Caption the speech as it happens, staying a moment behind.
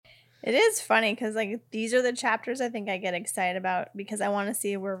It is funny because like these are the chapters I think I get excited about because I want to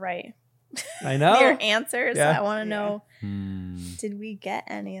see if we're right. I know. Your answers. Yeah. I want to know, did we get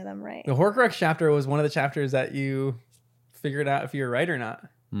any of them right? The Horcrux chapter was one of the chapters that you figured out if you were right or not.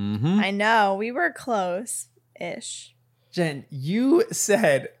 Mm-hmm. I know. We were close-ish. Jen, you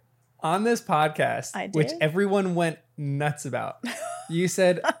said on this podcast, I did? which everyone went nuts about, you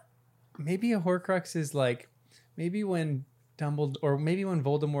said maybe a Horcrux is like, maybe when Dumbledore, or maybe when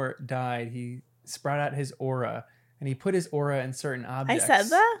Voldemort died, he spread out his aura and he put his aura in certain objects. I said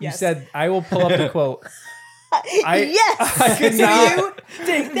that? You Yes. said, I will pull up the quote. Yes. I could So not.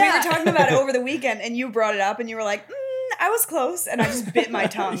 we were talking about it over the weekend, and you brought it up, and you were like, "I was close," and I just bit my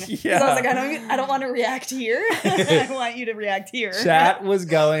tongue. Yeah. So I was like, "I don't want to react here. I want you to react here." Chat was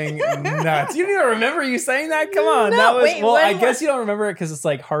going nuts. You don't even remember you saying that? Come on. No, That was, wait, well, when I was- guess you don't remember it because it's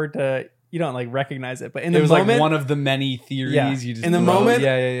like hard to, you don't like recognize it. But in the It was moment, like one of the many theories you just in the wrote. moment,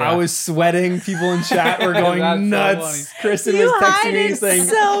 Yeah. I was sweating. People in chat were going That's so nuts. funny. Kristen You was texting hide me it saying,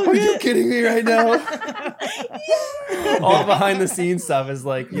 so "Are you good." kidding me right now?" All behind the scenes stuff is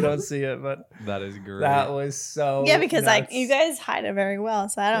like you don't see it, but That is great. that was so Yeah, because like nuts. you guys hide it very well,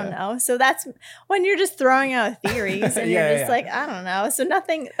 so I don't know. So that's when you're just throwing out theories and Yeah, you're just yeah. like, I don't know. So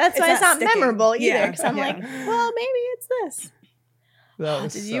nothing. That's It's why it's not not sticking. memorable either. Yeah, Because I'm yeah. like, well, maybe it's this. That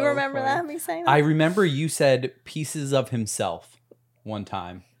was Did so you remember funny. that? Me saying that? I remember you said pieces of himself one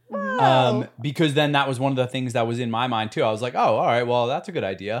time. Whoa. Because then that was one of the things that was in my mind too. I was like, oh, all right, well, that's a good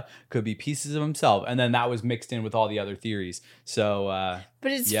idea. Could be pieces of himself. And then that was mixed in with all the other theories. So,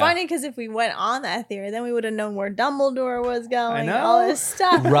 But it's yeah. funny because if we went on that theory, then we would have known where Dumbledore was going. know. All this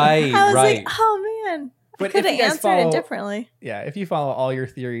stuff. Right, I was right. like, oh man. But I if could you have guys answered follow- it differently. Yeah, if you follow all your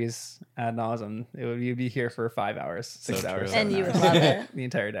theories ad nauseum, you'd be here for 5 hours, 6 So hours, true. And 7 you would hours. love it. The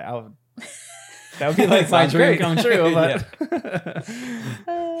entire day. That would be like my Sounds dream great. come true. But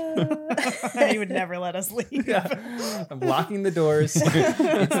You would never let us leave. yeah. I'm locking the doors.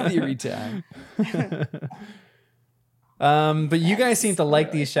 it's theory time. But you guys seem to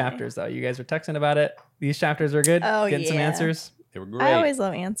like these chapters, though. You guys were texting about it. These chapters are good. Oh, Getting some yeah. answers. They were great. I always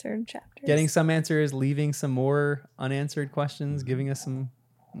love answered chapters. Getting some answers. Leaving some more unanswered questions. Giving us some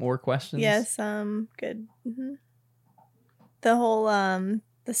more questions. Yes, good. The whole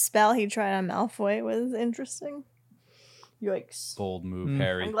the spell he tried on Malfoy was interesting. Yikes! Bold move, Mm.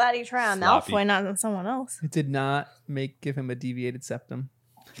 Harry. I'm glad he tried on Sloppy. Malfoy, not on someone else. It did not give him a deviated septum.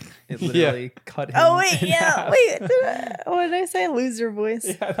 It Yeah. literally cut him. Oh wait, in yeah, half. wait. What did I say? Loser voice.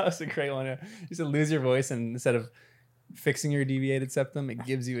 Yeah, that was a great one. You said lose your voice, and instead of fixing your deviated septum, it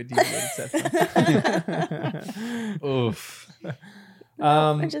gives you a deviated septum. Oof.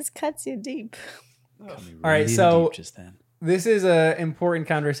 It just cuts you deep. All right, Really so- deep just then. This is an important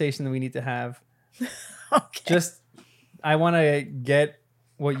conversation that we need to have. Okay. I want to get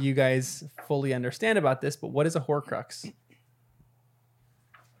what you guys fully understand about this, but what is a Horcrux?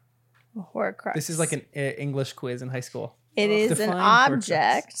 Horcrux. This is like an English quiz in high school. It is an Define Horcrux.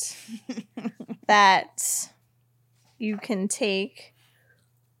 object that you can take.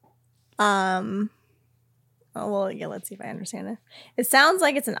 Oh, well, yeah, let's see if I understand it. It sounds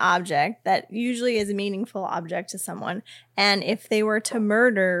like it's an object that usually is a meaningful object to someone. And if they were to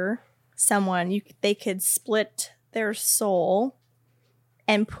murder someone, they could split their soul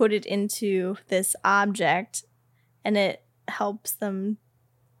and put it into this object, and it helps them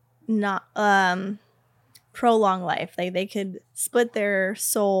not prolong life. They could split their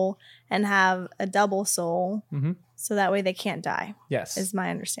soul and have a double soul, Mhm. so that way they can't die. Yes. Is my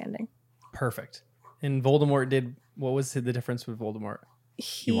understanding. Perfect. And Voldemort did, what was the difference with Voldemort?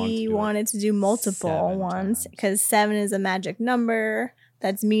 He do it wanted to do multiple 7 ones times. because 7 is a magic number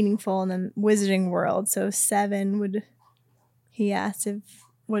that's meaningful in the wizarding world. So 7 would. He asked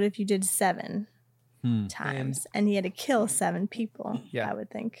what if you did 7 times, and he had to kill 7 people. Yeah. I would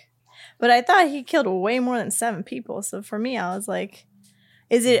think, but I thought he killed way more than 7 people. So for me, I was like,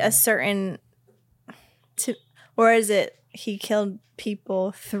 is it a certain or is it he killed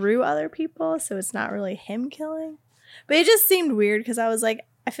people through other people, so it's not really him killing? But it just seemed weird because I was like,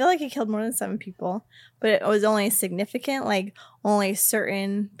 I feel like he killed more than 7 people, but it was only significant. Like only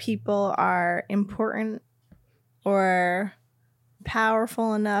certain people are important or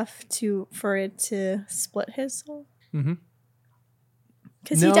powerful enough for it to split his soul. Mhm.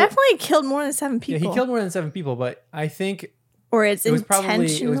 Because No. he definitely killed more than 7 people. Yeah, he killed more than 7 people, but I think or it's it was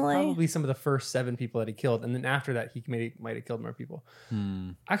intentionally. probably some of the first 7 people that he killed, and then after that he might have killed more people.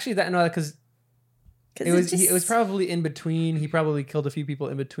 Hmm. Actually, because 'Cause it was probably in between. He probably killed a few people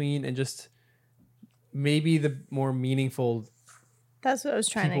in between, and just maybe the more meaningful That's what I was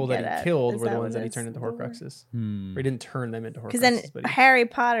trying people to get that he at. killed Is were the that ones what that he it's turned into for? Horcruxes. Hmm. Or he didn't turn them into Horcruxes. Because then but he- Harry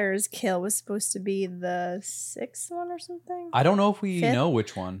Potter's kill was supposed to be the 6th one or something. I don't know if we Fifth? know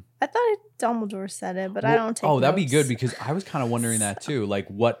which one. I thought Dumbledore said it, but I Well, don't take. Oh, that'd be notes. good because I was kind of wondering that too. Like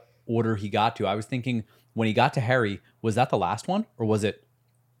what order he got to. I was thinking when he got to Harry, was that the last one or was it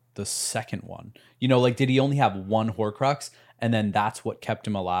the second one? You know, like did he only have one Horcrux and then that's what kept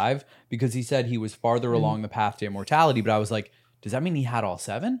him alive? Because he said he was farther along the path to immortality, but I was like, does that mean he had all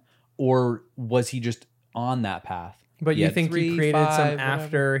 7? Or was he just on that path? But He you had think 3, he created 5, some whatever?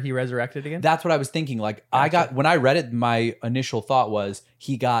 after he resurrected again? That's what I was thinking. Like Gotcha. when I read it, my initial thought was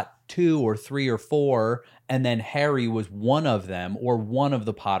he got 2 or 3 or 4, and then Harry was one of them, or one of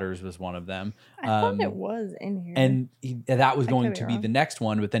the Potters was one of them. I thought it was in here. And that was I going could be to be wrong. the next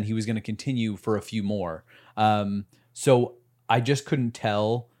one, but then he was going to continue for a few more. So I just couldn't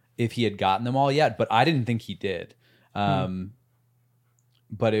tell if he had gotten them all yet, but I didn't think he did.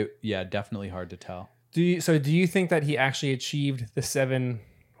 But definitely hard to tell. Do you think that he actually achieved the 7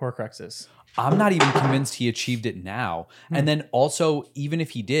 Horcruxes? I'm not even convinced he achieved it now. And then also, even if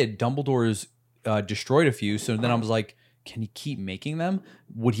he did, Dumbledore's destroyed a few. So then I was like, can he keep making them?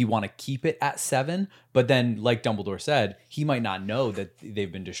 Would he want to keep it at 7? But then, like Dumbledore said, he might not know that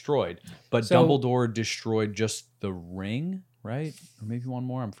they've been destroyed. But So- Dumbledore destroyed just the ring, right? Or maybe one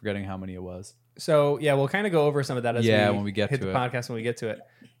more. I'm forgetting how many it was. So yeah, we'll kind of go over some of that as when we get hit to the it. podcast when we get to it.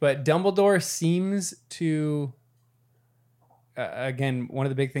 But Dumbledore seems to, again, one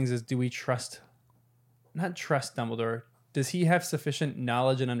of the big things is, do we not trust Dumbledore? Does he have sufficient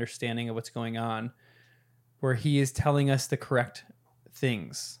knowledge and understanding of what's going on where he is telling us the correct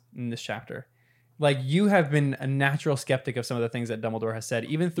things in this chapter? Like, you have been a natural skeptic of some of the things that Dumbledore has said,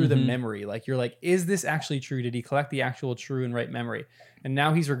 even through the memory. Like, you're like, is this actually true? Did he collect the actual true and right memory? And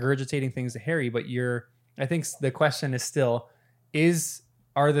now he's regurgitating things to Harry, but I think the question is still,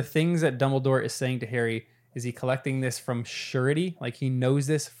 are the things that Dumbledore is saying to Harry, is he collecting this from surety? Like, he knows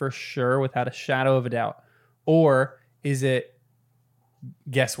this for sure without a shadow of a doubt? Or is it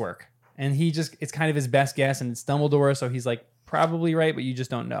guesswork? And it's kind of his best guess, and it's Dumbledore, so he's like, probably right, but you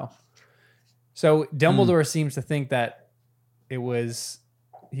just don't know. So Dumbledore seems to think that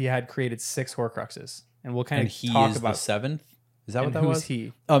he had created 6 Horcruxes, and we'll kind And of he talk is about the 7th? Is that and what that who's was?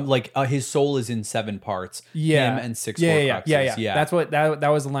 he? His soul is in 7 parts. Yeah, Him and 6 yeah. Horcruxes. That's what that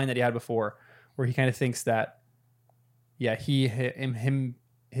was the line that he had before, where he kind of thinks that,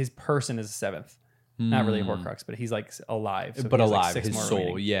 his person is the 7th, not really a Horcrux, but he's like alive, so But he has, like, alive, 6 his more soul.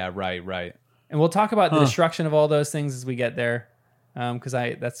 remaining. Yeah, right. And we'll talk about the destruction of all those things as we get there,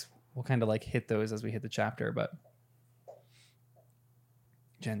 because we'll kind of like hit those as we hit the chapter. But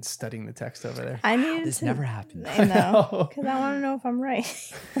Jen's studying the text over there. I needed This to. never happened. I know, because I want to know if I'm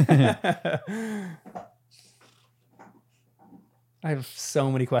right. I have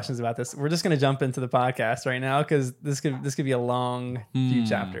so many questions about this. We're just going to jump into the podcast right now because this could be a long few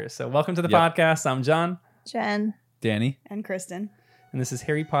chapters. So welcome to the podcast. I'm John, Jen. Danny? And Kristen. and this is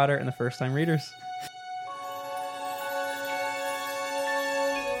Harry Potter and the First Time Readers.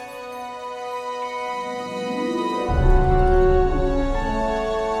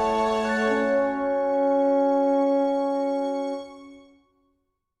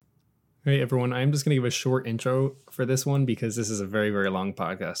 All right, everyone. I'm just going to give a short intro for this one because this is a very, very long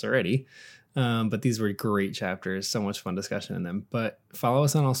podcast already. But these were great chapters. So much fun discussion in them. But follow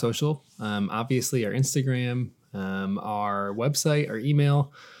us on all social. Obviously, our Instagram, our website, our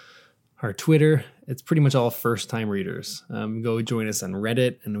email, our Twitter. It's pretty much all first-time readers. Go join us on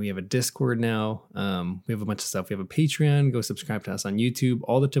Reddit. And we have a Discord now. We have a bunch of stuff. We have a Patreon. Go subscribe to us on YouTube.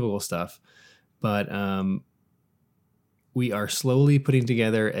 All the typical stuff. But we are slowly putting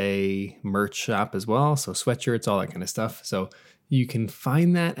together a merch shop as well. So sweatshirts, all that kind of stuff. So you can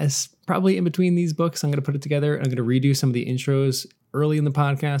find that as probably in between these books. I'm going to put it together. I'm going to redo some of the intros early in the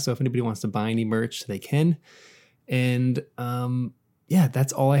podcast. So if anybody wants to buy any merch, they can. And yeah,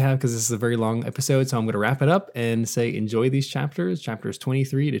 that's all I have because this is a very long episode. So I'm going to wrap it up and say enjoy these chapters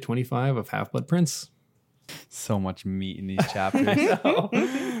 23 to 25 of Half-Blood Prince. So much meat in these chapters.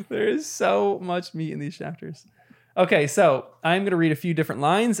 There is so much meat in these chapters. Okay, so I'm going to read a few different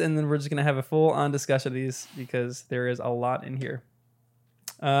lines, and then we're just going to have a full-on discussion of these because there is a lot in here.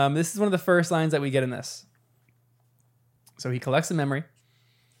 This is one of the first lines that we get in this. So he collects a memory,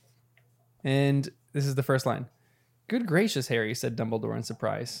 and this is the first line. "Good gracious, Harry," said Dumbledore in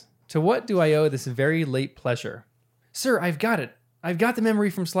surprise. "To what do I owe this very late pleasure?" "Sir, I've got it. I've got the memory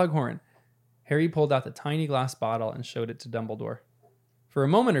from Slughorn." Harry pulled out the tiny glass bottle and showed it to Dumbledore. For a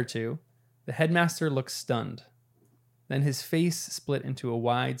moment or two, the headmaster looked stunned. Then his face split into a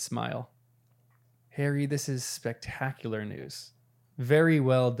wide smile. "Harry, this is spectacular news. Very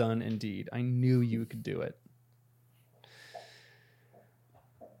well done indeed. I knew you could do it.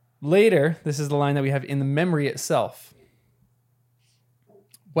 Later, this is the line that we have in the memory itself.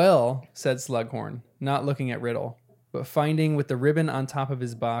 Well, said Slughorn, not looking at Riddle, but finding with the ribbon on top of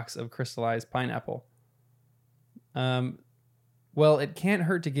his box of crystallized pineapple. Well, it can't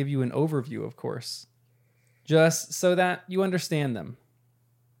hurt to give you an overview, of course, just so that you understand them.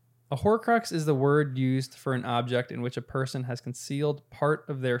 A Horcrux is the word used for an object in which a person has concealed part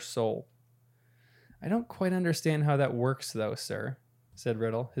of their soul. I don't quite understand how that works, though, sir, said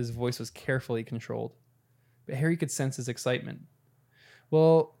Riddle. His voice was carefully controlled, but Harry could sense his excitement.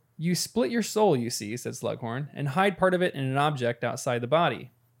 Well, you split your soul, you see, said Slughorn, and hide part of it in an object outside the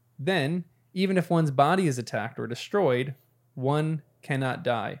body. Then, even if one's body is attacked or destroyed, one cannot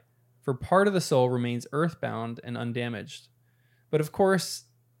die, for part of the soul remains earthbound and undamaged. But of course,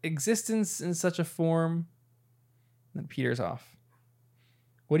 existence in such a form... Then peters off.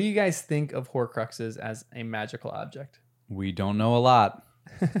 What do you guys think of Horcruxes as a magical object? We don't know a lot.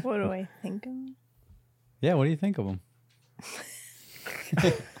 What do I think of? Yeah, what do you think of them?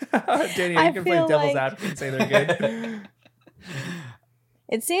 Danny, I you can play feel devil's like- advocate and say they're good.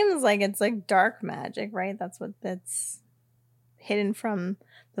 It seems like it's like dark magic, right? That's hidden from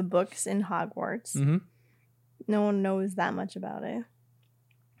the books in Hogwarts. Mm-hmm. No one knows that much about it.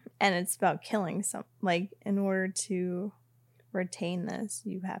 And it's about killing some, like, in order to retain this,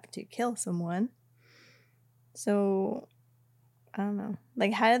 you have to kill someone. So, I don't know.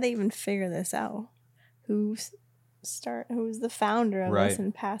 Like, how did they even figure this out? Who's the founder of this Right.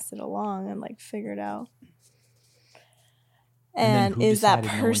 and passed it along and, like, figured out? And then And who is that decided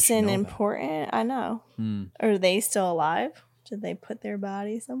no one should person know that? important? I know. Are they still alive? Did they put their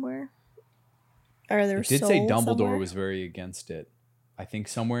body somewhere? Or their It did say soul Dumbledore somewhere? was very against it. I think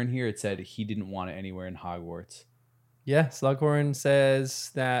somewhere in here it said he didn't want it anywhere in Hogwarts. Yeah, Slughorn says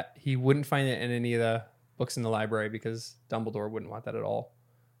that he wouldn't find it in any of the books in the library because Dumbledore wouldn't want that at all.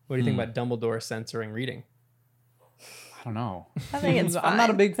 What do you think about Dumbledore censoring reading? I don't know. I think it's I'm not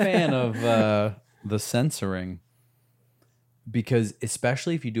a fine. big fan of the censoring because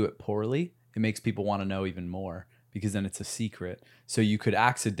especially if you do it poorly, it makes people want to know even more because then it's a secret. So you could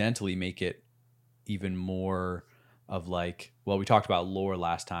accidentally make it even more of like, well, we talked about lore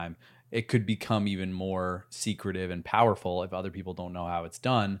last time. It could become even more secretive and powerful if other people don't know how it's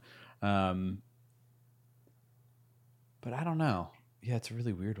done. But I don't know. Yeah, it's a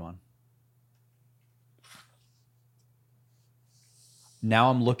really weird one. Now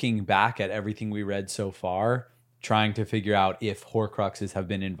I'm looking back at everything we read so far, trying to figure out if Horcruxes have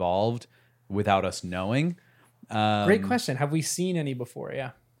been involved without us knowing. Great question. Have we seen any before?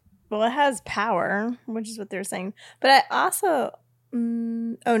 Yeah. Well, it has power, which is what they're saying. But I also...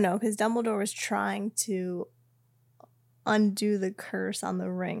 oh, no, because Dumbledore was trying to undo the curse on the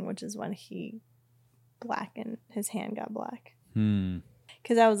ring, which is when he blackened. His hand got black.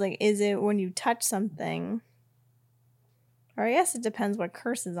 Because I was like, is it when you touch something... Or I guess it depends what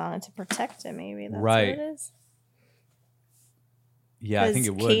curse is on it to protect it, maybe. That's Right. what it is. Yeah, I think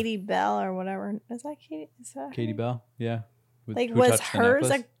it would. Katie Bell or whatever. Is that Katie? Is that Katie her? Bell, yeah. Like, Who was touched the hers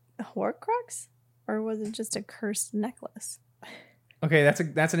necklace? a Horcrux? Or was it just a cursed necklace? Okay, that's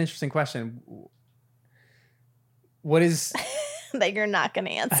an interesting question. What is... That you're not going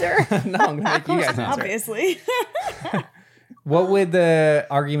to answer. No, I'm going to make you guys answer. Obviously. What would the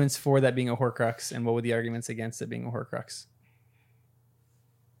arguments for that being a Horcrux and what would the arguments against it being a Horcrux?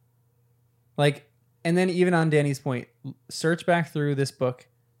 Like, and then even on Danny's point, search back through this book,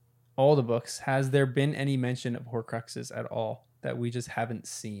 all the books. Has there been any mention of Horcruxes at all that we just haven't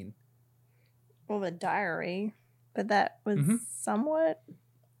seen? Well, the diary. But that was somewhat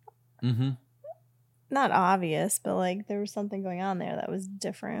not obvious, but like there was something going on there that was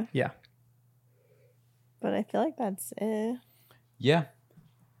different. Yeah. But I feel like that's it. Yeah.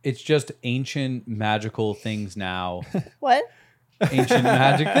 It's just ancient magical things now. What? Ancient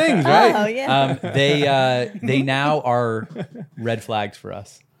magic things, right? Oh, yeah. They now are red flags for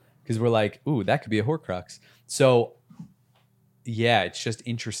us because we're like, ooh, that could be a Horcrux. So, yeah, it's just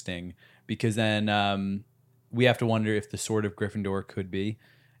interesting because then we have to wonder if the Sword of Gryffindor could be,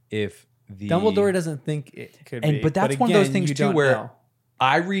 if the Dumbledore doesn't think it could be. but that's one of those again, things you too don't where know.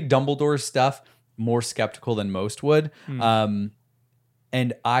 I read Dumbledore's stuff more skeptical than most would.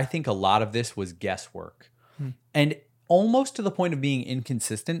 And I think a lot of this was guesswork. And almost to the point of being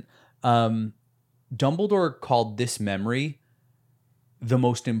inconsistent, Dumbledore called this memory the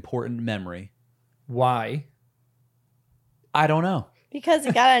most important memory. Why? I don't know. Because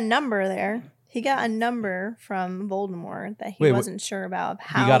he got a number there. He got a number from Voldemort that he Wait, wasn't sure about.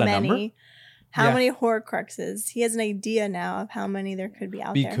 How got a many? number? How Yeah. many Horcruxes? He has an idea now of how many there could be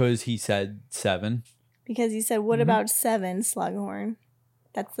out there. Because he said 7. Because he said, "What Mhm. about 7, Slughorn?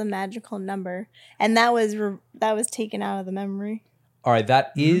 That's the magical number," and that was taken out of the memory. All right,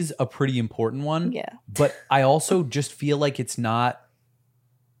 that is a pretty important one. Yeah. But I also just feel like it's not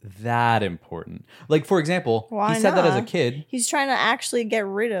that important. Like, for example, Why he said that as a not? kid. He's trying to actually get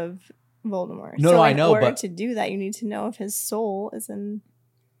rid of Voldemort. No, so no, I in know, order but- to do that, you need to know if his soul is in.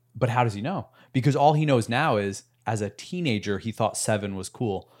 But how does he know? Because all he knows now is as a teenager, he thought 7 was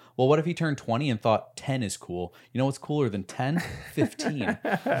cool. Well, what if he turned 20 and thought 10 is cool? You know what's cooler than 10? 15.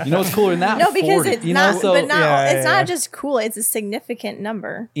 You know what's cooler than that? No, because 40. it's You not. know, so but not. Yeah, it's yeah. not just cool. It's a significant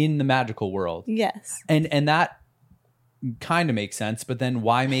number. in the magical world. Yes. And that kind of makes sense, but then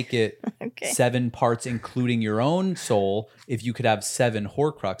why make it Okay. 7 parts including your own soul if you could have 7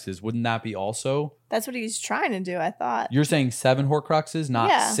 Horcruxes? Wouldn't that be also? That's what he's trying to do. I thought. You're saying 7 Horcruxes, not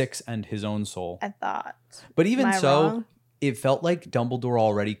Yeah. 6 and his own soul. I thought. But even Am I so, wrong? it felt like Dumbledore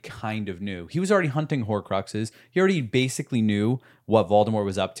already kind of knew. He was already hunting Horcruxes. He already basically knew what Voldemort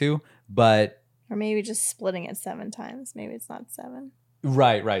was up to, but Or maybe just splitting it 7 times. Maybe it's not 7.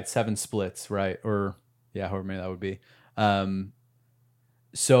 right, 7 splits, right? Or yeah, however many that would be.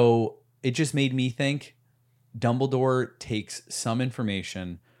 So it just made me think Dumbledore takes some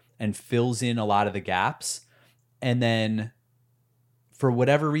information and fills in a lot of the gaps, and then for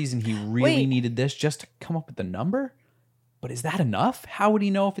whatever reason he really Wait. needed this just to come up with the number. But is that enough? How would he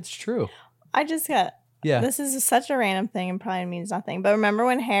know if it's true? I just got. Yeah. This is such a random thing and probably means nothing. But remember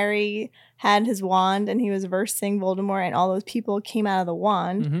when Harry had his wand and he was versing Voldemort and all those people came out of the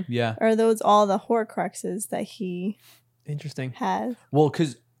wand? Mhm. Yeah. Or are those all the Horcruxes that he Interesting. had? Well,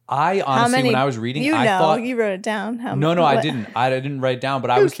 because I honestly, many- when I was reading, You I know, thought you wrote it down. How no, many- I what- didn't. I didn't write it down,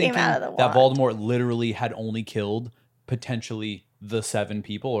 but I Who was came thinking out of the that wand? Voldemort literally had only killed potentially the 7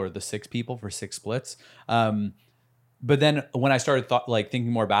 people or the 6 people for 6 splits. But then when I started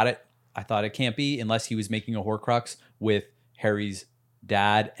thinking more about it, I thought it can't be unless he was making a Horcrux with Harry's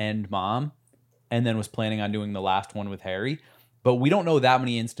dad and mom, and then was planning on doing the last one with Harry. But we don't know that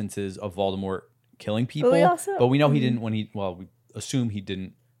many instances of Voldemort killing people. we also- But we know he didn't we assume he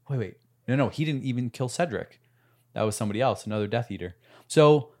didn't. Wait. No, he didn't even kill Cedric. That was somebody else, another Death Eater.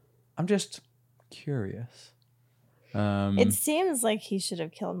 So I'm just curious. It seems like he should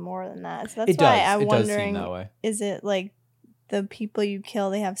have killed more than that. So It that's why does. I'm It does seem wondering, that way. is it like the people you kill,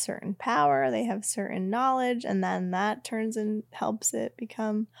 they have certain power, they have certain knowledge, and then that turns and helps it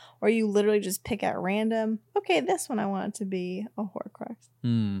become, or you literally just pick at random, okay, this one I want it to be a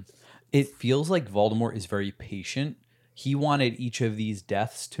Horcrux. It feels like Voldemort is very patient. He wanted each of these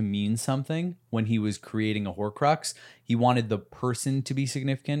deaths to mean something when he was creating a Horcrux. He wanted the person to be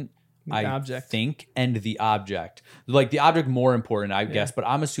significant, The object. think, and the object. Like the object more important, I guess, but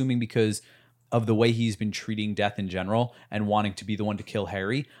I'm assuming because of the way he's been treating death in general and wanting to be the one to kill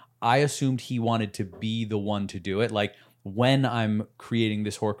Harry, I assumed he wanted to be the one to do it. Like when I'm creating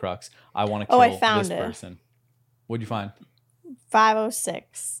this Horcrux, I want to kill I found this it. person. What'd you find?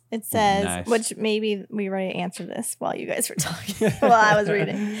 506. It says, Nice. which maybe we already answered this while you guys were talking, while I was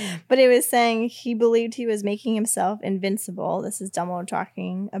reading. But it was saying he believed he was making himself invincible. This is Dumbledore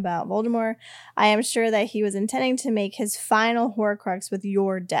talking about Voldemort. I am sure that he was intending to make his final Horcrux with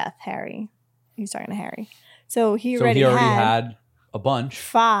your death, Harry. He's talking to Harry. So he already had a bunch.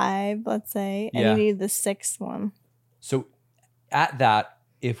 5, let's say, and Yeah. he needed the 6th one. So at that,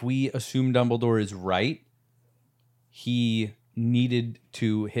 if we assume Dumbledore is right, he needed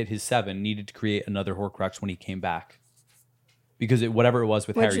to hit his 7, needed to create another Horcrux when he came back. Because whatever it was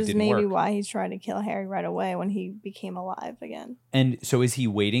with Which Harry is didn't maybe work. why he's trying to kill Harry right away when he became alive again. And so is he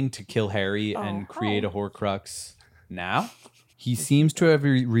waiting to kill Harry and create a Horcrux now? He seems to have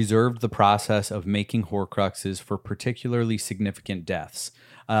reserved the process of making Horcruxes for particularly significant deaths.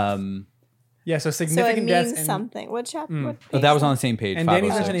 Yeah, so So it significant deaths means and, something. What chapter? Oh, that was on the same page. and Danny's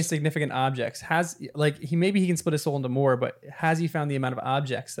 506. mentioning significant objects. Maybe he can split his soul into more, but has he found the amount of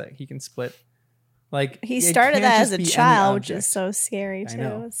objects that he can split? Like He it started can't that just as a be any child, which object. is so scary I too.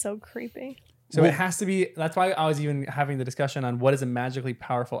 know. It's so creepy. So it has to be. That's why I was even having the discussion on what is a magically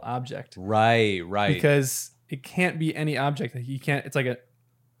powerful object, Right. because it can't be any object. Like you can't. It's like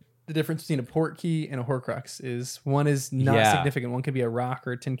the difference between a port key and a Horcrux is one is not Yeah. significant. One could be a rock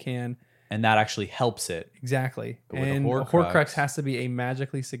or a tin can. And that actually helps it. Exactly. But with a And a Horcrux- Horcrux has to be a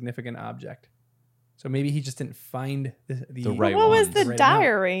magically significant object. So maybe he just didn't find the right What was ones. the Right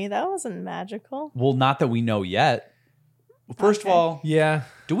diary? That wasn't magical. Well, not that we know yet. First Okay. of all, Yeah.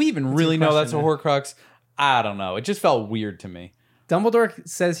 do we even That's a really good know that's a question, Horcrux? I don't know. It just felt weird to me. Dumbledore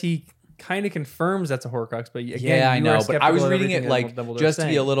says he kind of confirms that's a Horcrux, but again, I you know, are but I skeptical was of reading it everything like that Dumbledore's just to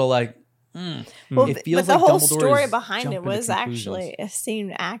be a saying. little like, Well, It feels but the like whole Dumbledore story is behind it jumping to was actually, it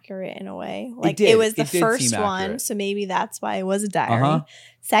seemed accurate in a way. Like did. it was the It did first seem one, accurate. so maybe that's why it was a diary. Uh-huh.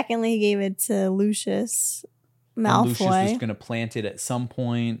 Secondly, he gave it to Lucius And Malfoy. Lucius was going to plant it at some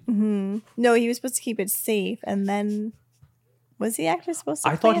point. No, he was supposed to keep it safe, and then was he actually supposed to?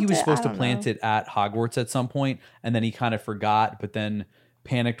 I thought he was it? supposed I to don't plant know. it at Hogwarts at some point, and then he kind of forgot, but then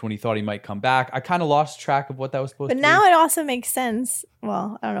panicked when he thought he might come back. I kind of lost track of what that was supposed But to now be. it also makes sense.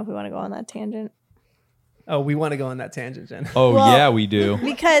 Well, I don't know if we want to go on that tangent. Oh, we want to go on that tangent, Jen. Oh, Well, yeah, we do.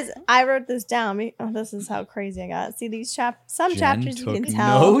 Because I wrote this down. Oh, this is how crazy I got. See, these some Jen chapters you took can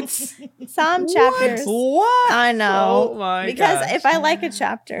tell. notes. Some chapters. What? I know. Oh my Because gosh. if I like a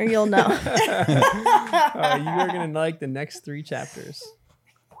chapter, you'll know. You are going to like the next 3 chapters.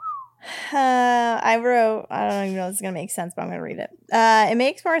 I wrote, I don't even know if it's going to make sense, but I'm going to read it. It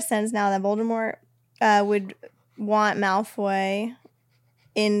makes more sense now that Voldemort would want Malfoy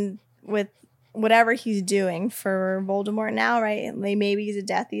in with whatever he's doing for Voldemort now, right? Like maybe he's a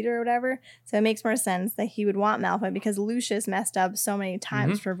Death Eater or whatever. So it makes more sense that he would want Malfoy because Lucius messed up so many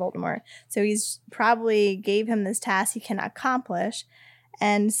times for Voldemort. So he's probably gave him this task he cannot accomplish.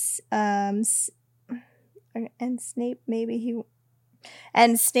 And Snape maybe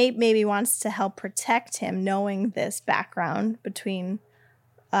wants to help protect him, knowing this background between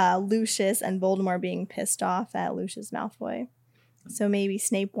Lucius and Voldemort being pissed off at Lucius Malfoy. So maybe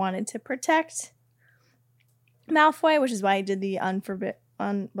Snape wanted to protect Malfoy, which is why he did the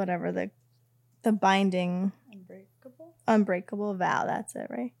the binding unbreakable vow. That's it,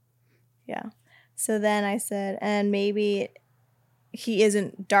 right? Yeah. So then I said, and maybe he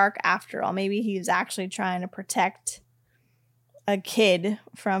isn't dark after all. Maybe he was actually trying to protect a kid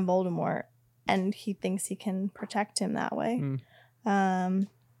from Voldemort, and he thinks he can protect him that way.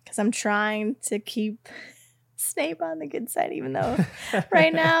 Because I'm trying to keep Snape on the good side, even though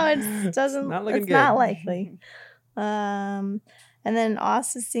right now it's not likely. And then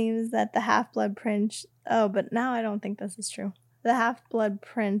also seems that the Half-Blood Prince. Oh, but now I don't think this is true. The Half-Blood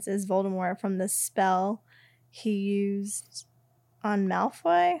Prince is Voldemort from the spell he used on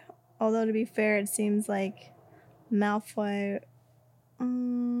Malfoy. Although to be fair, it seems like Malfoy.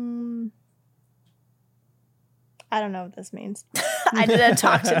 I don't know what this means. I did a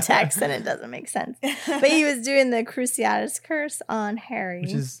talk to text and it doesn't make sense. But he was doing the Cruciatus curse on Harry.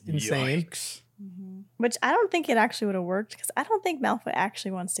 Which is insane. Which I don't think it actually would have worked because I don't think Malfoy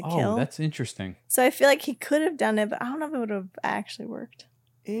actually wants to kill. Oh, that's interesting. So I feel like he could have done it, but I don't know if it would have actually worked.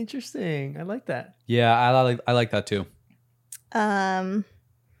 Interesting. I like that. Yeah, I like that too. And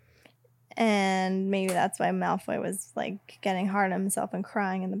maybe that's why Malfoy was like getting hard on himself and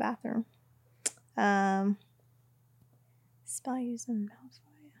crying in the bathroom. Spell used on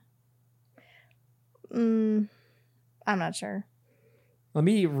Malfoy. I'm not sure. Let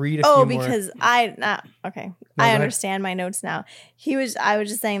me read a few more. Because I understand my notes now. I was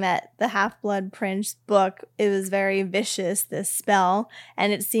just saying that the Half-Blood Prince book, it was very vicious, this spell,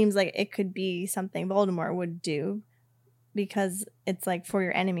 and it seems like it could be something Voldemort would do because it's like for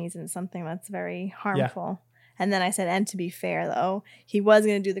your enemies and something that's very harmful. Yeah. And then I said, and to be fair though, he was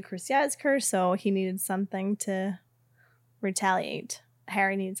going to do the Cruciatus curse, so he needed something to retaliate.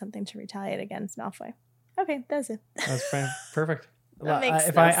 Harry needed something to retaliate against Malfoy. Okay, that's it. That's perfect. That makes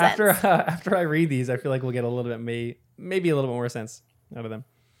sense. After I read these, I feel like we'll get a little bit maybe a little bit more sense out of them.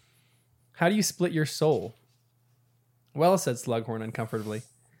 How do you split your soul? Well, said Slughorn uncomfortably.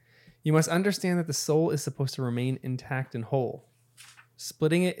 You must understand that the soul is supposed to remain intact and whole.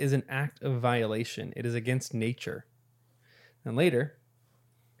 Splitting it is an act of violation. It is against nature. And later,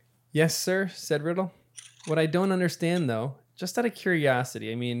 yes, sir, said Riddle. What I don't understand, though, just out of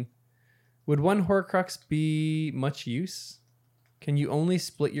curiosity, I mean, would one Horcrux be much use? Can you only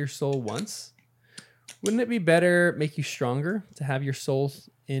split your soul once? Wouldn't it be better, make you stronger, to have your soul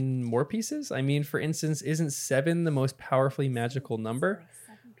in more pieces? I mean, for instance, isn't 7 the most powerfully magical number?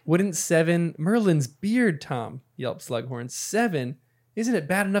 Wouldn't 7... Merlin's beard, Tom, yelped Slughorn. 7? Isn't it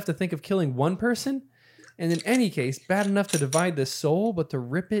bad enough to think of killing one person? And in any case, bad enough to divide the soul, but to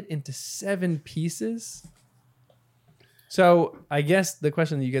rip it into 7 pieces? So, I guess the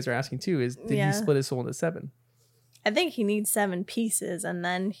question that you guys are asking too is, did he split his soul into 7? I think he needs 7 pieces, and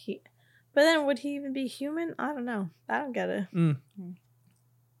then but then would he even be human? I don't know. I don't get it.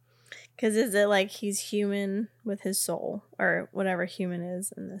 Because is it like he's human with his soul, or whatever human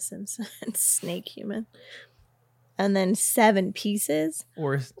is in this instance, snake human, and then 7 pieces,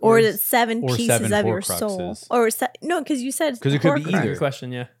 or is it 7 pieces 7 of your soul, or no? Because you said because it could be Horcrux. either. Good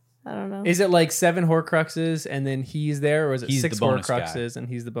question, yeah. I don't know. Is it like 7 Horcruxes and then he's there, or is it He's 6 the bonus Horcruxes and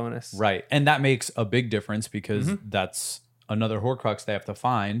he's the bonus? Right. And that makes a big difference because that's another Horcrux they have to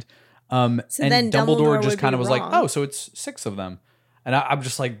find. So and then Dumbledore Dumbledore just would kind be of was wrong. like, oh, so it's 6 of them. And I'm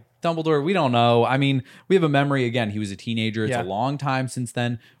just like, Dumbledore, we don't know. I mean, we have a memory. Again, he was a teenager. It's Yeah. a long time since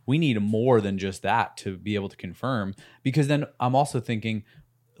then. We need more than just that to be able to confirm. Because then I'm also thinking,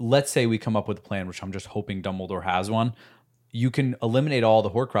 let's say we come up with a plan, which I'm just hoping Dumbledore has one. You can eliminate all the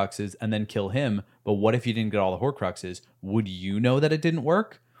Horcruxes and then kill him. But what if you didn't get all the Horcruxes? Would you know that it didn't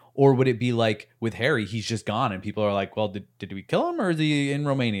work? Or would it be like with Harry, he's just gone and people are like, well, did we kill him or is he in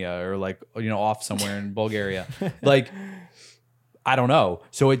Romania or like, off somewhere in Bulgaria? Like, I don't know.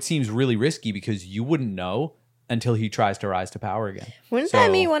 So it seems really risky because you wouldn't know until he tries to rise to power again. Wouldn't that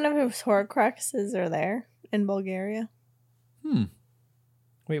mean one of his Horcruxes are there in Bulgaria?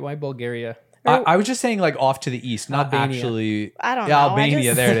 Wait, why Bulgaria? I was just saying like off to the east, not Albania. actually. I don't Yeah, know.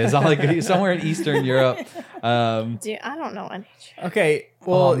 Albania. There it is. I'm like somewhere in Eastern Europe. Dude, I don't know any. Okay,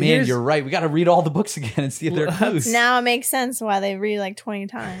 well, Oh man, you're right. We got to read all the books again and see if they're clues. Now it makes sense why they read like 20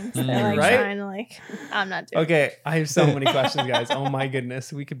 times. They're like Right? trying to like, I'm not doing it. Okay, I have so many questions, guys. Oh my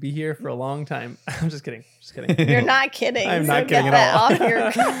goodness, we could be here for a long time. I'm just kidding. Just kidding. You're not kidding. I'm so not get kidding that at all. off your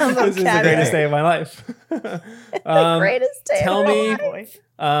This is the greatest day of my life. The greatest day Tell of my me,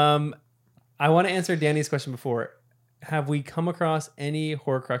 life. I want to answer Danny's question before. Have we come across any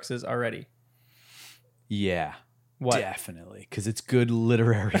Horcruxes already? Yeah. What? Definitely, because it's good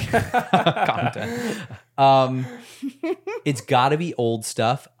literary content. It's got to be old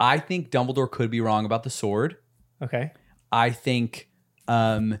stuff. I think Dumbledore could be wrong about the sword. Okay. I think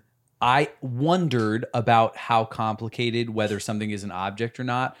I wondered about how complicated whether something is an object or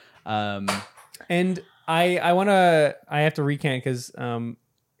not. And I have to recant because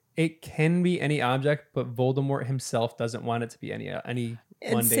it can be any object, but Voldemort himself doesn't want it to be any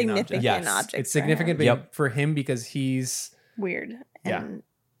It's mundane significant object. Yes. object. It's for him. significant for him because he's Weird. Yeah. And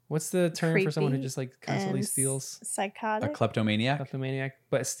what's the term for someone who Creepy just like constantly and steals? A psychotic. kleptomaniac. Kleptomaniac,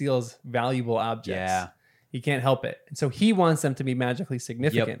 but steals valuable objects. Yeah. He can't help it. And so he wants them to be magically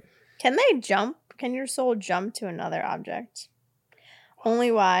significant. Can they jump? Can your soul jump to another object?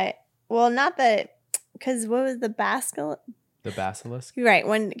 Only why? Well, not that. Because what was the The basilisk. Right.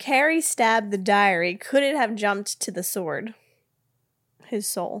 When Harry stabbed the diary, could it have jumped to the sword? His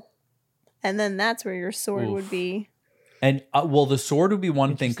soul. And then that's where your sword Oof. would be. And well, the sword would be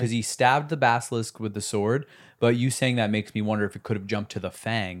one thing because Interesting. he stabbed the basilisk with the sword. But you saying that makes me wonder if it could have jumped to the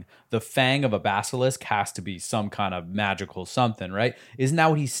fang. The fang of a basilisk has to be some kind of magical something, right? Isn't that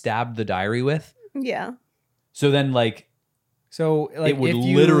what he stabbed the diary with? Yeah. So then, like, So like it would if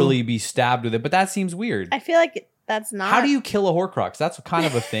you, literally be stabbed with it. But that seems weird. I feel like that's not. How do you kill a Horcrux? That's kind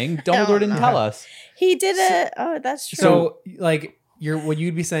of a thing. Dumbledore didn't know. tell us. He did it. Oh, that's true. So like what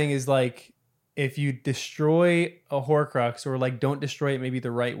you'd be saying is like if you destroy a Horcrux or like don't destroy it maybe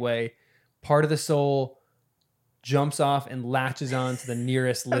the right way, part of the soul jumps off and latches on to the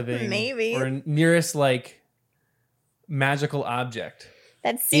nearest living Maybe. or nearest like magical object.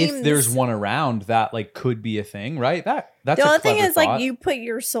 that seems. If there's one around that like could be a thing, right? That's The a only thing clever is, like, thought. you put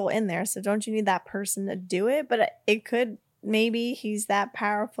your soul in there, so don't you need that person to do it? But it could. Maybe he's that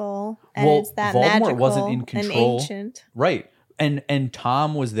powerful and Well, it's that Voldemort magical wasn't in and control. ancient. Right. And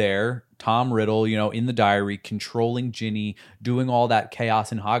Tom was there, Tom Riddle, in the diary, controlling Ginny, doing all that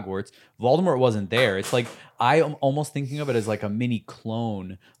chaos in Hogwarts. Voldemort wasn't there. It's like, I am almost thinking of it as like a mini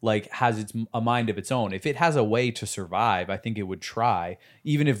clone, like has a mind of its own. If it has a way to survive, I think it would try,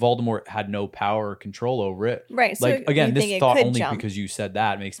 even if Voldemort had no power or control over it. Right. So Like, again, you this think it thought could only jump. because you said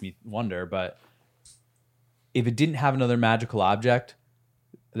that makes me wonder, but if it didn't have another magical object,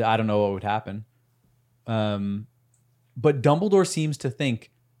 I don't know what would happen. But Dumbledore seems to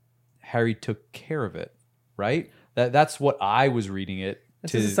think Harry took care of it, right? That's what I was reading it.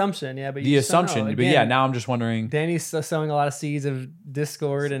 That's his assumption, yeah. But The you just don't assumption, know. but yeah. Again, Now I'm just wondering. Danny's sowing a lot of seeds of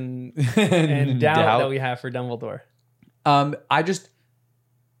discord and doubt that we have for Dumbledore.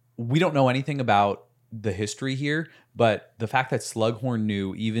 We don't know anything about the history here, but the fact that Slughorn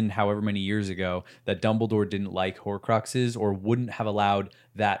knew, even however many years ago, that Dumbledore didn't like Horcruxes or wouldn't have allowed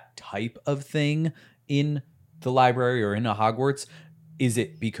that type of thing in the library or in a Hogwarts, is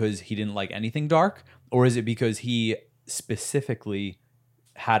it because he didn't like anything dark, or is it because he specifically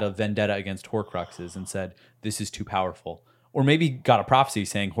had a vendetta against Horcruxes and said this is too powerful, or maybe got a prophecy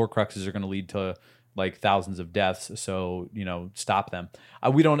saying Horcruxes are going to lead to like thousands of deaths, so stop them.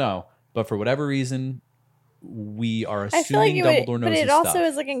 We don't know, but for whatever reason, we are I feel like assuming you Dumbledore would, knows but it his also stuff.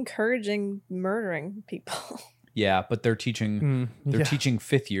 is like encouraging murdering people. Yeah, but they're teaching Yeah. teaching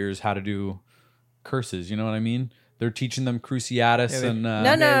fifth years how to do curses. You know what I mean? They're teaching them Cruciatus and No,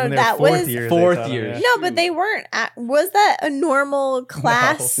 When they're that fourth was- years, Fourth they taught them, years. No, but they weren't. Was that a normal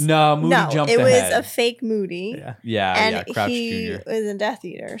class? No, Moody jumped it ahead. was a fake Moody. Yeah. yeah, And Crouch he Jr. was a Death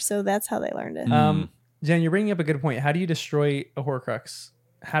Eater, so that's how they learned it. Jen, you're bringing up a good point. How do you destroy a Horcrux?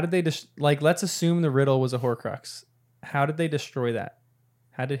 How did they let's assume the Riddle was a Horcrux. How did they destroy that?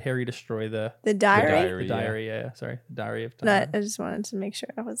 How did Harry destroy the The diary. the diary? Yeah, sorry, the diary of No, time. I just wanted to make sure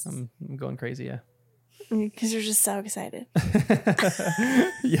I was I'm going crazy. Yeah. because you're just so excited.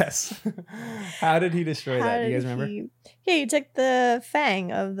 Yes. How did he destroy that? Do you guys remember? Yeah, he took the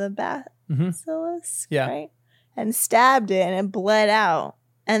fang of the Mhm. basilisk, Yeah. right, and stabbed it, and it bled out.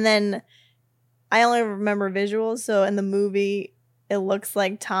 And then I only remember visuals, so in the movie, it looks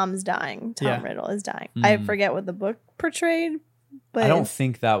like Tom's dying. Tom Riddle is dying. I forget what the book portrayed, but I don't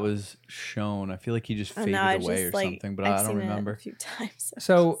think that was shown. I feel like he just faded I away just, or like, something, but I've I don't seen it remember. a few times.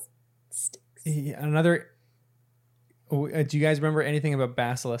 So it just sticks. another. Do you guys remember anything about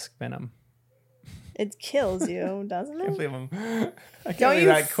basilisk venom? It kills you, doesn't I can't it? believe I can't Don't believe you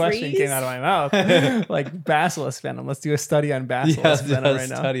that question freeze? came out of my mouth. Like basilisk venom. Let's do a study on basilisk venom right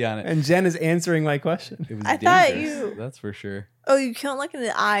now. Study on it. And Jen is answering my question. It was I thought dangerous, you- That's for sure. Oh, you can't look in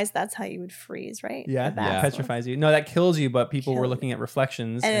the eyes. That's how you would freeze, right? Yeah, The that basilisk. petrifies you. No, that kills you, but people were Kill looking at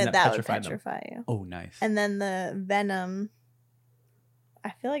reflections and and that would petrified them. petrify you. Oh, nice. And then the venom,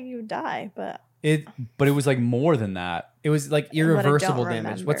 I feel like you would die, but But it was like more than that. It was like What I don't irreversible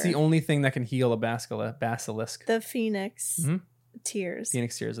damage. What's the remember. only thing that can heal a basilisk? the phoenix Mhm. tears.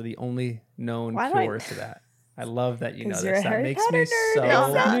 Phoenix tears are the only known Why do I- cures to that. I love that you know 'Cause you're this. a That Harry makes Potter me nerd. so No,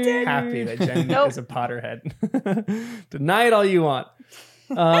 I'm not. happy that Jen Nope. is a Potterhead. Deny it all you want.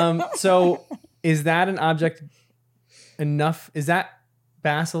 So is that an object enough? Is that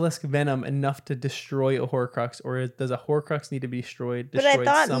basilisk venom enough to destroy a Horcrux, or does a Horcrux need to be destroyed But I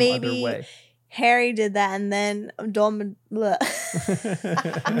thought some maybe other way? Harry did that, and then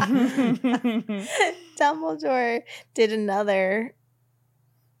Dumbledore did another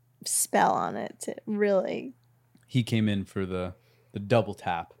spell on it to really, He came in for the double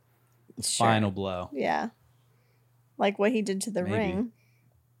tap, the Sure. final blow. yeah, like what he did to the Maybe. ring,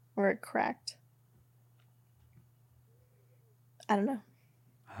 where it cracked. I don't know,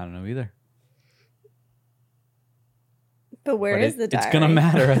 I don't know either. but where But is the diary? It's gonna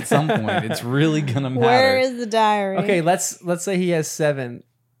matter at some point. It's really gonna matter. Where is the diary? Okay, let's say he has 7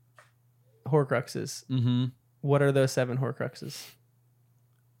 Horcruxes. Mm-hmm. What are those 7 Horcruxes?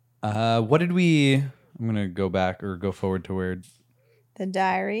 What did we? I'm gonna go back or go forward to where. The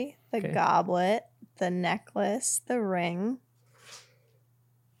diary, the Okay. goblet, the necklace, the ring.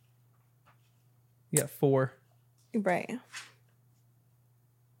 You got 4. Right.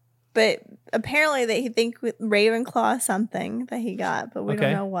 But apparently they think with Ravenclaw something that he got, but we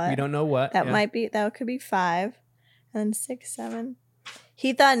don't know what. We don't know what. That yeah. might be, that could be 5. And then 6, 7.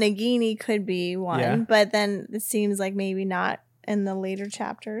 He thought Nagini could be 1, Yeah. but then it seems like maybe not in the later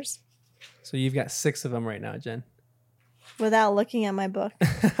chapters. So you've got 6 of them right now, Jen. Without looking at my book.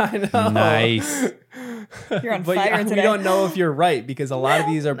 I know. Nice. You're on But fire we today. don't know if you're right because a lot of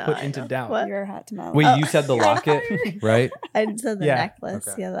these are No, put I into know. doubt. What? You're hot tamale. Wait, Oh, you said the you're on locket, fire. right? I said the Yeah. necklace.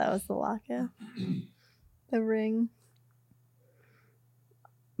 Okay. Yeah, that was the locket. The ring.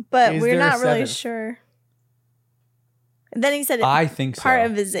 But Is we're there a not really 7th? sure. And then he said I think part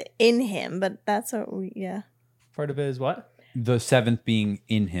so. of is in him, but that's what we, yeah. Part of it is what? The 7th being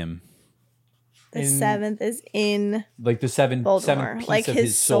in him, The In- 7th is in, like the seventh Voldemort. piece Like of his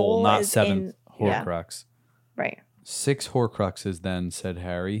his soul, soul not is 7th in- yeah. Horcrux. right. 6 Horcruxes, then said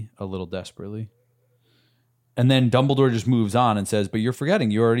Harry, a little desperately. And then Dumbledore just moves on and says, "But you're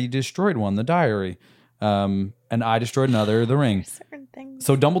forgetting, you already destroyed one, the diary, and I destroyed another, the ring." Certain things.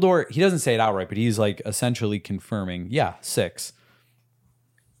 So Dumbledore, he doesn't say it outright, but he's like essentially confirming, yeah, 6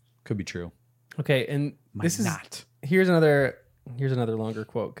 could be true. Okay, and Might this is not. here's another longer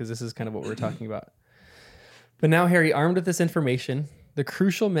quote because this is kind of what we're talking about. But now, Harry, armed with this information, the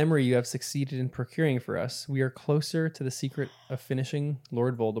crucial memory you have succeeded in procuring for us, we are closer to the secret of finishing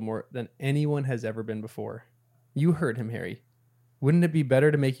Lord Voldemort than anyone has ever been before. You heard him, Harry. Wouldn't it be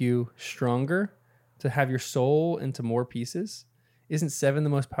better to make you stronger, to have your soul into more pieces? Isn't 7 the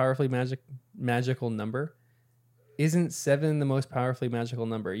most powerfully magical number? Isn't 7 the most powerfully magical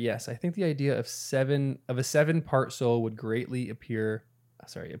number? Yes, I think the idea of a 7-part soul would greatly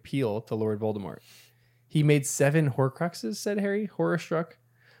appeal to Lord Voldemort. He made 7 Horcruxes, said Harry, horror-struck,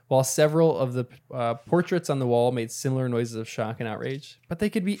 while several of the portraits on the wall made similar noises of shock and outrage. But they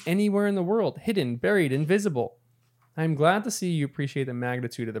could be anywhere in the world, hidden, buried, invisible. I am glad to see you appreciate the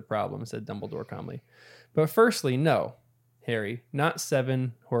magnitude of the problem, said Dumbledore calmly. But firstly, no, Harry, not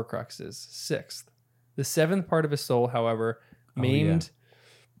 7 Horcruxes, 6th. The seventh part of his soul, however, maimed,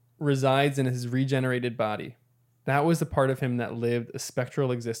 resides in his regenerated body. That was the part of him that lived a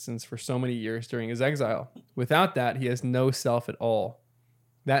spectral existence for so many years during his exile. Without that, he has no self at all.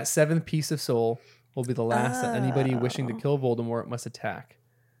 That seventh piece of soul will be the last that anybody wishing to kill Voldemort must attack.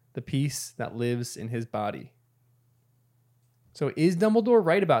 The piece that lives in his body. So is Dumbledore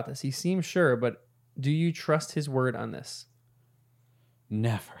right about this? He seems sure, but do you trust his word on this?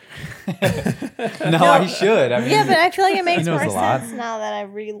 Never. No, I should. I mean, Yeah, but I feel like it makes knows more a lot. sense now that I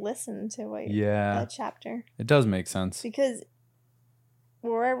re-listened to that chapter. It does make sense. Because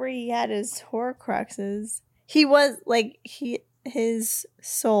wherever he had his Horcruxes, he was like his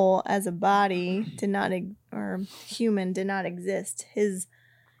soul as a body did not or human did not exist.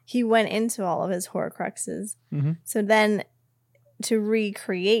 He went into all of his Horcruxes. Mm-hmm. So then to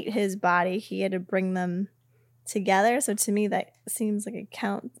recreate his body, he had to bring them together. So to me, that seems like it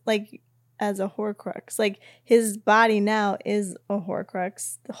counts like as a Horcrux. Like his body now is a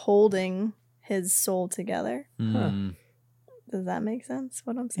Horcrux holding his soul together. Mm. Does that make sense?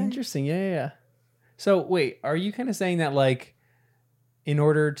 What I'm saying? Interesting. Yeah. So wait, are you kind of saying that like in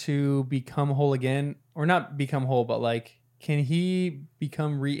order to become whole again, or not become whole, but like can he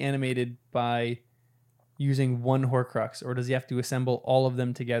become reanimated by using one Horcrux, or does he have to assemble all of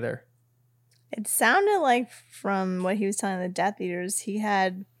them together? It sounded like from what he was telling the Death Eaters, he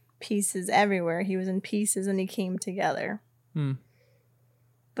had pieces everywhere. He was in pieces and he came together.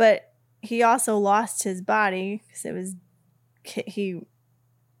 But he also lost his body because it was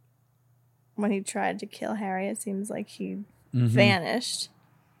when he tried to kill Harry, it seems like he vanished.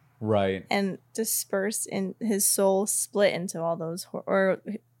 Right. And dispersed in his soul, split into all those, or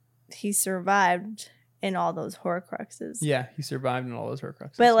he survived in all those Horcruxes. Yeah, he survived in all those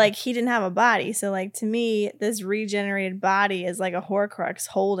Horcruxes. But like he didn't have a body. So like to me, this regenerated body is like a Horcrux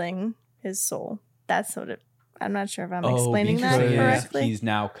holding his soul. That's what it, I'm not sure if I'm explaining that because correctly. He's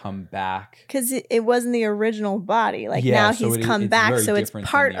now come back. Because it wasn't the original body. Like Yeah, now so he's it's come back. very So it's different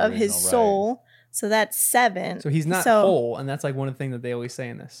than part the of his original, right. soul. So that's 7. So he's not whole, and that's like one of the things that they always say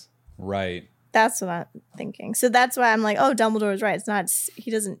in this. Right. That's what I'm thinking. So that's why I'm like, oh, Dumbledore is right. It's not.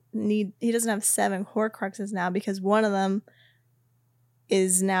 He doesn't have 7 Horcruxes now because one of them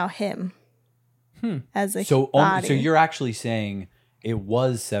is now him as a body. So you're actually saying it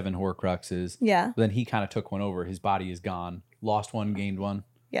was 7 Horcruxes. Yeah. But then he kind of took one over. His body is gone. Lost one, gained one.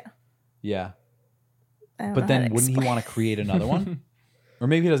 Yeah. Yeah. I don't But know then how to wouldn't he explain. want to create another one? Or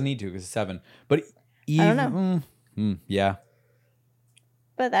maybe he doesn't need to because it's 7. But even, I don't know. Yeah.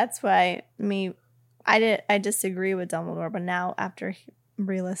 But that's why I disagree with Dumbledore. But now after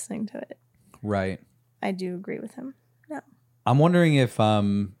re-listening to it, Right. I do agree with him. Yeah. I'm wondering if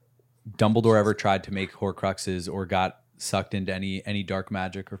Dumbledore ever tried to make Horcruxes or got sucked into any dark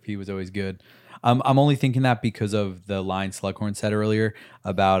magic, or if he was always good. I'm only thinking that because of the line Slughorn said earlier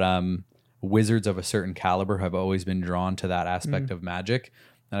about wizards of a certain caliber have always been drawn to that aspect of magic.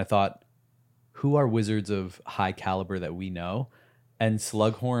 And I thought, who are wizards of high caliber that we know? And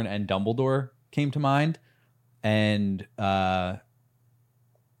Slughorn and Dumbledore came to mind. And well,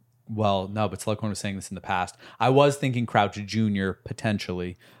 no, but Slughorn was saying this in the past. I was thinking Crouch Jr.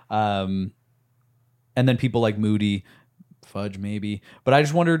 potentially. And then people like Moody, Fudge maybe. But I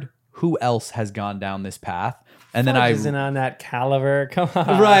just wondered who else has gone down this path. And then Fudge isn't on that caliber. Come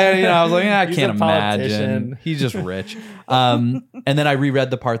on. Right, I was like, I He's can't a imagine. politician. He's just rich. And then I reread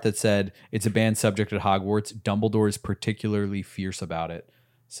the part that said it's a banned subject at Hogwarts. Dumbledore is particularly fierce about it.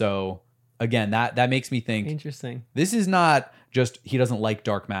 So again, that makes me think Interesting. this is not just he doesn't like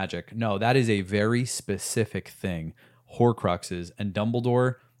dark magic. No, that is a very specific thing. Horcruxes, and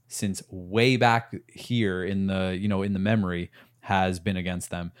Dumbledore, since way back here in the in the memory, has been against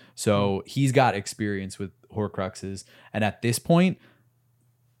them. So he's got experience with Horcruxes. And at this point,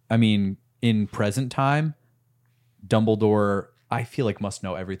 I mean, in present time, Dumbledore, I feel like, must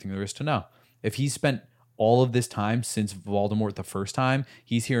know everything there is to know. If he's spent all of this time since Voldemort the first time,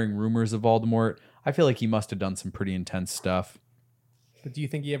 he's hearing rumors of Voldemort, I feel like he must have done some pretty intense stuff. But do you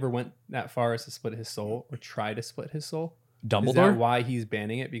think he ever went that far as to split his soul or try to split his soul? Dumbledore? Is that why he's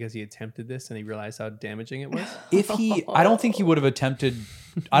banning it? Because he attempted this and he realized how damaging it was? I don't think he would have attempted,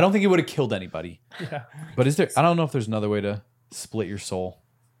 I don't think he would have killed anybody. Yeah. But I don't know if there's another way to split your soul.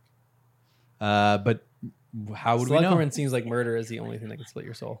 But how would we know? Slughorn seems like murder is the only thing that can split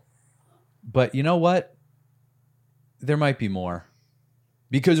your soul. But you know what? There might be more.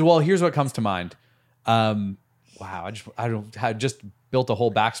 Because, well, here's what comes to mind. Wow, I just built a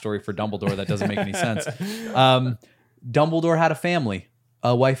whole backstory for Dumbledore that doesn't make any sense. Dumbledore had a family,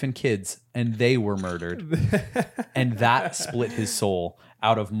 a wife and kids, and they were murdered. And that split his soul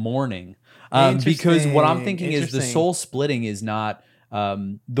out of mourning. Because what I'm Interesting, thinking is the interesting. soul splitting is not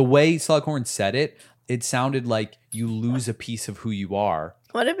the way Slughorn said it. It sounded like you lose a piece of who you are.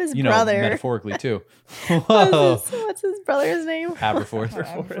 What if his You know, brother? metaphorically too. What's his brother's name?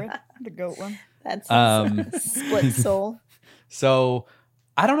 Haverforth. The goat one. That's Um, his split soul. So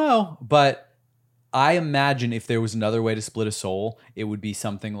I don't know, but I imagine if there was another way to split a soul, it would be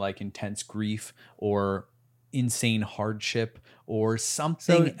something like intense grief or insane hardship or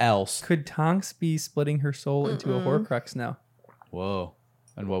something So- else. Could Tonks be splitting her soul into a Horcrux now? Whoa.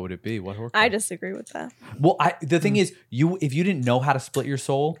 And what would it be? What Horcrux? I disagree with that. Well, the thing is, if you didn't know how to split your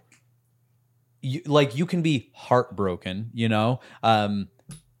soul, you can be heartbroken, you know.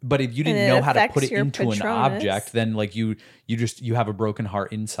 But if you didn't And it know how to affects put it your into an Patronus. object, then like you have a broken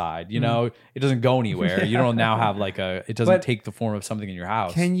heart inside. You know, it doesn't go anywhere. You don't now have it doesn't But take the form of something in your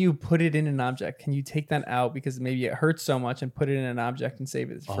house. Can you put it in an object? Can you take that out because maybe it hurts so much and put it in an object and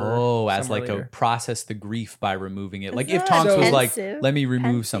save it for as somewhere like later? a process the grief by removing it. Like It's if not Tonks was like, pensive. let me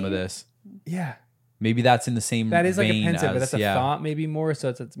remove some of Pensive. this. Yeah, Maybe that's in the same that is like a vein pensive, but as- that's a thought maybe more.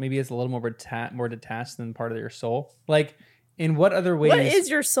 So maybe it's a little more more detached than part of your soul. Like in what other ways? What is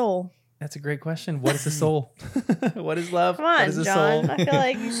your soul? That's a great question. What is a soul? What is love? Come What on, is a John. soul? I feel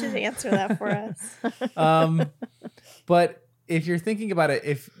like you should answer that for us. But if you're thinking about it,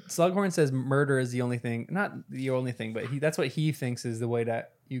 if Slughorn says murder is the only thing, not the only thing, but that's what he thinks is the way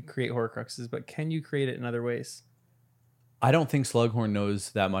that you create Horcruxes. But can you create it in other ways? I don't think Slughorn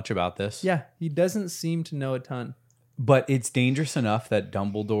knows that much about this. Yeah, he doesn't seem to know a ton. But it's dangerous enough that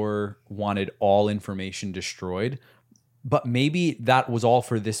Dumbledore wanted all information destroyed. But maybe that was all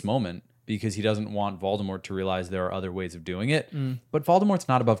for this moment because he doesn't want Voldemort to realize there are other ways of doing it. But Voldemort's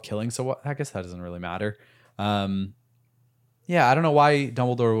not above killing, so I guess that doesn't really matter. Yeah, I don't know why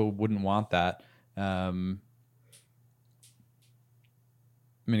Dumbledore wouldn't want that. I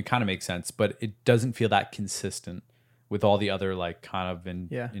mean, it kind of makes sense, but it doesn't feel that consistent with all the other like kind of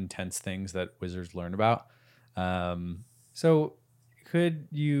intense things that wizards learn about. So could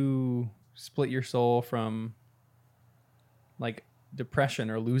you split your soul from like depression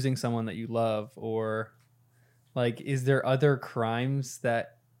or losing someone that you love, or like is there other crimes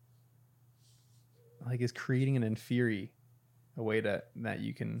that like is creating an inferi a way that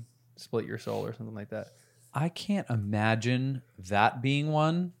you can split your soul or something like that? I can't imagine that being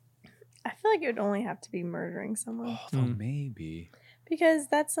one. I feel like it would only have to be murdering someone Although maybe. because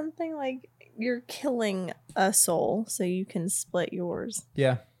that's something like you're killing a soul so you can split yours.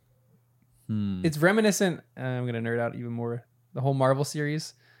 Yeah. It's reminiscent. I'm going to nerd out even more. The whole Marvel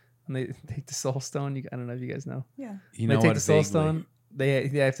series, when they take the soul stone, I don't know if you guys know. Yeah. You When know they take what, the soul vaguely. stone, they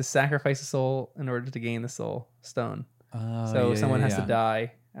have to sacrifice a soul in order to gain the soul stone. So someone has to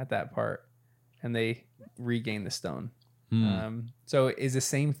die at that part, and they regain the stone. So is the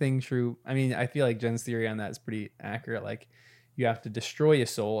same thing true? I mean, I feel like Jen's theory on that is pretty accurate. Like you have to destroy a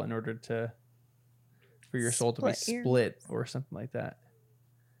soul in order for your soul to be Split split or something like that.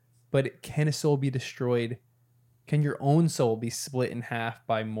 But can a soul be destroyed? Can your own soul be split in half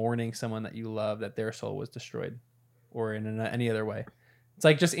by mourning someone that you love that their soul was destroyed, or in any other way? It's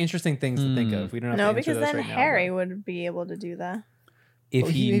like just interesting things to think of. We don't have to No, answer because those then right now, Harry but- would be able to do that. If Oh,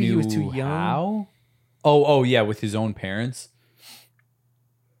 he maybe he knew was too young? how? Oh, yeah, with his own parents.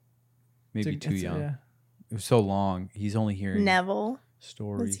 Maybe too That's- young. yeah, It was so long. He's only hearing Neville,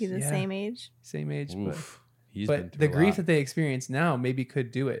 stories. was he the Yeah. same age? same age, Oof. He's been but through the a grief lot. that they experience now maybe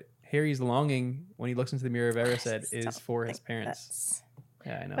could do it. Harry's longing when he looks into the mirror of Erised just is don't for his think parents. that's-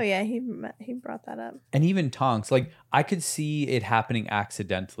 Yeah, I know. Oh yeah, he brought that up. And even Tonks, like I could see it happening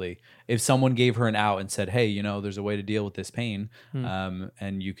accidentally. If someone gave her an out and said, "Hey, there's a way to deal with this pain,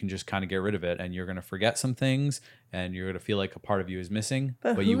 and you can just kind of get rid of it, and you're going to forget some things, and you're going to feel like a part of you is missing,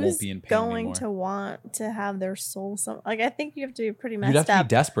 But, but you won't who's be in pain going anymore." to want to have their soul? I think you have to be pretty messed You'd have to up, be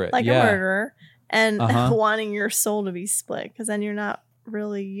desperate, like yeah. a murderer, and Uh-huh. wanting your soul to be split, because then you're not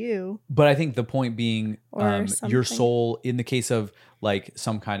really you. But I think the point being, Or your something. soul, in the case of like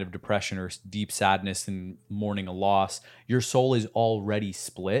some kind of depression or deep sadness and mourning a loss, your soul is already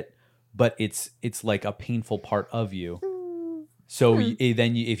split, but it's like a painful part of you. So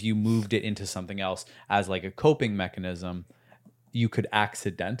if you moved it into something else as like a coping mechanism, you could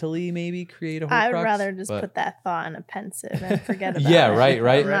accidentally maybe create a Horcrux. I'd rather just but- put that thought in a pensive and forget about Yeah, it.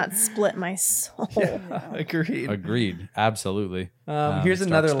 right. Not split my soul. Agreed. Agreed. Absolutely. Here's it's dark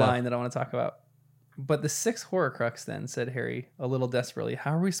another stuff. line that I want to talk about. But the sixth Horcrux then, said Harry, a little desperately,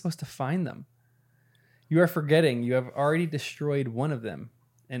 how are we supposed to find them? You are forgetting you have already destroyed one of them,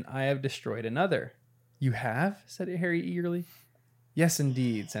 and I have destroyed another. You have? Said Harry eagerly. Yes,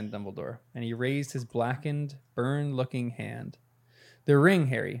 indeed, said Dumbledore, and he raised his blackened, burned-looking hand. The ring,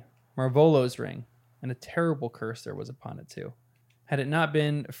 Harry. Marvolo's ring, and a terrible curse there was upon it too. Had it not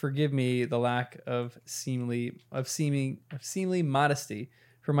been, forgive me, the lack of seemly modesty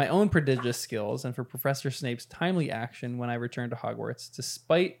for my own prodigious skills and for Professor Snape's timely action when I returned to Hogwarts,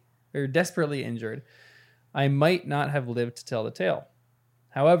 desperately injured, I might not have lived to tell the tale.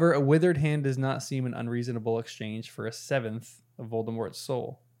 However, a withered hand does not seem an unreasonable exchange for a seventh of Voldemort's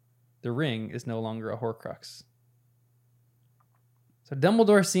soul. The ring is no longer a Horcrux. So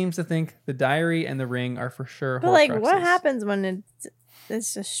Dumbledore seems to think the diary and the ring are for sure But like, Horcruxes. what happens when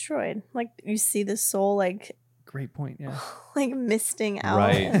it's destroyed? Like, you see the soul like Great point, yeah. like misting out,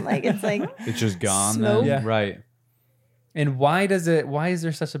 Right. and like it's like It's just gone Smoke. then? Yeah. Right. And why is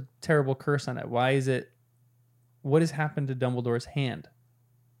there such a terrible curse on it? What has happened to Dumbledore's hand?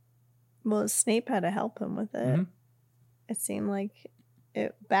 well, Snape had to help him with it. Mhm. It seemed like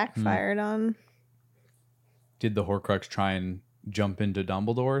it backfired on. Did the Horcrux try and jump into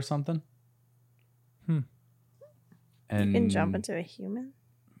Dumbledore or something? And You can jump into a human.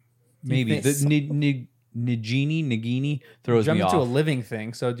 maybe You think- the Nagini throws Jump me into off. a living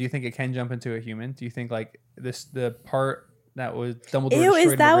thing. So do you think it can jump into a human? Do you think like the part that was Dumbledore Ew, destroyed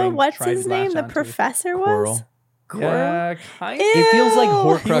is in that the what ring what's tried his to latch name? The onto? professor Quirrell. was? Yeah, kind of. Ew. It feels like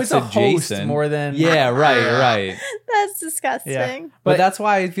He Horcrux was a host adjacent. more than Yeah, right. That's disgusting. But that's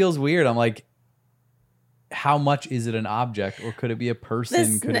why it feels weird. I'm like, how much is it an object, or could it be a person?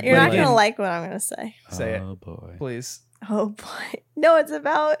 This, Could it you're be not like- gonna like what I'm gonna say. Say it. Oh boy. Please. Oh boy. No, it's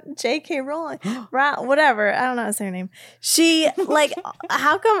about J.K. Rowling. Whatever. I don't know how to say her name. She, like,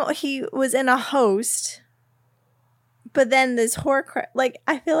 how come he was in a host, but then this Horcrux, like,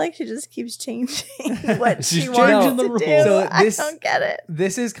 I feel like she just keeps changing what She's she wants changing to the do. rules. So I this- don't get it.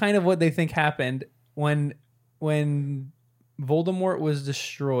 This is kind of what they think happened when Voldemort was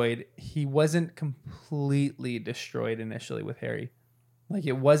destroyed. He wasn't completely destroyed initially with Harry. Like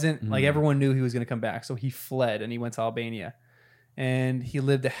it wasn't like everyone knew he was going to come back, so he fled and he went to Albania, and he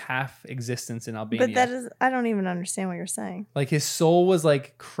lived a half existence in Albania. But that is, I don't even understand what you're saying. like his soul was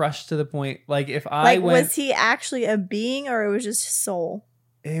like crushed to the point. Like if I Like, went, was he actually a being, or it was just soul?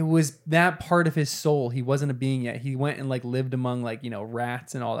 it was that part of his soul. He wasn't a being yet. He went and like lived among like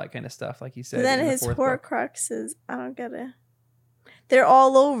rats and all that kind of stuff. Like he said. But then in the his fourth book. Horcruxes, I don't get it. They're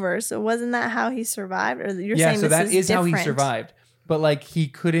all over. So wasn't that how he survived? Or you're saying so this that is how he different? survived. But like he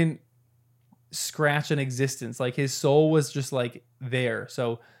couldn't scratch an existence. Like his soul was just like there.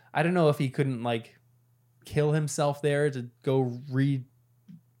 So I don't know if he couldn't like kill himself there to go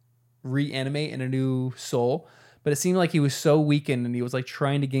reanimate in a new soul. But it seemed like he was so weakened and he was like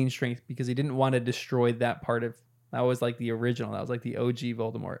trying to gain strength because he didn't want to destroy that part of that was like the original. That was like the OG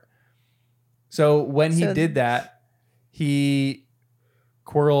Voldemort. So when he did that,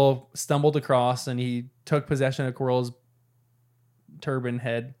 Quirrell stumbled across and he took possession of Quirrell's turban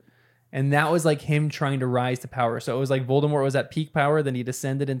head, and that was like him trying to rise to power. So it was like Voldemort was at peak power, then he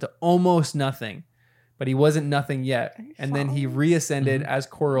descended into almost nothing, but he wasn't nothing yet, and then he reascended as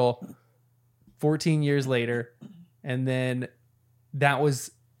Quirrell 14 years later, and then that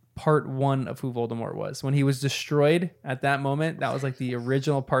was part one of who Voldemort was. When he was destroyed at that moment, that was like the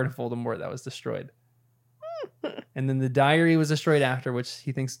original part of Voldemort that was destroyed. And then the diary was destroyed after, which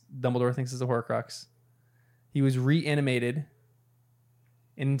Dumbledore thinks is a Horcrux. He was reanimated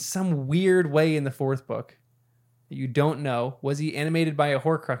in some weird way in the fourth book that you don't know. Was he animated by a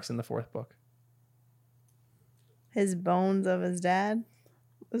Horcrux in the fourth book? His bones of his dad.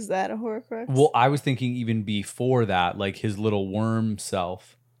 Was that a Horcrux? Well, I was thinking even before that, like his little worm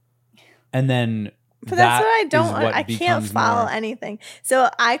self, and then. But that's what I is don't. what I can't becomes follow more- anything. So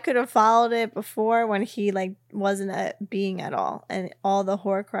I could have followed it before when he like wasn't a being at all, and all the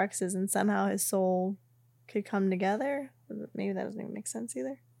Horcruxes, and somehow his soul could come together. Maybe that doesn't even make sense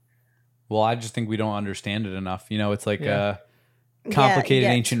either. Well, I just think we don't understand it enough. It's like Yeah. complicated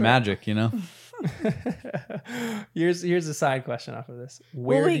Yeah, ancient true. magic. Here's a side question off of this.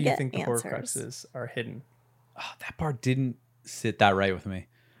 Where we do you get think the answers? Horcruxes are hidden? Oh, that part didn't sit that right with me.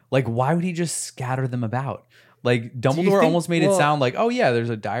 Like, why would he just scatter them about? Like, Dumbledore think- almost made it well- sound like, oh yeah, there's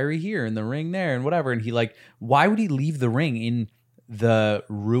a diary here and the ring there and whatever. And he like, why would he leave the ring in the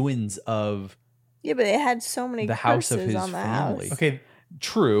ruins of Yeah, but it had so many the house of curses his on the family? house. Okay,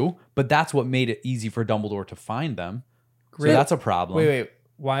 True, but that's what made it easy for Dumbledore to find them. So Really? that's a problem. wait.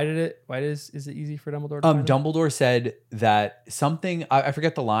 Why is it easy for Dumbledore to find them? Dumbledore said that something, I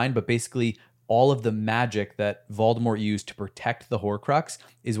forget the line, but basically all of the magic that Voldemort used to protect the Horcrux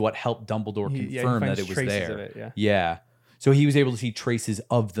is what helped Dumbledore He confirm that finds it was traces there. of it, yeah. Yeah. So he was able to see traces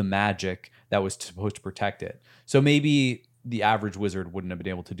of the magic that was supposed to protect it. So maybe the average wizard wouldn't have been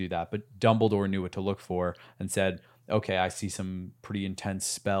able to do that, but Dumbledore knew what to look for and said, okay, I see some pretty intense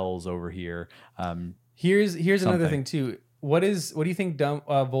spells over here. Here's another Something. thing too. What do you think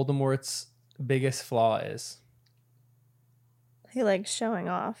Voldemort's biggest flaw is? He likes showing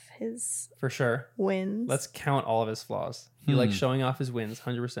off his For sure. wins. Let's count all of his flaws. He likes showing off his wins,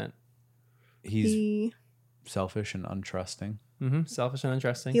 100%. He's selfish and untrusting. Selfish and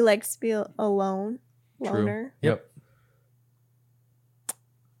untrusting. He likes to be alone. True. Loner. Yep.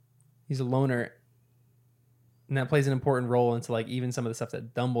 He's a loner. And that plays an important role into like even some of the stuff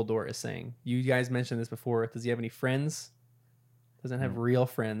that Dumbledore is saying. You guys mentioned this before. Does he have any friends? Doesn't have real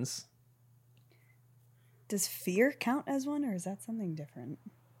friends. Does fear count as one, or is that something different?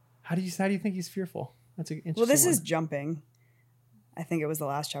 How do you think he's fearful? That's an interesting Well, this one. is jumping. I think it was the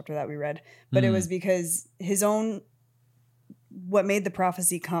last chapter that we read, but it was because what made the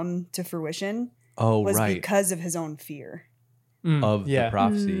prophecy come to fruition was because of his own fear. Of the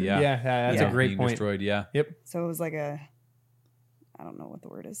prophecy. Yeah, that's a great being point. Destroyed. Yeah. Yep. So it was like I don't know what the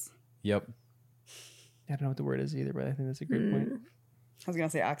word is. Yep. I don't know what the word is either, but I think that's a great point. I was going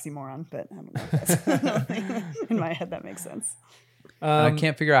to say oxymoron, but I don't know if that's in my head that makes sense. I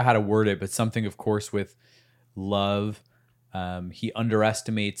can't figure out how to word it, but something, of course, with love. He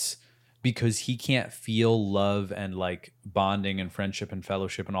underestimates because he can't feel love and like bonding and friendship and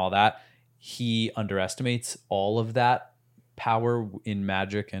fellowship and all that. He underestimates all of that power in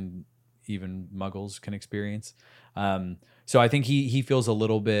magic and even muggles can experience. So I think he feels a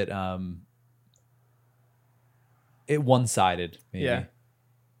little bit one-sided, maybe. Yeah.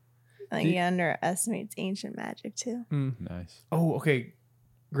 I think he underestimates ancient magic too. Nice. Oh, okay.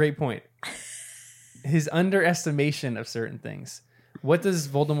 Great point. His underestimation of certain things. What does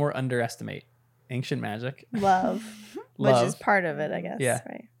Voldemort underestimate? Ancient magic. Love. Which is part of it, I guess. Yeah.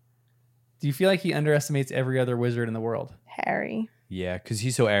 Right. Do you feel like he underestimates every other wizard in the world? Harry. Yeah, because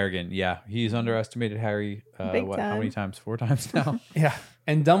he's so arrogant. Yeah, he's underestimated Harry. How many times? 4 times now. Yeah.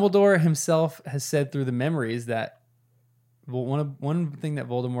 And Dumbledore himself has said through the memories that one thing that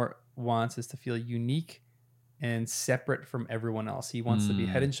Voldemort wants is to feel unique and separate from everyone else. He wants to be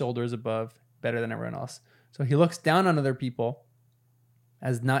head and shoulders above, better than everyone else. So he looks down on other people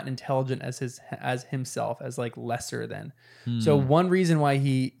as not intelligent as himself, as like lesser than. So one reason why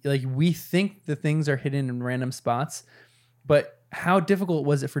we think the things are hidden in random spots, but how difficult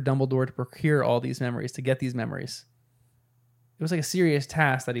was it for Dumbledore to procure all these memories, to get these memories? It was like a serious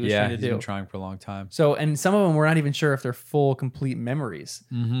task that he was trying to do. Been trying for a long time. So, and some of them we're not even sure if they're full, complete memories.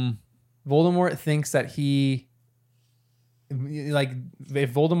 Voldemort thinks that if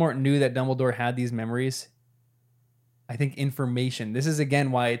Voldemort knew that Dumbledore had these memories, I think information. This is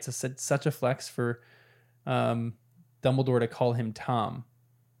again why it's such a flex for Dumbledore to call him Tom,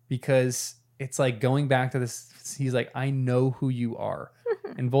 because it's like going back to this. He's like, I know who you are,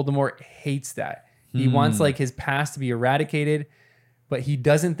 and Voldemort hates that. He wants like his past to be eradicated, but he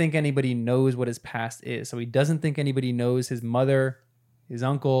doesn't think anybody knows what his past is. So he doesn't think anybody knows his mother, his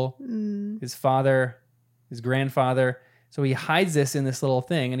uncle, his father, his grandfather. So he hides this in this little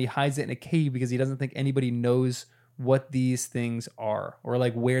thing, and he hides it in a cave because he doesn't think anybody knows what these things are, or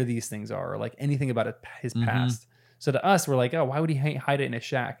like where these things are, or like anything about his past. So to us, we're like, oh, why would he hide it in a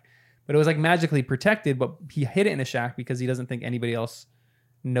shack? But it was like magically protected, but he hid it in a shack because he doesn't think anybody else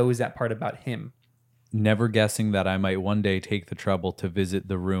knows that part about him. Never guessing that I might one day take the trouble to visit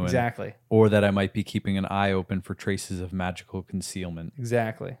the ruin. Exactly. Or that I might be keeping an eye open for traces of magical concealment.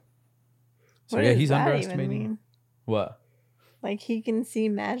 Exactly. So What yeah, does he's that even underestimating. mean? What? Like he can see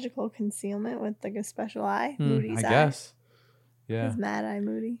magical concealment with like a special eye. Moody's I eye. guess. Yeah. His mad eye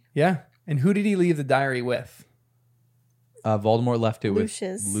Moody. Yeah. And who did he leave the diary with? Voldemort left it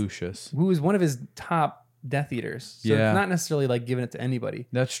Lucius. with Lucius. Who was one of his top Death Eaters. So Yeah. it's not necessarily like giving it to anybody.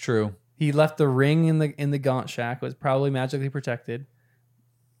 That's true. He left the ring in the Gaunt Shack. It was probably magically protected.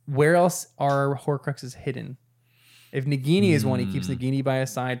 Where else are Horcruxes hidden? If Nagini is one, he keeps Nagini by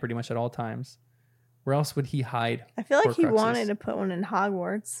his side pretty much at all times. Where else would he hide? I feel like he Horcruxes? wanted to put one in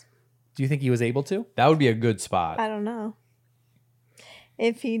Hogwarts. Do you think he was able to? That would be a good spot. I don't know.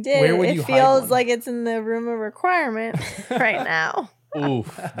 If he did, Where would it you hide feels one? like it's in the room of requirement right now.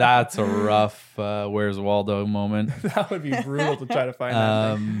 Oof, that's a rough Where's Waldo moment. That would be brutal to try to find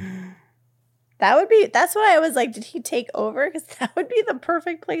that thing. That's why I was like, did he take over? Because that would be the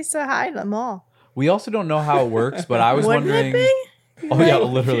perfect place to hide them all. We also don't know how it works, but I was Wouldn't wondering. it be? Oh yeah,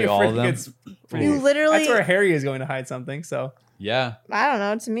 Like, literally all of them. It's pretty- You literally, That's where Harry is going to hide something. So Yeah, I don't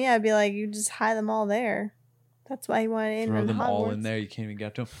know. To me, I'd be like, you just hide them all there. That's why he wanted in throw them Hogwarts. all in there. You can't even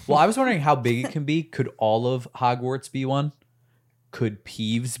get to them. Well, I was wondering how big it can be. Could all of Hogwarts be one? Could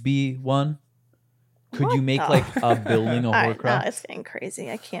Peeves be one? Could you make like a building a All right, now Horcrux? it's getting crazy.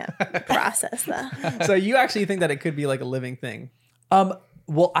 I can't process that. So you actually think that it could be like a living thing?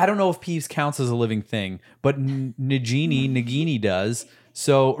 Well, I don't know if Peeves counts as a living thing, but Nagini does.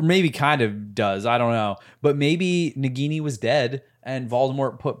 So, or maybe kind of does. I don't know. But maybe Nagini was dead and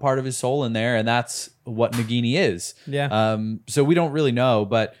Voldemort put part of his soul in there, and that's what Nagini is. Yeah. So we don't really know,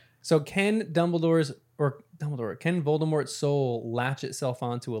 but So can can Voldemort's soul latch itself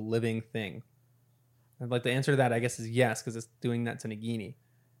onto a living thing? I'd like the answer to that, I guess, is yes, because it's doing that to Nagini.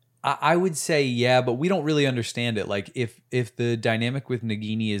 I would say yeah, but we don't really understand it. Like if the dynamic with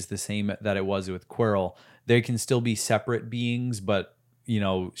Nagini is the same that it was with Quirrell, they can still be separate beings, but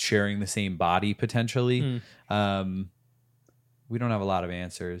sharing the same body potentially. We don't have a lot of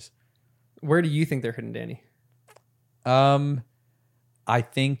answers. Where do you think they're hidden, Danny? I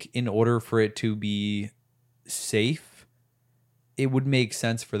think in order for it to be safe, it would make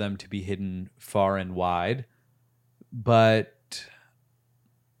sense for them to be hidden far and wide. But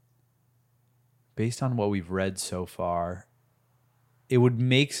based on what we've read so far, it would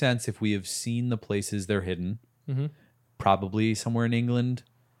make sense if we have seen the places they're hidden. Mm-hmm. Probably somewhere in England.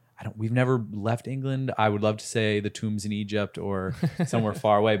 We've never left England. I would love to say the tombs in Egypt or somewhere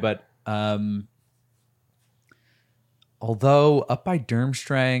far away, but although up by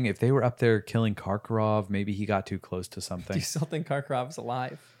Durmstrang, if they were up there killing Karkaroff, maybe he got too close to Do something. you still think Karkaroff's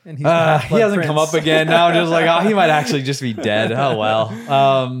alive? And He hasn't come up again. Now I'm just like, he might actually just be dead. Oh well.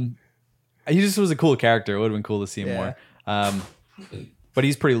 He just was a cool character. It would have been cool to see him more. But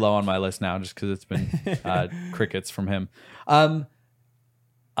he's pretty low on my list now just because it's been crickets from him.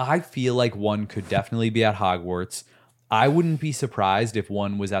 I feel like one could definitely be at Hogwarts. I wouldn't be surprised if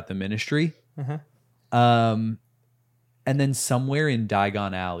one was at the Ministry. And then somewhere in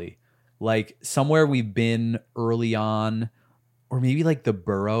Diagon Alley. Like somewhere we've been early on. Or maybe like the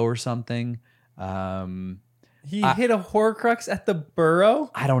Burrow or something. He hit a Horcrux at the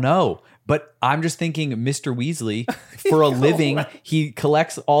Burrow? I don't know. But I'm just thinking Mr. Weasley, for a living, he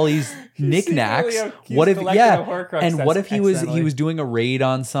collects all these knickknacks. What if he was doing a raid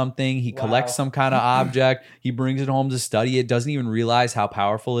on something, he collects some kind of object, he brings it home to study it, doesn't even realize how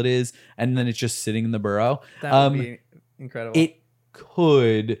powerful it is, and then it's just sitting in the Burrow. That would be incredible. It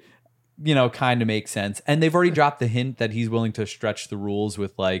could, kind of make sense. And they've already dropped the hint that he's willing to stretch the rules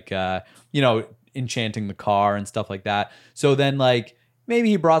with like enchanting the car and stuff like that. So then like maybe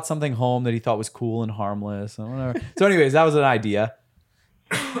he brought something home that he thought was cool and harmless or whatever. So anyways, that was an idea.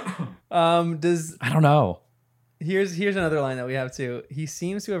 I don't know. Here's another line that we have too. He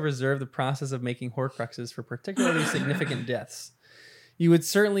seems to have reserved the process of making Horcruxes for particularly significant deaths. You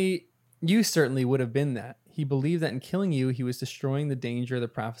certainly would have been that. He believed that in killing you, he was destroying the danger the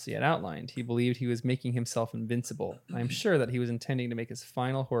prophecy had outlined. He believed he was making himself invincible. I am sure that he was intending to make his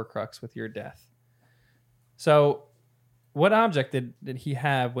final Horcrux with your death. So, what object did he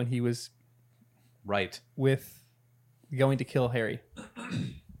have when he was with going to kill Harry?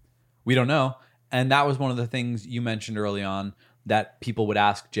 We don't know. And that was one of the things you mentioned early on that people would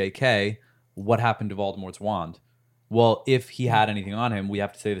ask JK, what happened to Voldemort's wand? Well, if he had anything on him, we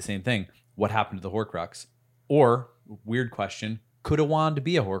have to say the same thing. What happened to the Horcrux? Or, weird question, could a wand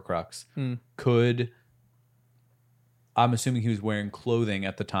be a Horcrux? I'm assuming he was wearing clothing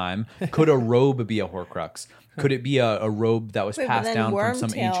at the time. Could a robe be a Horcrux? Could it be a robe that was passed down from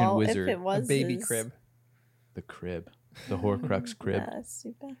some ancient wizard? If it was a baby crib. The crib. The Horcrux crib.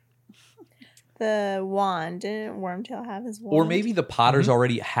 Super. The wand. Didn't Wormtail have his wand? Or maybe the Potters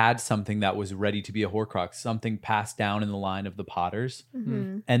already had something that was ready to be a Horcrux, something passed down in the line of the Potters.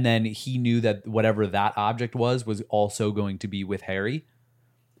 And then he knew that whatever that object was also going to be with Harry.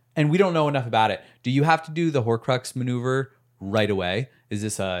 And we don't know enough about it. Do you have to do the Horcrux maneuver right away? Is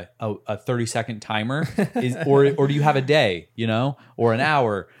this a 30-second timer? Or do you have a day, or an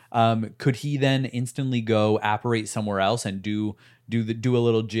hour? Could he then instantly go apparate somewhere else and do a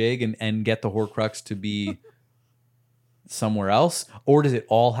little jig and get the Horcrux to be somewhere else? Or does it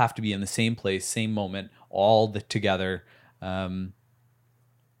all have to be in the same place, same moment, all together? I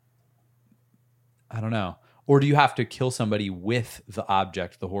don't know. Or do you have to kill somebody with the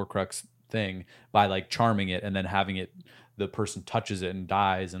object, the Horcrux thing, by like charming it and then having it, the person touches it and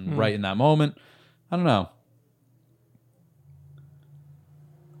dies and right in that moment? I don't know.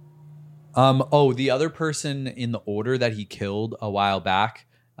 The other person in the order that he killed a while back,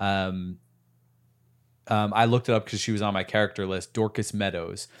 I looked it up because she was on my character list, Dorcas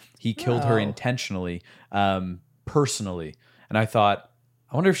Meadows. He killed her intentionally, personally. And I thought,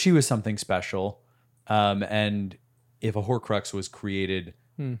 I wonder if she was something special. And if a Horcrux was created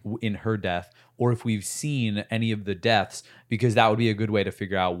in her death, or if we've seen any of the deaths, because that would be a good way to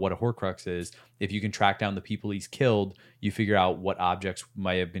figure out what a Horcrux is. If you can track down the people he's killed, you figure out what objects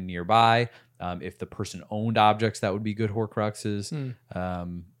might have been nearby. If the person owned objects, that would be good Horcruxes.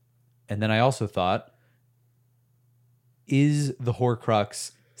 And then I also thought, is the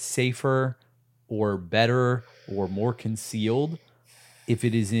Horcrux safer or better or more concealed if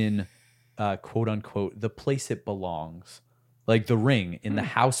it is in quote unquote the place it belongs, like the ring in the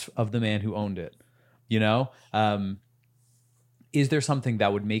house of the man who owned it? You know, is there something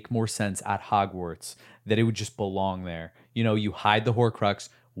that would make more sense at Hogwarts, that it would just belong there? You know, you hide the Horcrux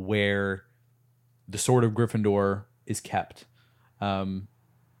where the sword of Gryffindor is kept. And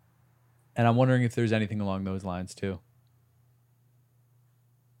I'm wondering if there's anything along those lines too.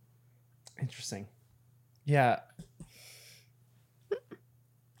 Interesting. Yeah.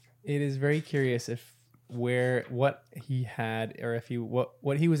 It is very curious if what he had, or if he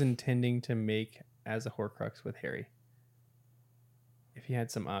what he was intending to make as a Horcrux with Harry. If he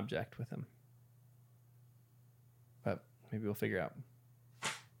had some object with him. But maybe we'll figure out.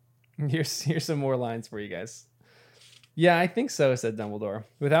 Here's some more lines for you guys. Yeah, I think so, said Dumbledore.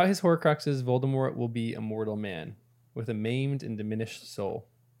 Without his Horcruxes, Voldemort will be a mortal man, with a maimed and diminished soul.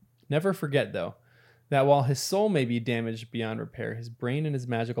 Never forget, though, that while his soul may be damaged beyond repair, his brain and his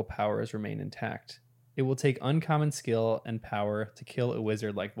magical powers remain intact. It will take uncommon skill and power to kill a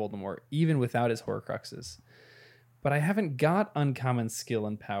wizard like Voldemort, even without his Horcruxes. But I haven't got uncommon skill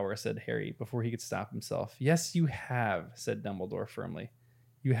and power, said Harry, before he could stop himself. Yes, you have, said Dumbledore firmly.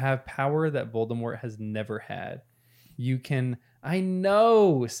 You have power that Voldemort has never had. You can... I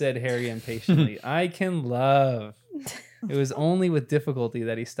know, said Harry impatiently. I can love. It was only with difficulty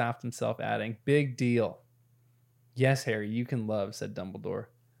that he stopped himself, adding, big deal. Yes, Harry, you can love, said Dumbledore,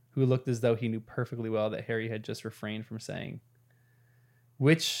 who looked as though he knew perfectly well that Harry had just refrained from saying.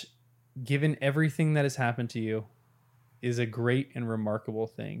 Which, given everything that has happened to you, is a great and remarkable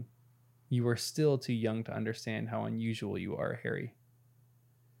thing. You are still too young to understand how unusual you are, Harry.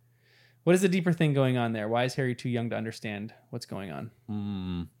 What is the deeper thing going on there? Why is Harry too young to understand what's going on?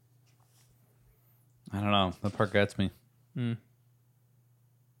 I don't know. That part gets me.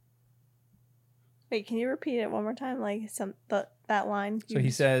 Wait, can you repeat it one more time? Like that line? So he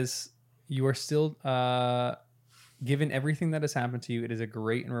says, you are still, given everything that has happened to you, it is a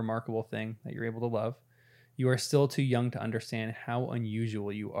great and remarkable thing that you're able to love. You are still too young to understand how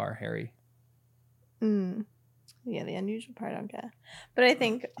unusual you are, Harry. Yeah, the unusual part I don't get. But I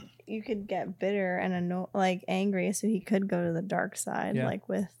think you could get bitter and angry, so he could go to the dark side, like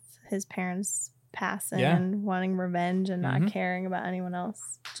with his parents passing and wanting revenge and not caring about anyone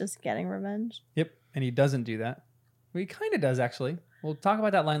else, just getting revenge. Yep, and he doesn't do that. Well, he kind of does, actually. We'll talk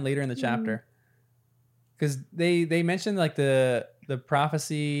about that line later in the chapter. Because they mentioned like the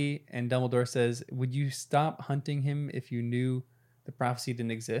prophecy, and Dumbledore says, would you stop hunting him if you knew the prophecy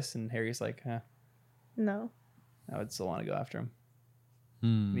didn't exist? And Harry's like, no. I would still want to go after him.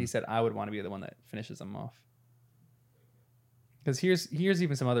 And he said, I would want to be the one that finishes him off. Because here's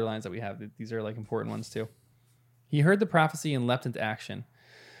even some other lines that we have. These are like important ones too. He heard the prophecy and leapt into action,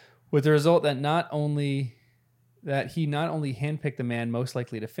 with the result that he not only handpicked the man most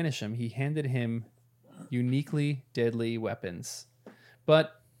likely to finish him, he handed him uniquely deadly weapons.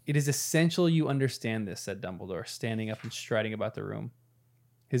 But it is essential you understand this, said Dumbledore, standing up and striding about the room,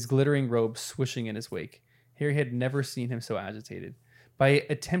 his glittering robe swishing in his wake. Harry had never seen him so agitated. By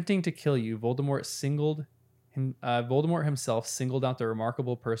attempting to kill you, Voldemort himself singled out the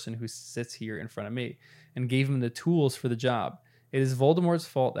remarkable person who sits here in front of me and gave him the tools for the job. It is Voldemort's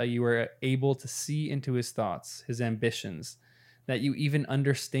fault that you are able to see into his thoughts, his ambitions, that you even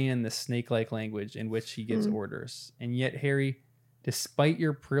understand the snake-like language in which he gives orders. And yet, Harry, despite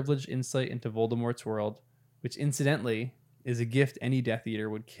your privileged insight into Voldemort's world, which incidentally is a gift any Death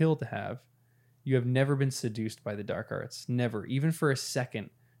Eater would kill to have, you have never been seduced by the dark arts. Never, even for a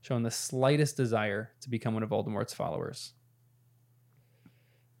second, shown the slightest desire to become one of Voldemort's followers.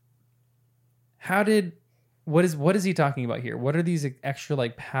 What is he talking about here? What are these extra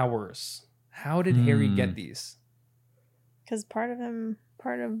powers? How did Harry get these? Because part of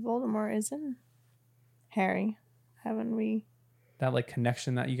Voldemort is in Harry. Haven't we? That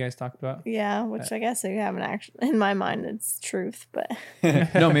connection that you guys talked about? Yeah, which I guess you haven't actually. In my mind, it's truth, but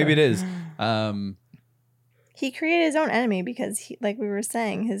no, maybe it is. He created his own enemy because, like we were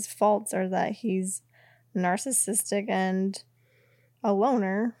saying, his faults are that he's narcissistic and a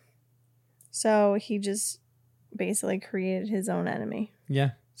loner. So he just basically created his own enemy.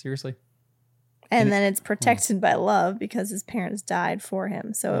 Yeah, seriously. And then it's protected by love because his parents died for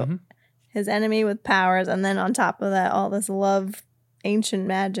him. So his enemy with powers, and then on top of that, all this love ancient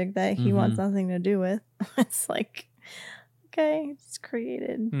magic that he wants nothing to do with. It's like, okay, it's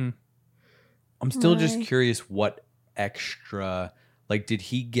created. I'm still just curious what extra, like, did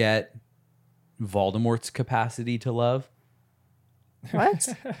he get Voldemort's capacity to love? What?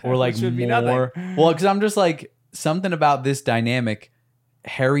 Or like Which would be more? Well, because I'm just like, something about this dynamic,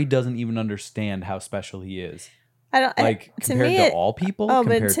 Harry doesn't even understand how special he is. I don't Like, to compared me to it, all people? Oh, but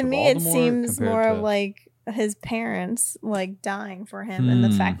Compared to to me it Voldemort? seems Compared more to- of like his parents like dying for him, and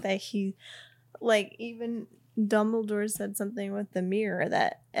the fact that he, like, even Dumbledore said something with the mirror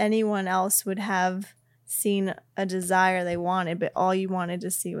that anyone else would have seen a desire they wanted, but all you wanted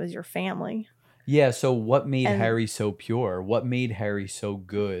to see was your family. Yeah, so what made And- Harry so pure? What made Harry so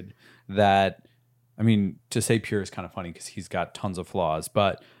good that, I mean, to say pure is kind of funny because he's got tons of flaws,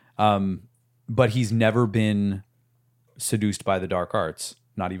 but he's never been seduced by the dark arts,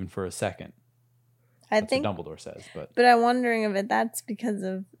 not even for a second. I That's think, what Dumbledore says, but I'm wondering if that's because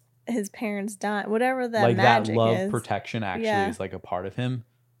of his parents dying, whatever that like that magic love is. protection actually Yeah. is like a part of him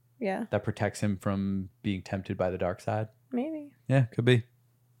Yeah, that protects him from being tempted by the dark side. maybe. Yeah, could be.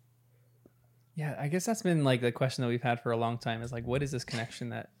 Yeah, I guess that's been like the question that we've had for a long time is like, what is this connection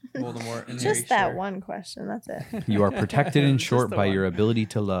that Voldemort and Harry Just that share? one question. That's it. You are protected in Just short the by one. your ability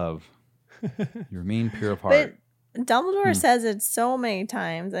to love. You remain pure of But heart. Dumbledore says it so many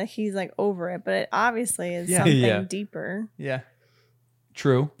times that he's like over it, but it obviously is Yeah. something Yeah. deeper. Yeah.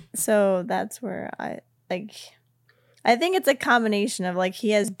 True. So that's where I think it's a combination of like he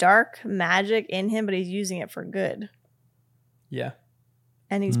has dark magic in him, but he's using it for good, Yeah.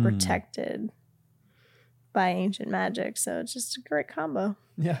 and he's protected by ancient magic. So it's just a great combo.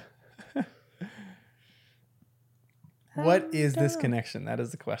 Yeah. What is this connection? That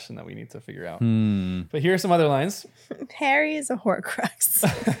is the question that we need to figure out. But here are some other lines. Harry is a Horcrux.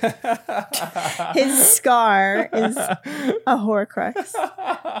 His scar is a Horcrux.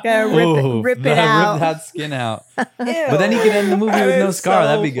 Gotta Ooh, rip it out. Rip that skin out. Ew. But then he could end the movie with no scar.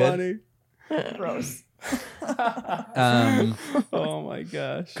 That'd be good. Gross. Oh my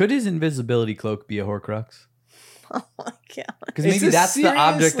gosh. Could his invisibility cloak be a Horcrux? Oh my god! Because It's maybe a that's the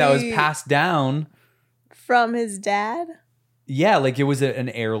object that was seriously- passed down. From his dad. Yeah, like it was an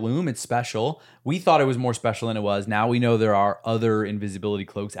heirloom. It's special. We thought it was more special than it was. Now we know there are other invisibility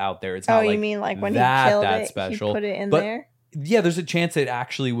cloaks out there. It's Oh, not you like mean like when he that killed that's it, special. he put it in But there? yeah, there's a chance it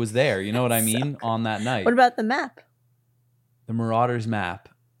actually was there. You know what I mean? On that night. What about the map? The Marauders map?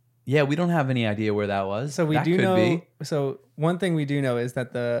 Yeah, we don't have any idea where that was. So we That do could know. be. So one thing we do know is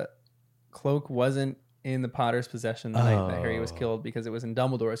that the cloak wasn't in the Potter's possession the night that Harry was killed because it was in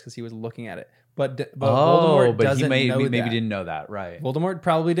Dumbledore's because he was looking at it. But Voldemort but doesn't know maybe that. didn't know that, right? Voldemort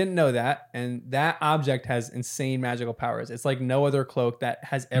probably didn't know that, and that object has insane magical powers. It's like no other cloak that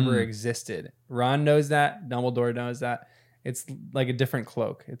has ever existed. Ron knows that. Dumbledore knows that. It's like a different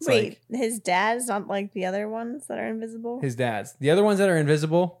cloak. It's Wait, like his dad is not like the other ones that are invisible? his dad's. The other ones that are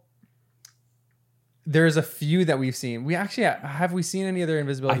invisible, there's a few that we've seen. We actually have we seen any other I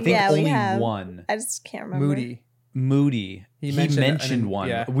invisibility? think Yeah, we only have. one. I just can't remember. Moody. He mentioned mentioned an- one.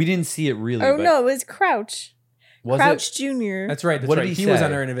 yeah. We didn't see it really. Oh but no, it was Crouch. was Crouch it? Jr. That's right. That's What did right. he He was say?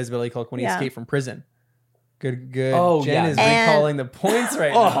 under an invisibility cloak when he Yeah. escaped from prison. Good. Oh, Jen yeah. is And- recalling the points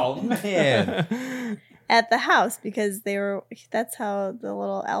right Oh now. man! At the house because that's how the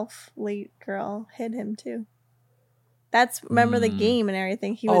little elf late girl hid him too. That's remember the game and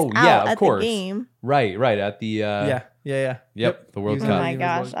everything. He was Oh, out yeah, of at course. the game. right at the Yeah. Yep, the World He was Oh Cup. under my the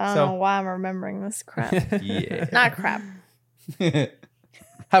gosh, invisible- I don't so- know why I'm remembering this crap. Yeah. Not crap.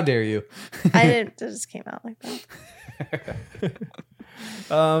 How dare you? I didn't. It just came out like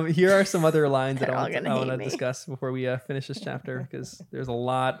that. Here are some other lines that They're all I gonna want to hate me. discuss before we finish this chapter because there's a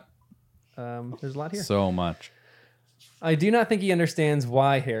lot. There's a lot here. So much. I do not think he understands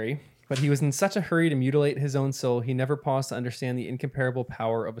why, Harry, but he was in such a hurry to mutilate his own soul, he never paused to understand the incomparable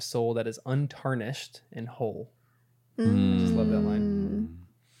power of a soul that is untarnished and whole. I just love that line.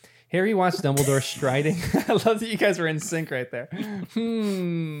 Harry watched Dumbledore striding. I love that you guys were in sync right there.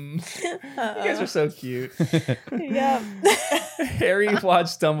 You guys are so cute. Yep. Harry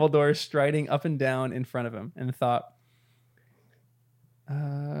watched Dumbledore striding up and down in front of him and thought,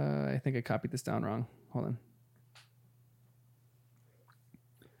 I think I copied this down wrong. Hold on.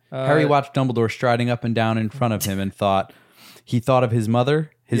 Harry watched Dumbledore striding up and down in front of him and thought. He thought of his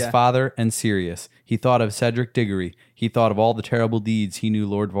mother, his Yeah. father, and Sirius. He thought of Cedric Diggory. He thought of all the terrible deeds he knew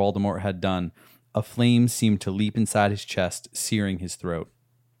Lord Voldemort had done. A flame seemed to leap inside his chest, searing his throat.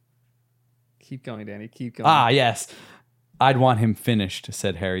 Keep going, Danny. Keep going. Ah, yes. I'd want him finished,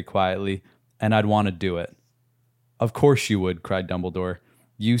 said Harry quietly, and I'd want to do it. Of course you would, cried Dumbledore.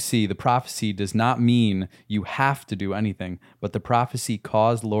 You see, the prophecy does not mean you have to do anything, but the prophecy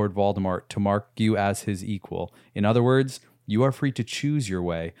caused Lord Voldemort to mark you as his equal. In other words, you are free to choose your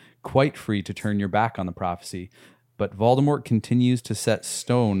way, quite free to turn your back on the prophecy. But Voldemort continues to set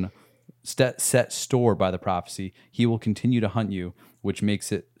store by the prophecy. He will continue to hunt you, which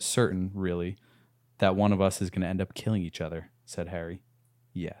makes it certain, really, that one of us is going to end up killing each other, said Harry.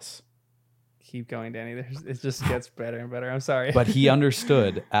 Yes. Keep going, Danny. It just gets better and better. I'm sorry. But he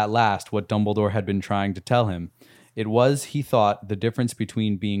understood at last what Dumbledore had been trying to tell him. It was, he thought, the difference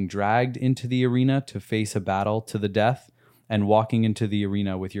between being dragged into the arena to face a battle to the death and walking into the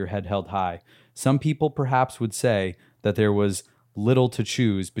arena with your head held high. Some people perhaps would say that there was little to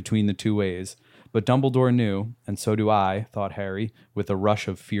choose between the two ways. But Dumbledore knew, and so do I, thought Harry, with a rush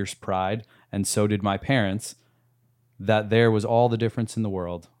of fierce pride, and so did my parents, that there was all the difference in the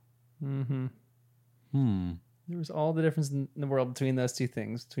world. Mm-hmm. There was all the difference in the world between those two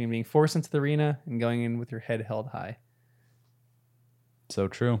things, between being forced into the arena and going in with your head held high. So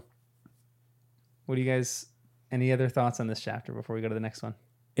true. What do you guys, any other thoughts on this chapter before we go to the next one?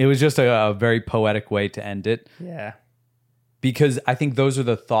 It was just a very poetic way to end it. Yeah. Because I think those are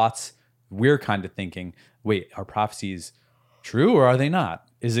the thoughts we're kind of thinking. Wait, are prophecies true or are they not?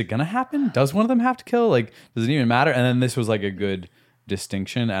 Is it going to happen? Does one of them have to kill? Like, does it even matter? And then this was like a good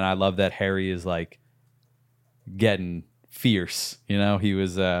distinction. And I love that Harry is like getting fierce. You know, he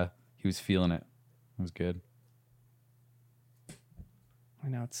was feeling it. It was good. I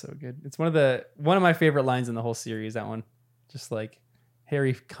know, it's so good. It's one of my favorite lines in the whole series, that one. Just like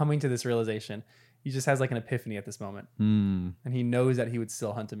Harry coming to this realization. He just has like an epiphany at this moment. And he knows that he would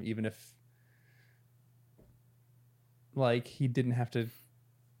still hunt him even if like he didn't have to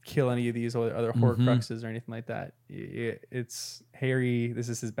kill any of these other Horcruxes or anything like that. It's Harry, this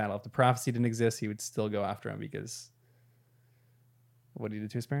is his battle. If the prophecy didn't exist, he would still go after him because of what he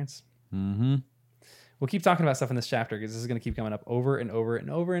did to his parents. Mm-hmm. We'll keep talking about stuff in this chapter because this is going to keep coming up over and over and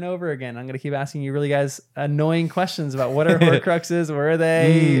over and over again. I'm going to keep asking you really guys annoying questions about what are Horcruxes, where are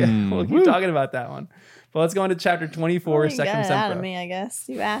they? We'll keep talking about that one. But let's go into chapter 24, well, you Sectum got it out of Sempra. me, I guess.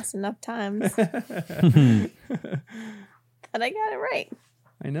 You asked enough times. But I got it right.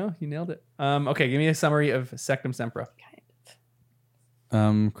 I know, you nailed it. Okay, give me a summary of Sectum Sempra.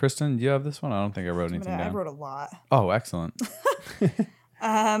 Kristen, do you have this one? I don't think I wrote anything down. I wrote a lot. Oh, excellent.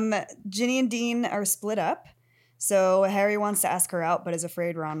 Ginny and Dean are split up. So Harry wants to ask her out, but is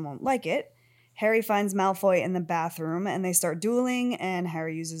afraid Ron won't like it. Harry finds Malfoy in the bathroom, and they start dueling, and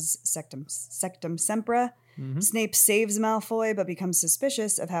Harry uses Sectum Sempra. Snape saves Malfoy, but becomes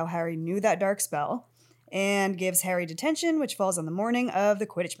suspicious of how Harry knew that dark spell, and gives Harry detention, which falls on the morning of the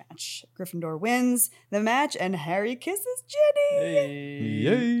Quidditch match. Gryffindor wins the match, and Harry kisses Ginny.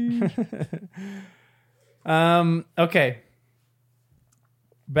 Yay. Okay.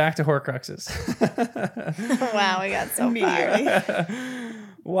 Back to Horcruxes. Wow, we got so far.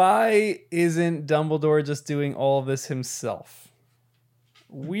 Why isn't Dumbledore just doing all of this himself?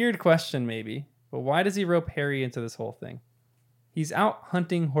 Weird question, maybe. But why does he rope Harry into this whole thing? He's out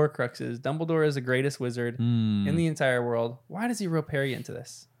hunting Horcruxes. Dumbledore is the greatest wizard in the entire world. Why does he rope Harry into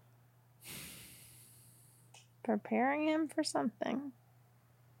this? Preparing him for something.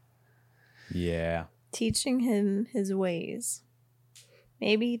 Yeah. Teaching him his ways.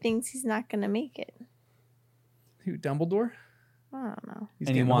 Maybe he thinks he's not going to make it. Who, Dumbledore? I don't know. He's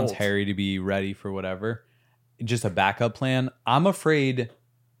And he getting wants old. Harry to be ready for whatever. Just a backup plan. I'm afraid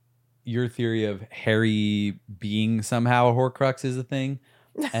your theory of Harry being somehow a Horcrux is a thing.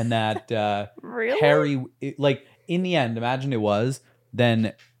 And that Really? Harry, like in the end, imagine it was,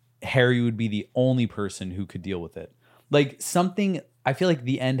 then Harry would be the only person who could deal with it. Like something, I feel like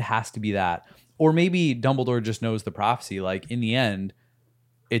the end has to be that. Or maybe Dumbledore just knows the prophecy. Like in the end,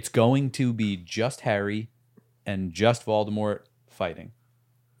 it's going to be just Harry and just Voldemort fighting.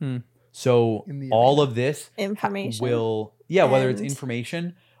 So all of this Information. will, whether it's And-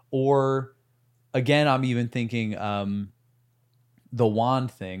 information or, again, I'm even thinking the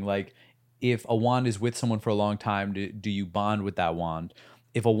wand thing. Like if a wand is with someone for a long time, do you bond with that wand?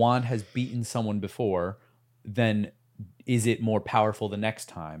 If a wand has beaten someone before, then is it more powerful the next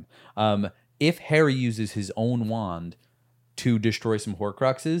time? If Harry uses his own wand to destroy some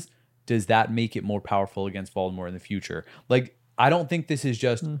Horcruxes, does that make it more powerful against Voldemort in the future? Like, I don't think this is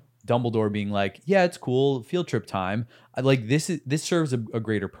just Dumbledore being like, yeah, it's cool, field trip time. Like this serves a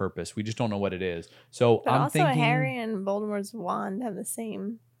greater purpose. We just don't know what it is. So But I'm also thinking, Harry and Voldemort's wand have the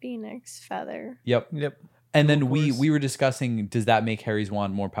same phoenix feather. Yep. And then we were discussing, does that make Harry's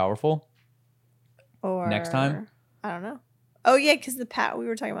wand more powerful? Or Next time? I don't know. Oh yeah, because we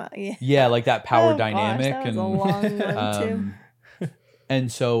were talking about Yeah, like that power Oh, dynamic. gosh, that was and a long one too.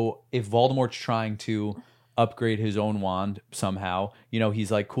 And so if Voldemort's trying to upgrade his own wand somehow,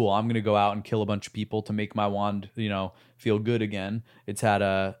 he's like, cool, I'm going to go out and kill a bunch of people to make my wand, feel good again. It's had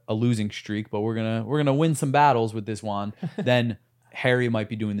a losing streak, but we're going to win some battles with this wand. Then Harry might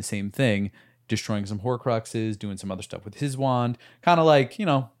be doing the same thing, destroying some Horcruxes, doing some other stuff with his wand, kind of like,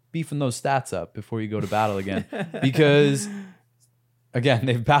 beefing those stats up before you go to battle again. Because again,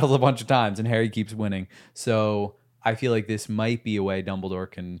 they've battled a bunch of times and Harry keeps winning. So I feel like this might be a way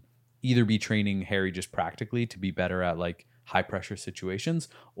Dumbledore can either be training Harry just practically to be better at like high pressure situations,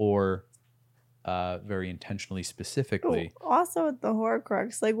 or very intentionally specifically. Ooh, also with the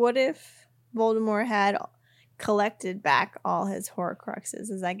Horcrux, like what if Voldemort had collected back all his Horcruxes?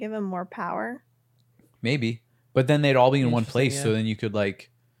 Does that give him more power? Maybe. But then they'd all be in one place, yeah. so then you could like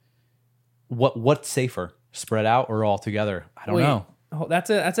what's safer? Spread out or all together? I don't know. Oh, that's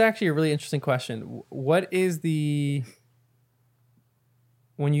actually a really interesting question. What is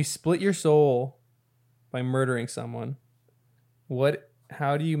when you split your soul by murdering someone,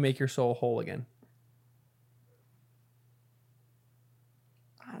 how do you make your soul whole again?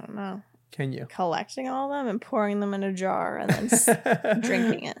 I don't know. Can you? Collecting all of them and pouring them in a jar and then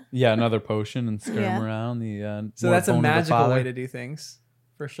drinking it. Yeah, another potion and stir them Yeah. around. The So that's a magical way to do things,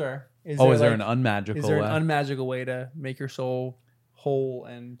 for sure. Is there an unmagical way? Is there an unmagical way to make your soul whole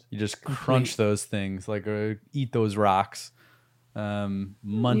and you just complete? crunch those things, like eat those rocks,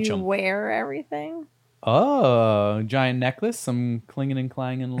 munch You them. wear everything. Oh, giant necklace, some clinging and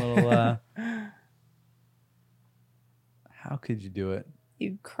clanging little. How could you do it?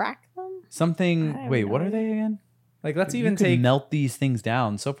 You crack them. Something. I have Wait, no what are idea. they again? Like, let's You even could take melt these things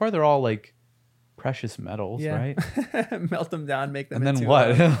down. So far, they're all like precious metals, right? Melt them down, make them And then into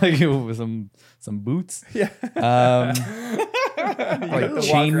what? Like with some boots, yeah. like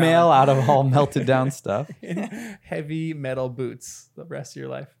chainmail out of all melted down stuff. Heavy metal boots the rest of your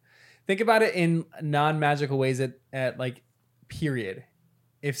life. Think about it in non-magical ways at like period.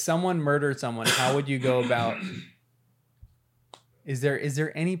 If someone murdered someone, how would you go about? Is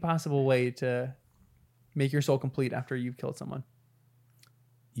there any possible way to make your soul complete after you've killed someone?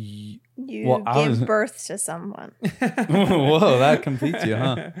 You Well, give birth to someone. Whoa, that completes you,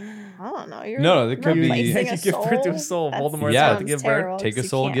 huh? I don't know. You're No, it could be- replacing You a give birth to a soul. That Voldemort's Yeah. about to give birth. terrible, Take a 'cause you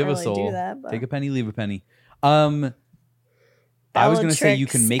soul, can't give a really soul. do that, but Take a penny, leave a penny. I was gonna say you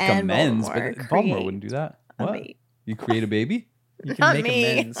can make Bellatrix and amends, but Voldemort Voldemort create wouldn't do that. a What? mate. You create a baby? You can Not make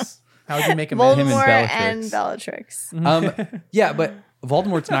me. amends. How would you make amends? Him and Voldemort Bellatrix. and Bellatrix. Yeah, but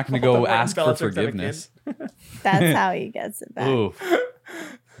Voldemort's not going to go Voldemort and ask for Bellatrix had a forgiveness. That's how he gets it back. Ooh.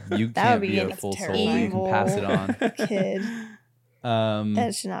 You That can't would be be a an full soul. You can pass it on. Kid. Um,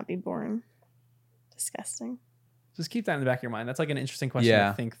 That should not be born. Disgusting. Just keep that in the back of your mind. That's like an interesting question Yeah.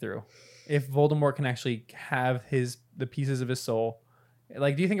 to think through. If Voldemort can actually have the pieces of his soul,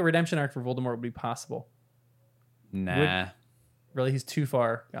 like, do you think a redemption arc for Voldemort would be possible? nah. Really, he's too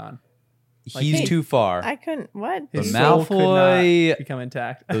far gone. He's Hey, too far. I couldn't. What? But His soul could Malfoy- not become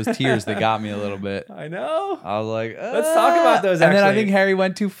intact. Those tears, they got me a little bit. I know. I was like, Let's talk about those, And then I actually. think Harry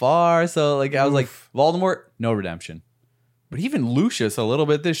went too far. So like I was like, Oof. Voldemort, no redemption. But even Lucius, a little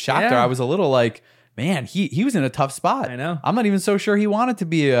bit this chapter, Yeah. I was a little like, man, he was in a tough spot. I know. I'm not even so sure he wanted to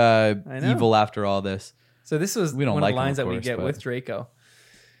be know. evil after all this. So this was We don't one like of him, the lines of that we course, get but- with Draco.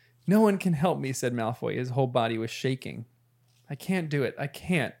 No one can help me, said Malfoy. His whole body was shaking. I can't do it. I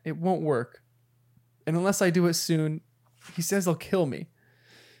can't. It won't work. And unless I do it soon, he says he'll kill me.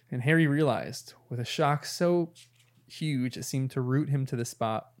 And Harry realized, with a shock so huge it seemed to root him to the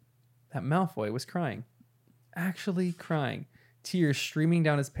spot, that Malfoy was crying. Actually crying. Tears streaming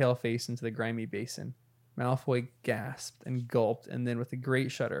down his pale face into the grimy basin. Malfoy gasped and gulped, and then with a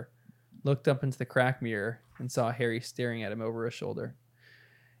great shudder, looked up into the cracked mirror and saw Harry staring at him over his shoulder.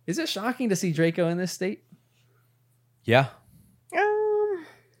 Is it shocking to see Draco in this state? Yeah.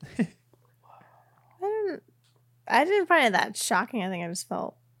 I didn't find it that shocking. I think I just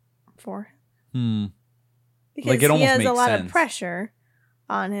felt for him. Because Like, it almost he has a makes lot sense. of pressure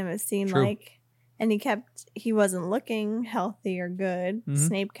on him, it seemed True. like. And he wasn't looking healthy or good. Mhm.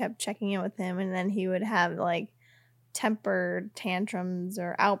 Snape kept checking in with him, and then he would have like tempered tantrums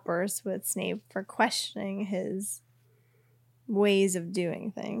or outbursts with Snape for questioning his ways of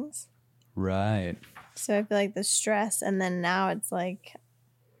doing things. Right. So I feel like the stress, and then now it's like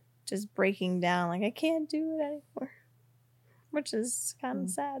just breaking down, like I can't do it anymore, which is kind of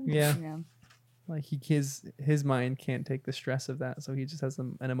sad. Yeah. Yeah. Like his mind can't take the stress of that, so he just has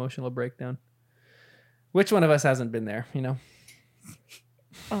an emotional breakdown. Which one of us hasn't been there, you know?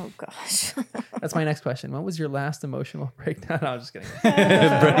 Oh gosh. That's my next question. What was your last emotional breakdown? No, I'm just kidding. Whoa,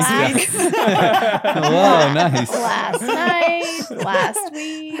 nice. Last night, last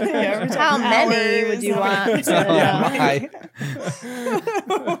week. How many would you want? To know?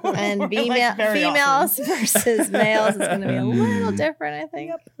 And females versus males is going to be a little different, I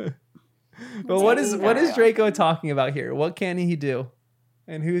think. But what is Draco talking about here? What can he do?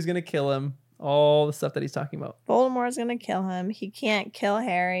 And who's going to kill him? All the stuff that he's talking about. Voldemort's going to kill him. He can't kill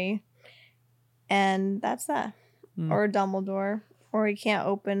Harry. And that's that. Or Dumbledore. Or he can't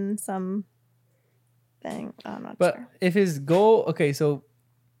open some thing. I'm not but sure. If his goal... Okay, so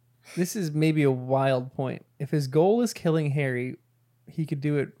this is maybe a wild point. If his goal is killing Harry, he could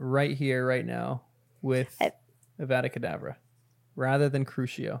do it right here, right now, with Avada Kedavra, rather than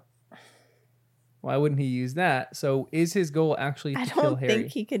Crucio. Why wouldn't he use that? So is his goal actually to kill Harry? I don't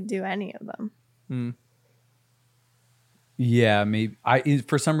think he could do any of them. Yeah, maybe.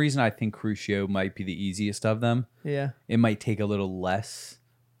 For some reason, I think Crucio might be the easiest of them. Yeah. It might take a little less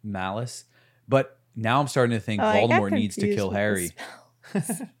malice. But now I'm starting to think Voldemort needs to kill Harry.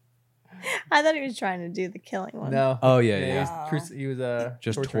 I thought he was trying to do the killing one. No. Oh, yeah. He was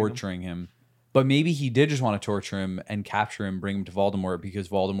just torturing him. But maybe he did just want to torture him and capture him, bring him to Voldemort because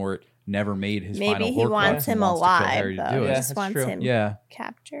Voldemort never made his final Horcrux. Maybe he wants him alive, though. He just wants him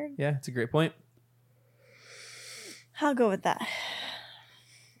captured. Yeah, it's a great point. I'll go with that.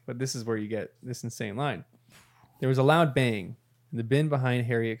 But this is where you get this insane line. There was a loud bang, and the bin behind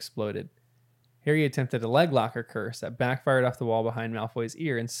Harry exploded. Harry attempted a leg locker curse that backfired off the wall behind Malfoy's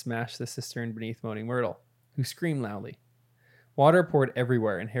ear and smashed the cistern beneath moaning Myrtle, who screamed loudly. Water poured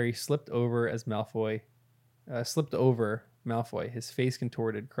everywhere, and Harry slipped over, his face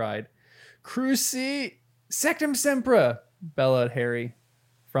contorted, cried, "Cruci sectum sempra!" bellowed Harry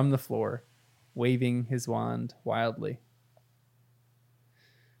from the floor, waving his wand wildly.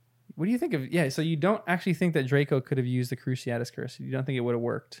 What do you think of... Yeah, so you don't actually think that Draco could have used the Cruciatus Curse? You don't think it would have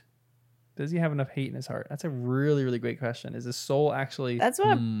worked? Does he have enough hate in his heart? That's a really, really great question. Is his soul actually... That's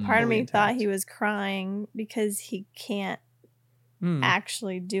what part of me thought he was crying because he can't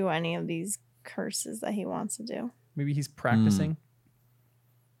actually do any of these curses that he wants to do. Maybe he's practicing.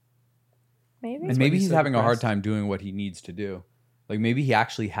 Maybe. And maybe he's having a hard time doing what he needs to do. Like maybe he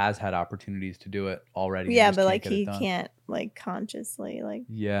actually has had opportunities to do it already. Yeah, but like he can't like consciously like.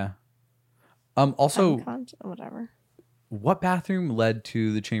 Yeah. Also, whatever. What bathroom led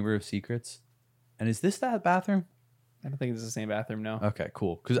to the Chamber of Secrets? And is this that bathroom? I don't think it's the same bathroom, no. Okay,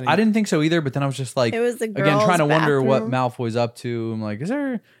 cool. Because I didn't think so either, but then I was just like, it was the girls' again, trying to bathroom. wonder what Malfoy's up to. I'm like, is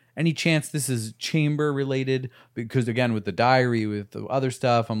there any chance this is chamber related? Because again, with the diary, with the other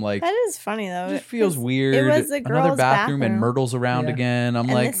stuff, I'm like, that is funny though. It just feels weird. It was the Another girls' bathroom and Myrtle's around again. I'm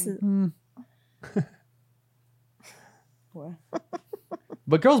like,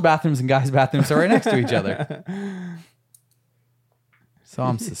 But girls' bathrooms and guys' bathrooms are right next to each other. So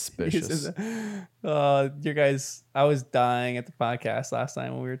I'm suspicious. You guys, I was dying at the podcast last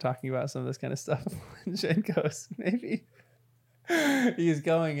time when we were talking about some of this kind of stuff. Jen goes, maybe he's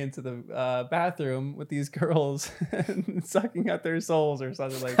going into the bathroom with these girls and sucking out their souls or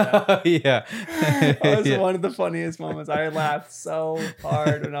something like that. Yeah. That was one of the funniest moments. I laughed so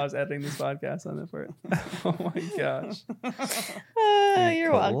hard when I was editing this podcast on it for it. Oh my gosh.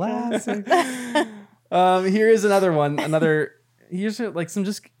 You're welcome. Here is another one. Here's like some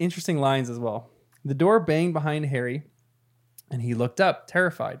just interesting lines as well. The door banged behind Harry, and he looked up,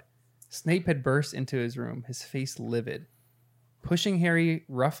 terrified. Snape had burst into his room, his face livid. Pushing Harry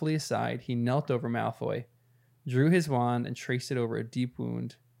roughly aside, he knelt over Malfoy, drew his wand, and traced it over the deep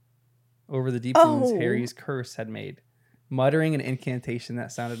wounds Harry's curse had made, muttering an incantation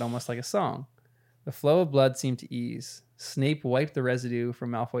that sounded almost like a song. The flow of blood seemed to ease. Snape wiped the residue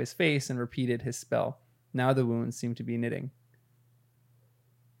from Malfoy's face and repeated his spell. Now the wounds seemed to be knitting.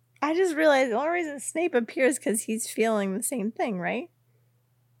 I just realized the only reason Snape appears because he's feeling the same thing, right?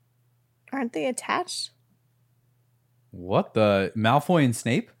 Aren't they attached? What, the Malfoy and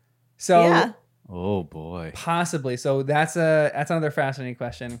Snape? So, yeah. Oh boy, possibly. So that's another fascinating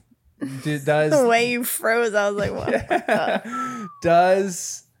question. Does the way you froze, I was like, what?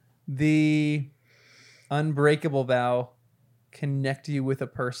 Does the unbreakable vow connect you with a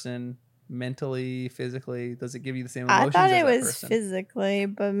person mentally, physically? Does it give you the same emotions? I thought it as that was person? physically,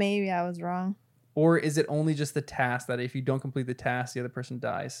 but maybe I was wrong. Or is it only just the task that if you don't complete the task, the other person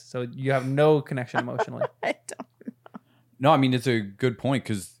dies? So you have no connection emotionally. I don't. No, I mean, it's a good point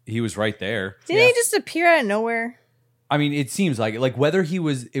because he was right there. Did he just appear out of nowhere? I mean, it seems like whether it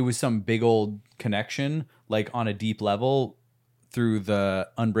was some big old connection, like on a deep level through the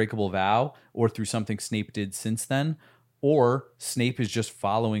unbreakable vow or through something Snape did since then, or Snape is just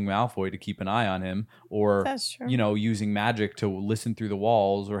following Malfoy to keep an eye on him, or That's true. using magic to listen through the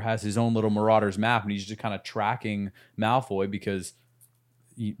walls, or has his own little Marauder's map and he's just kind of tracking Malfoy because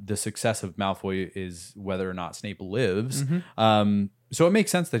the success of Malfoy is whether or not Snape lives. So it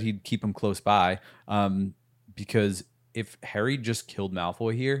makes sense that he'd keep him close by, because if Harry just killed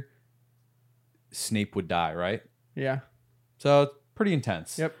Malfoy here, Snape would die, right? Yeah. So it's pretty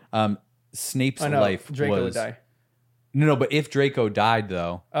intense. Yep. Snape's life Draco would was die. No, but if Draco died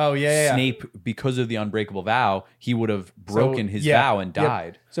though, Snape, because of the unbreakable vow, he would have broken his vow and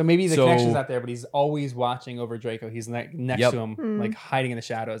died. So maybe the connection's not there, but he's always watching over Draco. He's next to him, like hiding in the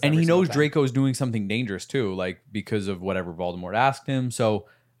shadows. And he knows Draco's doing something dangerous too, like because of whatever Voldemort asked him. So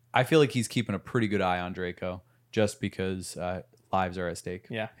I feel like he's keeping a pretty good eye on Draco just because lives are at stake.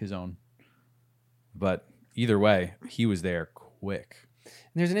 Yeah. His own. But either way, he was there quick. And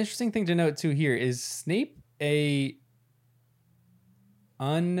there's an interesting thing to note too here. Is Snape is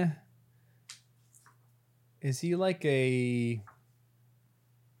he like a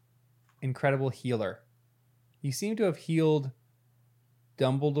incredible healer? He seemed to have healed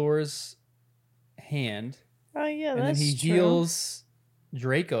Dumbledore's hand. Oh yeah, and that's then he true. heals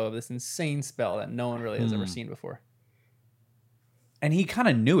Draco of this insane spell that no one really has ever seen before. And he kind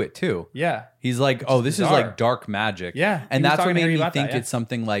of knew it too. Yeah. He's like, oh, this is like dark magic. Yeah. And that's what made me think it's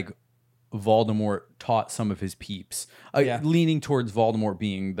something like Voldemort taught some of his peeps. Leaning towards Voldemort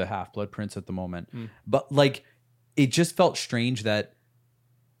being the Half-Blood Prince at the moment. But like, it just felt strange that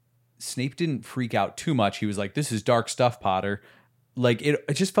Snape didn't freak out too much. He was like, this is dark stuff, Potter. Like,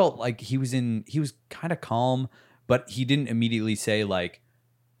 it just felt like he was kind of calm, but he didn't immediately say like,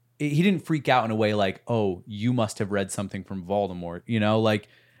 he didn't freak out in a way like, oh, you must have read something from Voldemort. Like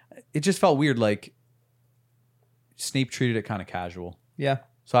it just felt weird. Like Snape treated it kind of casual. Yeah.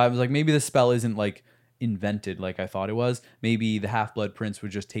 So I was like, maybe the spell isn't like invented like I thought it was. Maybe the Half-Blood Prince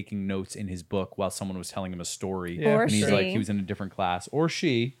was just taking notes in his book while someone was telling him a story. Yeah. Or and he's she. like, he was in a different class. Or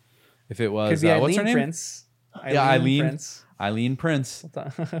she, if it was, Could be what's her Eileen name? Prince. Eileen Prince. Eileen Prince.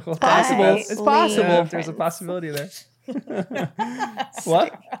 Well, possible. It's possible. Eileen There's a Prince. possibility there.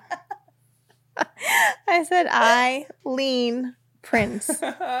 What? I said I lean Prince.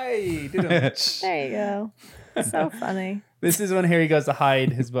 Hi. There you go. So funny. This is when Harry goes to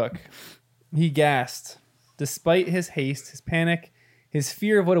hide his book. He gasped. Despite his haste, his panic, his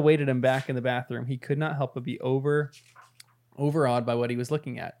fear of what awaited him back in the bathroom, he could not help but be overawed by what he was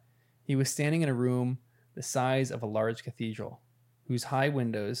looking at. He was standing in a room the size of a large cathedral, whose high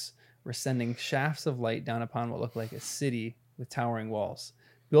windows were sending shafts of light down upon what looked like a city with towering walls,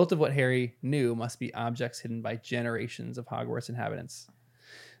 built of what Harry knew must be objects hidden by generations of Hogwarts inhabitants.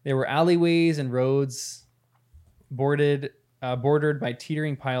 There were alleyways and roads bordered by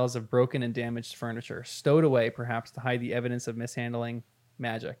teetering piles of broken and damaged furniture, stowed away perhaps to hide the evidence of mishandling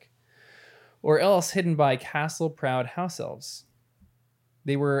magic, or else hidden by castle-proud house elves.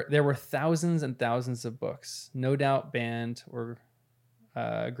 There were thousands and thousands of books, no doubt banned or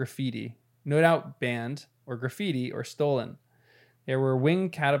graffiti or stolen. There were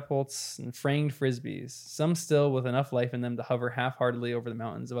winged catapults and frayed frisbees, some still with enough life in them to hover half-heartedly over the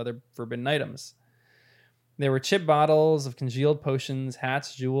mountains of other forbidden items. There were chip bottles of congealed potions,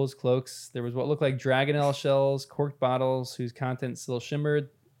 hats, jewels, cloaks. There was what looked like dragonelle shells, corked bottles whose contents still shimmered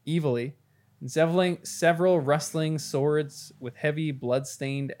evilly, and several rustling swords with a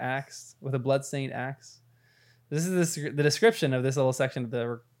blood-stained axe. This is the description of this little section of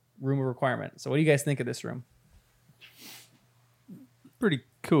the room of requirement. So what do you guys think of this room? Pretty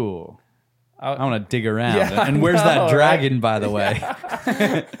cool. I want to dig around. And where's know, that dragon, right? by the way?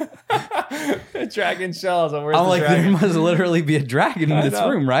 Dragon shells. Where's I'm the like, dragon? there must literally be a dragon in this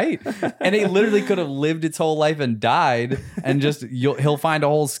room, right? And it literally could have lived its whole life and died, and just he'll find a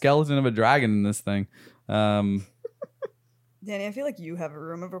whole skeleton of a dragon in this thing. Danny, I feel like you have a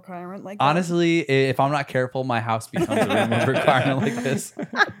room of requirement like that. Honestly, if I'm not careful, my house becomes a room of requirement like this.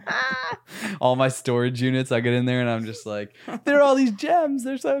 All my storage units, I get in there and I'm just like, there are all these gems.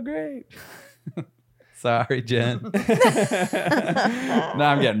 They're so great. Sorry, Jen. No,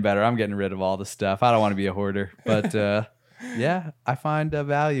 I'm getting better. I'm getting rid of all the stuff. I don't want to be a hoarder. But yeah, I find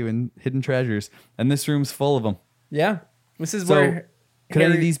value in hidden treasures. And this room's full of them. Yeah. This is So, where... Could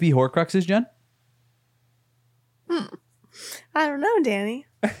any of these be Horcruxes, Jen? I don't know, Danny.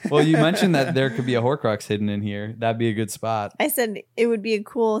 Well, you mentioned that there could be a Horcrux hidden in here. That'd be a good spot. I said it would be a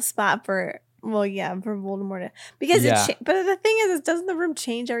cool spot for Voldemort because Yeah. but the thing is doesn't the room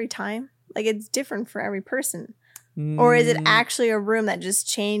change every time? Like it's different for every person. Or is it actually a room that just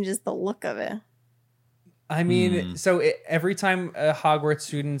changes the look of it? I mean, every time a Hogwarts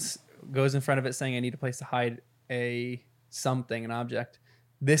student goes in front of it saying, I need a place to hide a something, an object,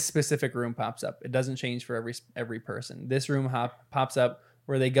 this specific room pops up. It doesn't change for every person. This room pops up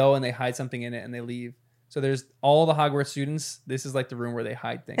where they go and they hide something in it and they leave. So there's all the Hogwarts students. This is like the room where they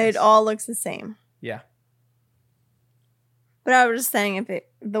hide things. It all looks the same. Yeah. But I was just saying,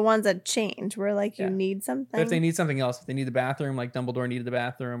 the ones that change, where like you Yeah. need something. But if they need something else, if they need the bathroom, like Dumbledore needed the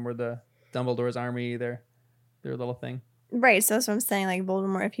bathroom, or the Dumbledore's army, their little thing. Right, so that's what I'm saying. Like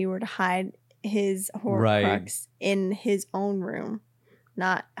Voldemort, if he were to hide his Horcrux Right. in his own room,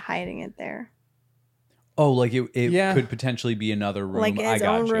 not hiding it there, Oh, like it Yeah. could potentially be another room. like I his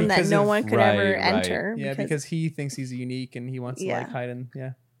got own you. room that Because no of- one could Right, ever right. enter. Yeah, because he thinks he's unique and he wants to like Yeah. hide in.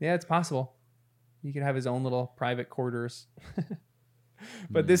 Yeah, it's possible. He could have his own little private quarters.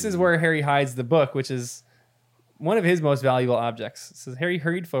 But this is where Harry hides the book, which is one of his most valuable objects. So Harry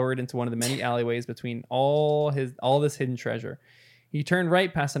hurried forward into one of the many alleyways between all this hidden treasure. He turned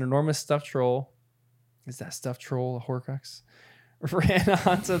right past an enormous stuffed troll. Is that stuffed troll a Horcrux? Ran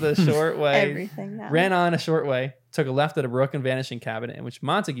onto the short way. everything now. Ran on a short way, took a left at a broken vanishing cabinet in which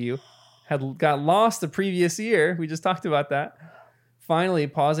Montague had got lost the previous year. We just talked about that. Finally,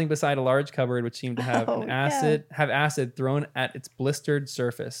 pausing beside a large cupboard which seemed to have acid thrown at its blistered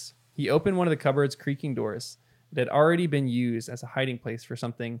surface. He opened one of the cupboard's creaking doors. It had already been used as a hiding place for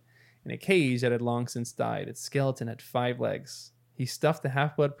something in a cage that had long since died. Its skeleton had 5 legs. He stuffed the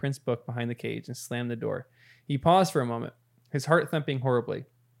Half-Blood Prince book behind the cage and slammed the door. He paused for a moment, his heart thumping horribly.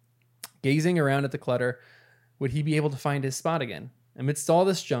 Gazing around at the clutter, would he be able to find his spot again? Amidst all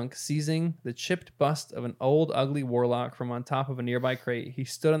this junk, seizing the chipped bust of an old, ugly warlock from on top of a nearby crate, he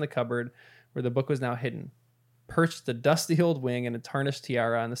stood on the cupboard where the book was now hidden, perched the dusty old wing and a tarnished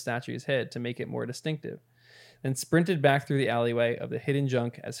tiara on the statue's head to make it more distinctive, then sprinted back through the alleyway of the hidden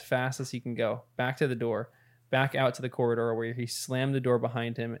junk as fast as he can go, back to the door, back out to the corridor where he slammed the door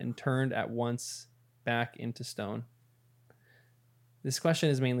behind him and turned at once back into stone. This question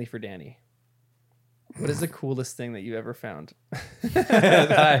is mainly for Danny. What is the coolest thing that you ever found?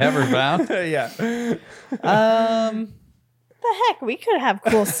 That I ever found? Yeah. The heck, we could have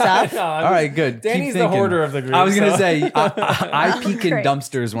cool stuff. All right, good. Keep Danny's the thinking. hoarder of the group. I was gonna so- say I peek in Great.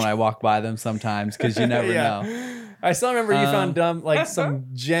 dumpsters when I walk by them sometimes because you never Yeah. know. I still remember you found some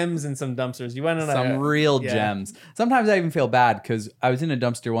gems in some dumpsters. You went on Some real yeah. gems. Sometimes I even feel bad because I was in a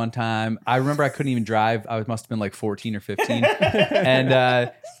dumpster one time. I remember I couldn't even drive. I must have been like 14 or 15, and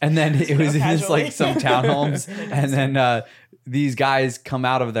then it was in this like some townhomes, and then these guys come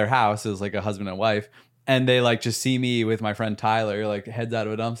out of their house. It was like a husband and wife. And they like just see me with my friend Tyler, like heads out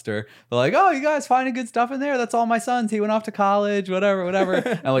of a dumpster. They're like, "Oh, you guys finding good stuff in there? That's all my son's. He went off to college, whatever."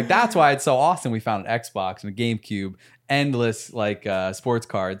 And like that's why it's so awesome. We found an Xbox and a GameCube, endless like sports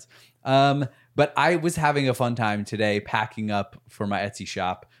cards. But I was having a fun time today packing up for my Etsy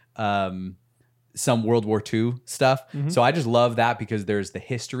shop some World War II stuff. So I just love that because there's the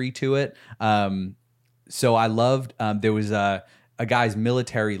history to it. So I loved there was a guy's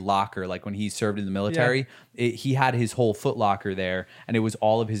military locker, like when he served in the military, he had his whole Foot Locker there, and it was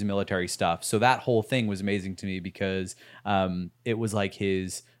all of his military stuff. So that whole thing was amazing to me because it was like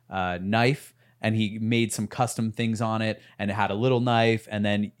his knife, and he made some custom things on it, and it had a little knife, and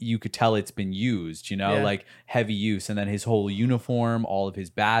then you could tell it's been used, like heavy use. And then his whole uniform, all of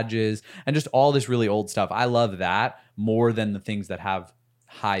his badges, and just all this really old stuff. I love that more than the things that have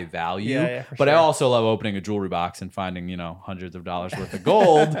high value. But I also love opening a jewelry box and finding, hundreds of dollars worth of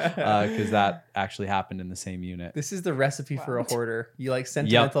gold because that actually happened in the same unit. This is the recipe for a hoarder. You like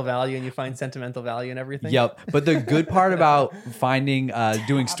sentimental value, and you find sentimental value in everything. Yep. But the good part about finding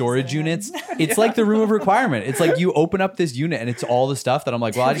doing storage units, it's like the room of requirement. It's like you open up this unit and it's all the stuff that I'm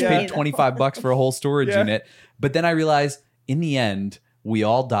like, well, I just paid $25 for a whole storage unit. But then I realized in the end, we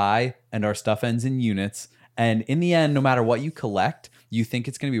all die and our stuff ends in units. And in the end, no matter what you collect, you think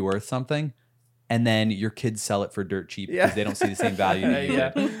it's going to be worth something. And then your kids sell it for dirt cheap because they don't see the same value that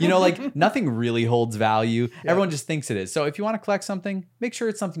you did. Like nothing really holds value. Everyone just thinks it is. So if you want to collect something, make sure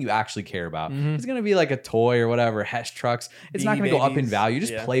it's something you actually care about. It's going to be like a toy or whatever, Hesh trucks. It's not going to go up in value.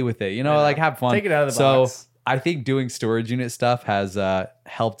 Just play with it. Like have fun. Take it out of the box. So I think doing storage unit stuff has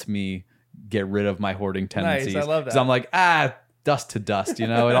helped me get rid of my hoarding tendencies. Nice. I love that. Because I'm like, dust to dust. It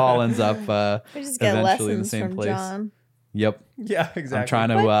all ends up We just get eventually in the lessons same from place. John. Yep. Yeah, exactly. I'm trying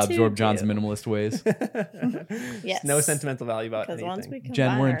to What to absorb John's do. minimalist ways. Yes. No sentimental value about Because once anything. we combine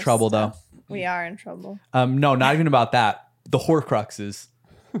Jen, we're in our trouble, stuff, we are in trouble. No, not even about that. The Horcruxes.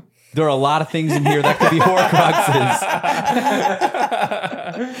 There are a lot of things in here that could be Horcruxes.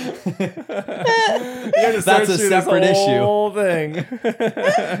 That's a separate issue. Whole thing.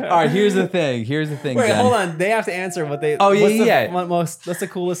 All right, here's the thing. Wait, Jen. hold on. They have to answer what they. Oh, yeah, What's the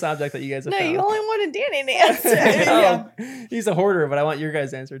coolest object that you guys have No, found? you only wanted Danny to answer. Oh, he's a hoarder, but I want your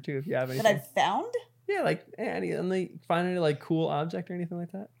guys' answer too if you have anything. That I've found? Yeah, like find any like cool object or anything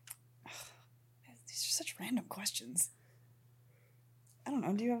like that. These are such random questions. I don't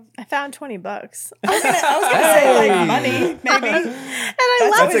know. Do you have? I found $20. I was gonna say like money, maybe. And I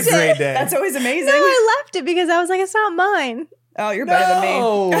left That's it. a great day. That's always amazing. No, I left it because I was like, it's not mine. Oh, you're better than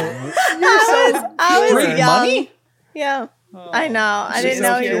me. I was Straight young. money? Yeah. I know. I She's didn't so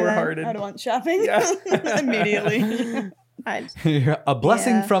know you pure were hearted. I'd want shopping Yeah. immediately. I, A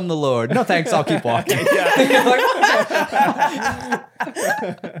blessing Yeah. from the Lord. No thanks, I'll keep walking.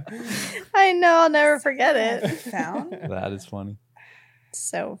 I know. I'll never forget it. Found? That is funny.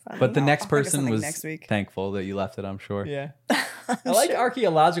 So funny. But the I'll next think of person something was next week. thankful that you left it, I'm sure. Yeah. I like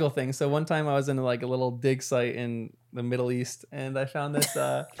archaeological things. So one time I was in like a little dig site in the Middle East and I found this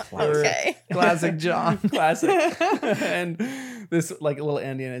Okay. classic John. Classic. And this like little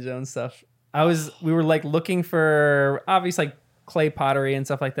Indiana Jones stuff. We were like looking for obvious like clay pottery and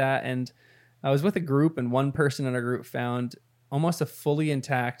stuff like that. And I was with a group and one person in our group found almost a fully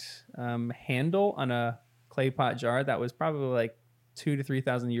intact handle on a clay pot jar that was probably like 2,000 to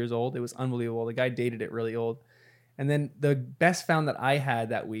 3,000 years old. It was unbelievable. The guy dated it really old. And then the best found that I had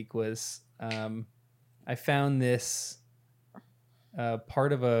that week was I found this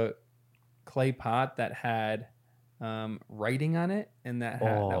part of a clay pot that had writing on it, and that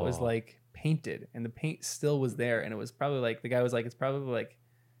was like painted, and the paint still was there, and it was probably like the guy was like, it's probably like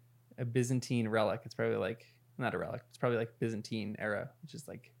a Byzantine relic. It's probably like not a relic. It's probably like Byzantine era, which is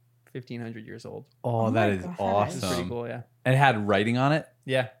like 1,500 years old. Oh, Oh that my is God. awesome. It's pretty cool. Yeah. It had writing on it.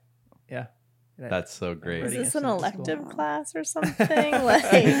 Yeah. That's so great. Is Writing this an is elective cool. class or something? Like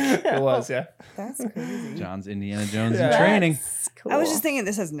It was, yeah. That's crazy. John's Indiana Jones Yeah. in training. That's cool. I was just thinking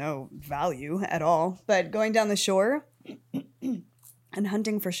this has no value at all, but going down the shore and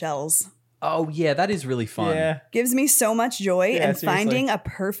hunting for shells Oh yeah, that is really fun. Yeah. gives me so much joy, Yeah, and seriously. finding a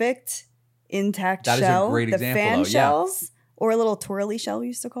perfect intact That is a shell, great the example, fan though, yeah. shells, or a little twirly shell we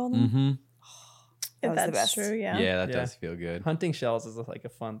used to call them. Mm-hmm. That was the That's best. true. Yeah, Yeah. that Yeah. does feel good. Hunting shells is like a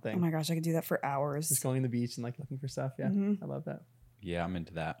fun thing. Oh my gosh, I could do that for hours. Just going to the beach and like looking for stuff. Yeah. Mhm. I love that. Yeah, I'm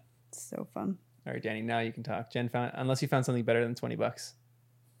into that. So fun. All right, Danny, now you can talk. Jen found, unless you found something better than $20.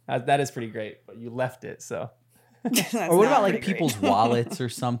 That is pretty great, but you left it. So That's Or what not about like pretty great. people's wallets or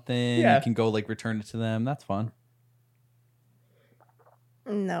something? Yeah. You can go like return it to them. That's fun.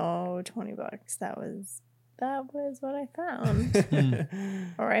 No, $20. That was what I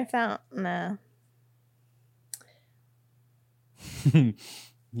found. Or I found nah.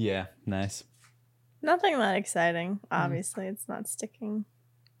 Yeah, nice. Nothing that exciting. Obviously, it's not sticking.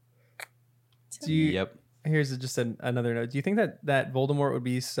 do you, Yep. here's just another note. Do you think that Voldemort would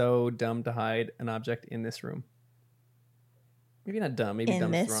be so dumb to hide an object in this room? Maybe not dumb. Maybe In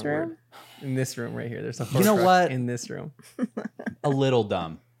dumb is this the wrong room? word. In this room right here. There's a You know Horcrux what? in this room. A little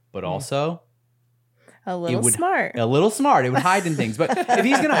dumb, but also A little would- smart. a little smart. It would hide in things. But if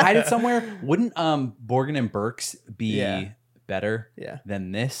he's gonna hide it somewhere, wouldn't Borgin and Burke's be Yeah. better Yeah.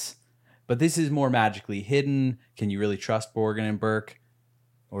 than this? But this is more magically hidden. Can you really trust Borgin and Burke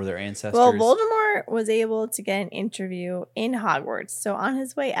or their ancestors? Well, Voldemort was able to get an interview in Hogwarts. So on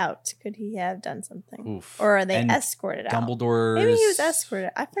his way out, could he have done something? Oof. Or are they And escorted out? Dumbledore's Maybe he was escorted.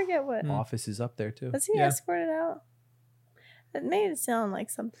 I forget what. office is up there too. Was he Yeah. escorted out? It made it sound like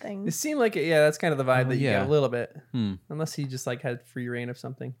something. It seemed like it. Yeah, that's kind of the vibe Oh, that you yeah. get a little bit. Hmm. Unless he just like had free reign of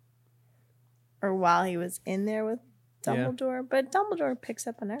something. Or while he was in there with Yeah. Dumbledore. But Dumbledore picks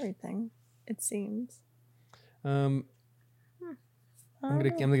up on everything, it seems. I'm I gonna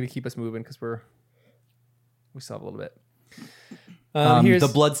don't know. I'm gonna keep us moving because we still have a little bit. Here's The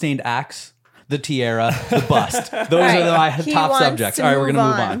bloodstained axe, the tiara, the bust. Those right. are my He top wants subjects. to All right, we're move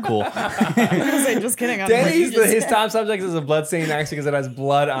gonna move on. on. Cool. I was gonna say, just kidding. Danny's his top subject is a bloodstained axe because it has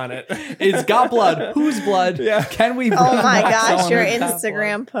blood on it. It's got blood. Whose blood? Yeah. Can we? Oh bring my back gosh, someone your who's got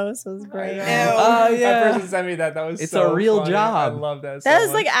Instagram post was great. Oh, yeah. That person sent me that. That was It's so a real funny. job. I love that. That so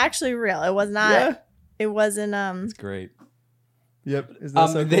was like much. actually real. It was not. Yeah. It wasn't. blood? It's great. Yep. Is that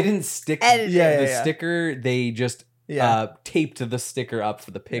so cool? They didn't stick Edited. Yeah, the yeah. sticker. They just Yeah. taped the sticker up for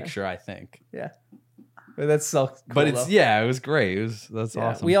the picture. I think. Yeah. But that's so cool. But it's though. yeah, it was great. That's Yeah.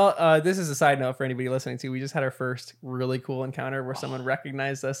 awesome. We all. This is a side note for anybody listening to. We just had our first really cool encounter where someone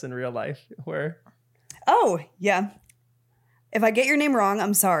recognized us in real life. Where Oh, yeah. If I get your name wrong,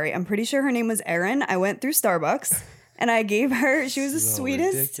 I'm sorry. I'm pretty sure her name was Erin. I went through Starbucks And I gave her, she was the So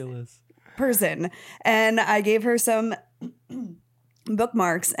sweetest ridiculous. person. And I gave her some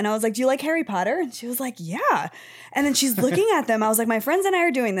bookmarks and I was like, do you like Harry Potter? And she was like, yeah. And then she's looking at them. I was like, my friends and I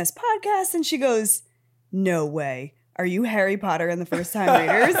are doing this podcast. And she goes, no way. Are you Harry Potter and the First Time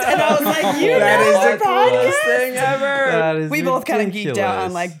Readers? And I was like, you That know is the the coolest podcast? thing ever. That is We both kind of geeked out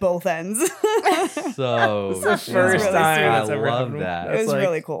on ridiculous. like both ends. So It's the first really time sweet. that's I ever love happened. that. It was That's like-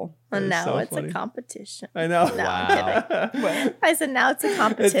 really cool. And is now so it's funny. a competition. I know. No, I'm kidding. I said now it's a It's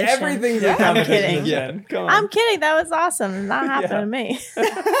competition. everything's a I'm competition kidding. again. Come on. I'm kidding. That was awesome. Not happened to me.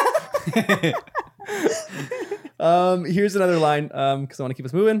 Here's another line because I want to keep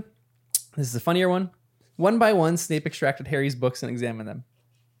us moving. This is a funnier one. One by one, Snape extracted Harry's books and examined them.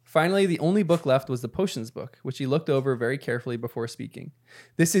 Finally, the only book left was the potions book, which he looked over very carefully before speaking.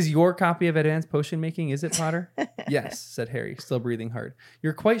 This is your copy of Advanced Potion Making, is it, Potter? Yes, said Harry, still breathing hard.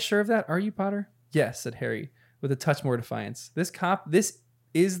 You're quite sure of that, are you, Potter? Yes, said Harry, with a touch more defiance. This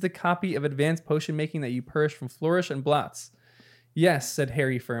is the copy of Advanced Potion Making that you purged from Flourish and Blots. Yes, said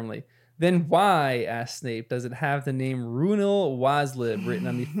Harry firmly. Then why, asked Snape, does it have the name Runel Waslib written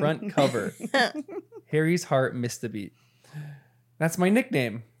on the front cover? Harry's heart missed a beat. That's my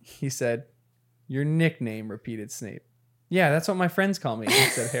nickname, he said. Your nickname, repeated Snape. Yeah, that's what my friends call me,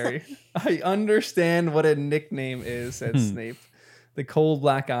 said Harry. I understand what a nickname is, said Snape. The cold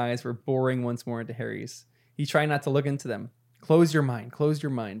black eyes were boring once more into Harry's. He tried not to look into them. Close your mind,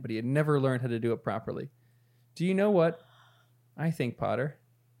 but he had never learned how to do it properly. Do you know what I think, Potter?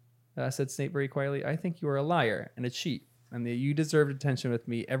 Said Snape very quietly. I think you are a liar and a cheat, and that you deserve detention with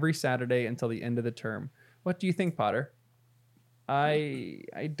me every Saturday until the end of the term. What do you think, Potter? I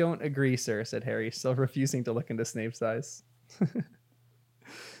don't agree, sir, said Harry, still refusing to look into Snape's eyes.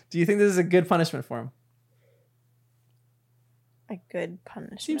 Do you think this is a good punishment for him? A good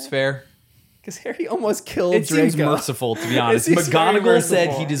punishment. Seems fair. Because Harry almost killed It Draco. seems merciful, to be honest. It seems very McGonagall said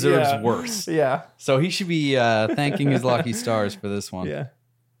merciful. he deserves Yeah. worse. Yeah. So he should be thanking his lucky stars for this one. Yeah.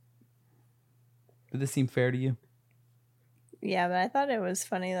 Did this seem fair to you? Yeah, but I thought it was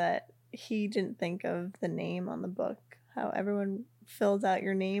funny that he didn't think of the name on the book. How everyone fills out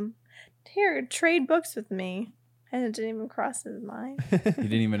your name. Here, trade books with me. And it didn't even cross his mind. He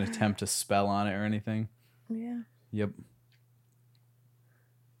didn't even attempt to spell on it or anything. Yeah. Yep.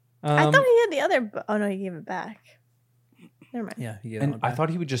 I thought he had the other book. Oh, no, he gave it back. Never mind. Yeah. He And I thought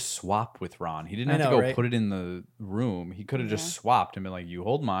he would just swap with Ron. He didn't have to know, go right? put it in the room. He could have just swapped and been like, you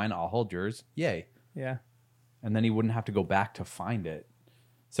hold mine, I'll hold yours. Yay. Yeah. And then he wouldn't have to go back to find it.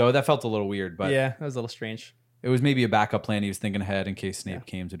 So that felt a little weird, but Yeah, that was a little strange. it was maybe a backup plan. He was thinking ahead in case Snape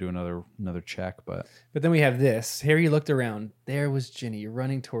came to do another check. But But then we have this. Harry looked around. There was Ginny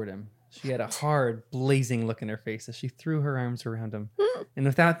running toward him. She had a hard, blazing look in her face as she threw her arms around him. And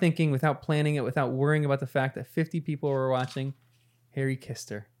without thinking, without planning it, without worrying about the fact that 50 people were watching, Harry kissed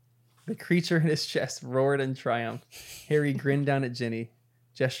her. The creature in his chest roared in triumph. Harry grinned down at Ginny,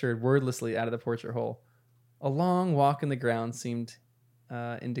 gestured wordlessly out of the portrait hole. A long walk in the grounds seemed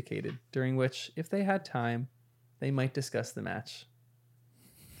indicated, during which, if they had time, they might discuss the match.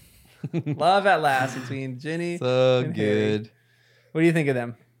 Love at last between Ginny so and Harry. good. What do you think of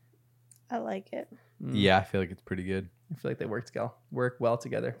them? I like it. Yeah, I feel like it's pretty good. I feel like they work well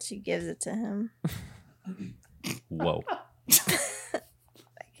together. She gives it to him. Whoa.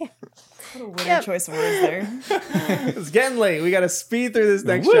 What a winner choice of words there. It's getting late. We got to speed through this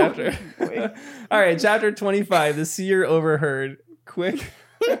next chapter. All right, chapter 25, The Seer Overheard.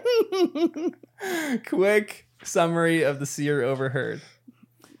 Quick summary of The Seer Overheard.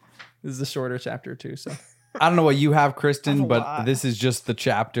 This is a shorter chapter too, so. I don't know what you have, Kristen, That's a but lot. this is just the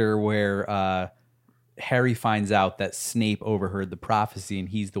chapter where Harry finds out that Snape overheard the prophecy and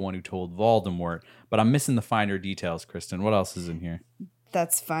he's the one who told Voldemort. But I'm missing the finer details, Kristen. What else is in here?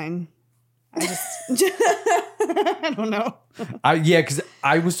 That's fine. I just I don't know. Yeah, because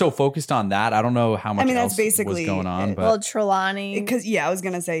I was so focused on that. I don't know how much I mean, that's else basically was going on. it. But Well, Trelawney. Because I was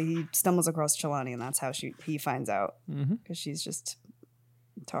gonna say he stumbles across Trelawney, and that's how he finds out. Because she's just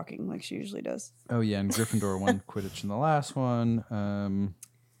talking like she usually does. oh yeah, and Gryffindor won Quidditch in the last one.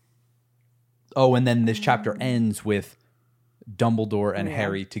 Oh, and then this chapter ends with Dumbledore and Yeah.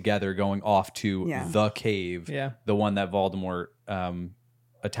 Harry together going off to Yeah. the cave, Yeah. the one that Voldemort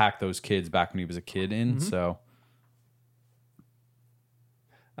attacked those kids back when he was a kid in. So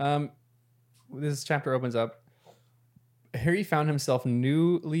This chapter opens up. Harry found himself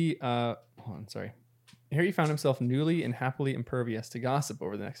newly and happily impervious to gossip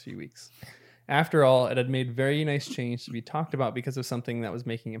over the next few weeks. After all, it had made very nice change to be talked about because of something that was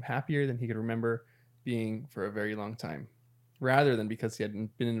making him happier than he could remember being for a very long time, rather than because he had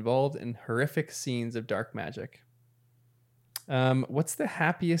been involved in horrific scenes of dark magic. What's the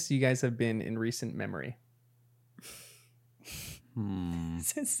happiest you guys have been in recent memory?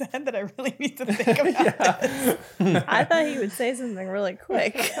 It's sad that I really need to think about this. I thought he would say something really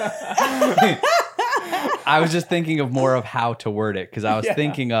quick. I was just thinking of more of how to word it because I was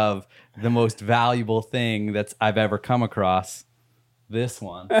thinking of the most valuable thing I've ever come across. This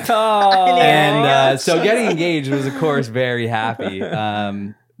one. And so getting engaged was, of course, very happy.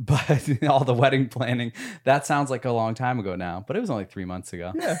 But all the wedding planning, that sounds like a long time ago now, but it was only 3 months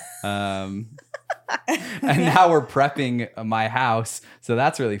ago. Yeah. And now we're prepping my house. So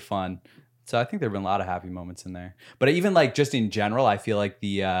that's really fun. So I think there have been a lot of happy moments in there. But even like just in general, I feel like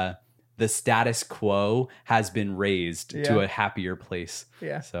the status quo has been raised to a happier place.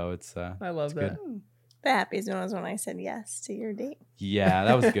 Yeah. So it's I love that. Good. The happiest one was when I said yes to your date. Yeah,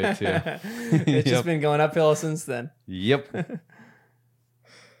 that was good too. It's just been going uphill since then. Yep.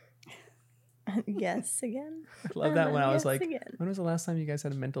 Yes again. I love that when I was like, again. When was the last time you guys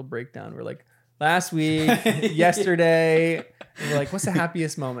had a mental breakdown? We're like, last week, yesterday. We're like, what's the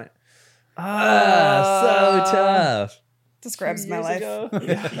happiest moment? So tough. Describes my life. What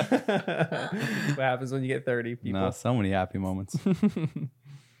happens when you get 30 people? No, so many happy moments.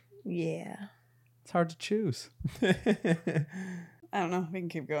 Yeah. It's hard to choose. I don't know. We can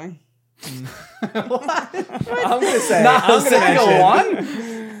keep going. What? I'm gonna say not a single one.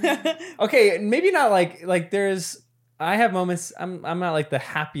 Okay, maybe not like there's. I have moments. I'm not like the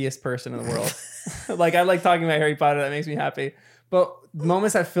happiest person in the world. Like I like talking about Harry Potter. That makes me happy. But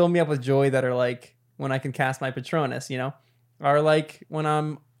moments that fill me up with joy that are like when I can cast my Patronus, are like when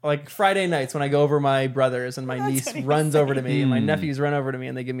I'm like Friday nights when I go over my brothers and my niece runs over to me and my nephews run over to me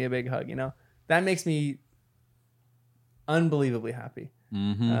and they give me a big hug. That makes me unbelievably happy.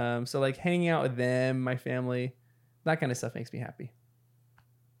 Mm-hmm. So like hanging out with them, my family, that kind of stuff makes me happy.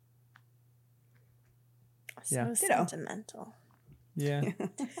 So sentimental. Yeah.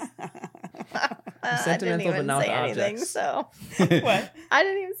 I didn't even say anything. So What? I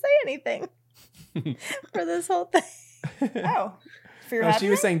didn't even say anything for this whole thing. Oh. For your She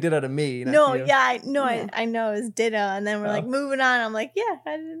was saying ditto to me. No, you. yeah, I know. I know it's ditto, and then we're like moving on. I'm like, yeah,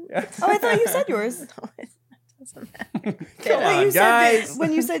 I didn't. Oh, I thought you said yours. No, it doesn't matter. Come on, guys.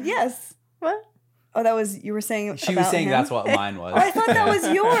 When you said yes. What? Oh, you were saying She was saying him? that's what mine was. Oh, I thought that was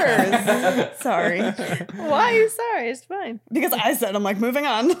yours. Sorry. Why are you sorry? It's fine. Because I said, I'm like, moving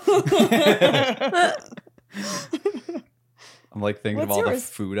on. I'm like thinking What's of all yours?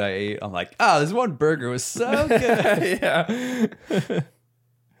 the food I ate. I'm like, this one burger was so good. Yeah.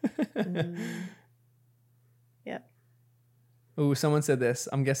 Yep. Ooh, someone said this.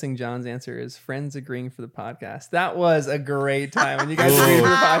 I'm guessing John's answer is friends agreeing for the podcast. That was a great time. When you guys agreed for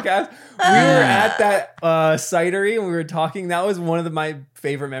the podcast, we were at that cidery and we were talking. That was one of my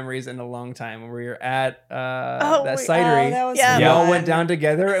favorite memories in a long time. When we were at that cidery. that was we all went down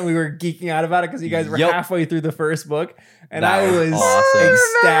together and we were geeking out about it because you guys were halfway through the first book. And That I was awesome.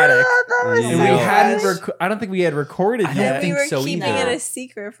 ecstatic. And We hadn't. I don't think we had recorded yet. we were so keeping either. it a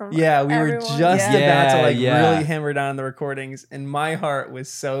secret from Yeah, we were everyone. just about to Yeah. really hammer down the recordings, and my heart was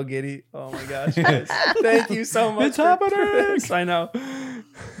so giddy. Oh my gosh! Guys. Thank you so much. It's happening. This. I know.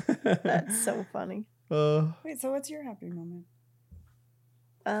 That's so funny. Wait, so what's your happy moment?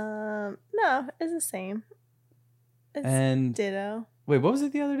 No, it's the same. It's And ditto. wait, what was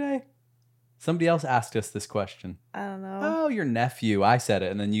it the other day? Somebody else asked us this question. I don't know. Oh, your nephew. I said it,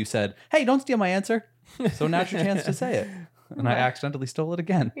 and then you said, "Hey, don't steal my answer." So now's your chance to say it. And I accidentally stole it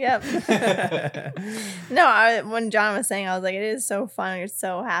again. Yep. When John was saying, I was like, it is so fun. You're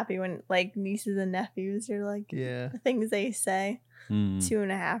so happy when like nieces and nephews are like the things they say.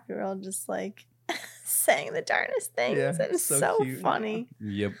 2.5-year-old just like saying the darndest things. Yeah, and it's so cute. funny.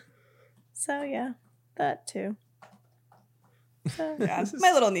 Yep. So yeah, that too. So, Yeah,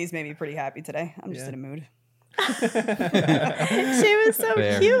 my little niece made me pretty happy today. I'm just in a mood. she was so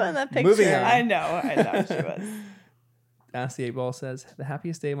Fair. cute in the picture. Moving on. I know she was. Ask the 8-Ball says, the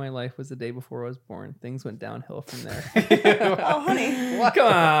happiest day of my life was the day before I was born. Things went downhill from there. Oh, honey.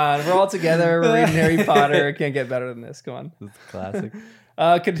 Come on. We're all together. We're reading Harry Potter. Can't get better than this. Come on. That's classic.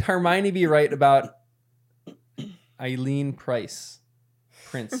 Could Hermione be right about Eileen Price?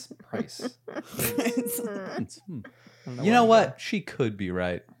 Prince Price. You know what? She could be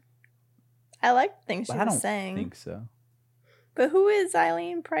right. I like the things she But I was don't saying. think so. But who is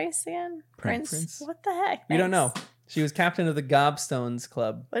Eileen Price again? Prince. What the heck? We don't know. Thanks. She was captain of the Gobstones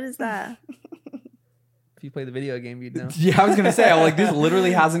Club. What is that? If you play the video game, you'd know. Yeah, I was gonna say, I'm like, this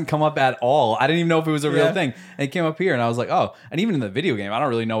literally hasn't come up at all. I didn't even know if it was a real Yeah. thing. And it came up here, and I was like, oh. And even in the video game, I don't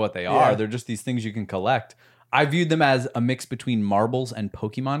really know what they are. Yeah. They're just these things you can collect. I viewed them as a mix between marbles and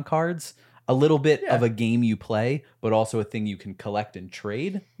Pokemon cards. a little bit of a game you play, but also a thing you can collect and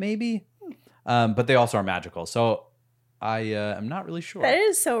trade, maybe. But they also are magical. So I am not really sure. That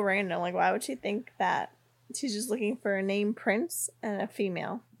is so random. Like, why would she think that? She's just looking for a name prince and a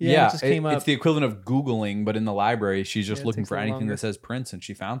female. Yeah, it just came up. It's the equivalent of Googling, but in the library, she's just looking for anything longer. that says prince, and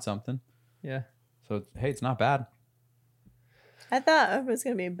she found something. Yeah. So, hey, it's not bad. I thought it was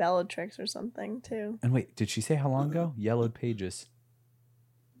going to be Bellatrix or something, too. And wait, did she say how long ago? Yellowed pages.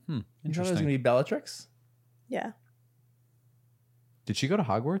 You thought it was Interesting. going to be Bellatrix? Yeah. Did she go to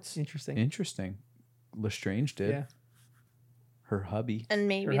Hogwarts? Interesting. Interesting. Lestrange did. Yeah. Her hubby. And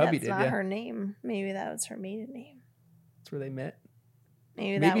maybe Her hubby that's did, not yeah. her name. Maybe that was her maiden name. That's where they met.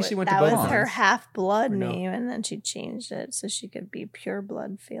 Maybe Maybe that, she went to that both was her ones. half-blood Or no. name, and then she changed it so she could be pure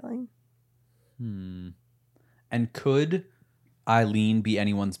blood feeling. And could Eileen be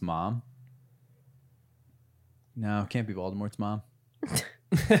anyone's mom? No, can't be Voldemort's mom.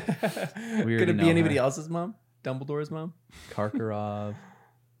 Could already it know be anybody her. else's mom? Dumbledore's mom? Karkaroff,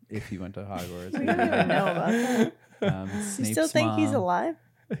 if he went to Hogwarts. We don't even know about that. You Snape's still think he's mom. alive?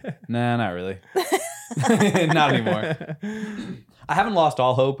 Nah, not really. Not anymore. I haven't lost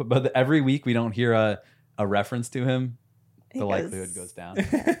all hope, but every week we don't hear a reference to him, the likelihood goes down.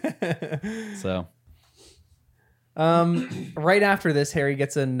 So, right after this, Harry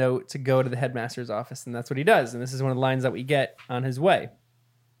gets a note to go to the headmaster's office, and that's what he does. And this is one of the lines that we get on his way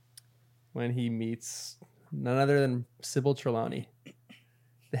when he meets none other than Sybil Trelawney.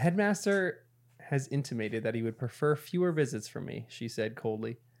 The headmaster has intimated that he would prefer fewer visits from me, she said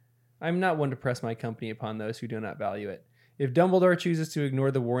coldly. I'm not one to press my company upon those who do not value it. If Dumbledore chooses to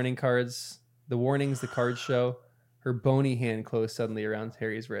ignore the warnings the cards show, her bony hand closed suddenly around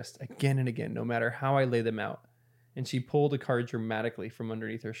Harry's wrist, again and again, no matter how I lay them out. And she pulled a card dramatically from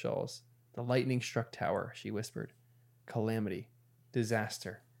underneath her shawls. The lightning-struck tower, she whispered. Calamity.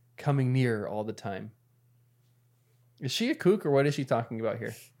 Disaster. Coming nearer all the time. Is she a kook, or what is she talking about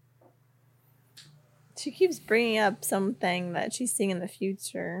here? She keeps bringing up something that she's seeing in the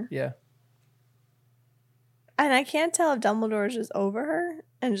future. Yeah. And I can't tell if Dumbledore's just over her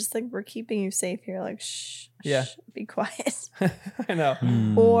and just like, we're keeping you safe here. Like, shh, Yeah. shh, be quiet. I know.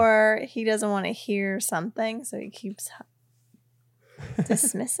 Or he doesn't want to hear something, so he keeps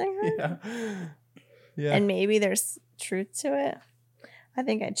dismissing her. Yeah. Yeah. And maybe there's truth to it. I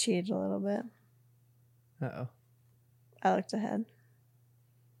think I cheated a little bit. Uh-oh. I looked ahead.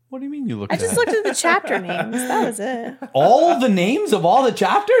 what do you mean you look I at just that? looked at the chapter names. That was it. All the names of all the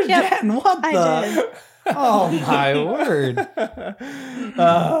chapters? Yep, Jen, what I the? did. Oh, my word.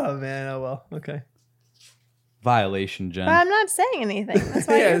 Oh, man. Oh, well. Okay. Violation, Jen. But I'm not saying anything. That's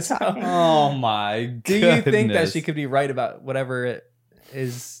why Yeah, you're so- talking. Oh, my Do you think that goodness. she could be right about whatever it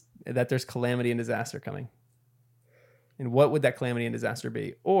is, that there's calamity and disaster coming? And what would that calamity and disaster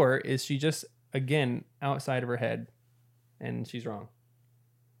be? Or is she just, again, outside of her head and she's wrong?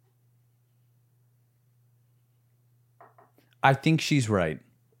 I think she's right.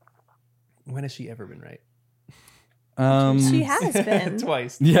 When has she ever been right? She has been.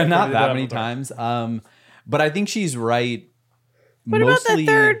 Twice. Yeah, not According to that many Dumbledore. times. But I think she's right. What about the mostly,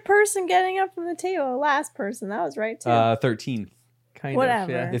 third person getting up from the table? The last person. That was right, too. 13. Kind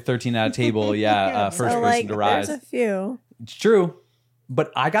Whatever. of. The 13 at a table, yeah. First so, person like, to rise. there's a few. It's true.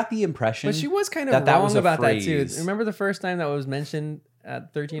 But I got the impression But she was kind of that wrong was a about that, too. phrase. Remember the first time that was mentioned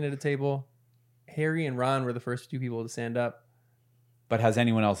at 13 at a table? Harry and Ron were the first two people to stand up. But has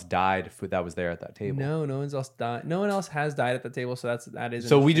anyone else died that was there at that table? No, no one's else died. No one else has died at the table, so that is. an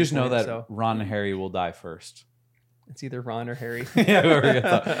So we interesting just know point, that so Ron and Harry will die first. it's either Ron or Harry. Yeah, whoever gets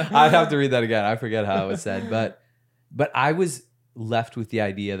up. I'd have to read that again. I forget how it was said, but I was left with the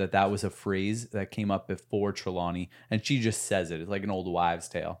idea that was a phrase that came up before Trelawney, and she just says it. It's like an old wives'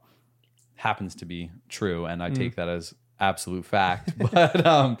 tale. Happens to be true, and I take that as absolute fact. But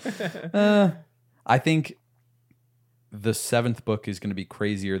I think the 7th book is going to be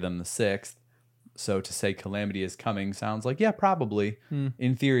crazier than the 6th. So to say calamity is coming sounds like, yeah, probably.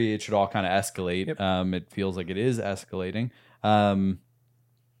 In theory, it should all kind of escalate. Yep. It feels like it is escalating.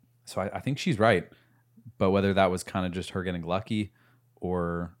 So I think she's right. But whether that was kind of just her getting lucky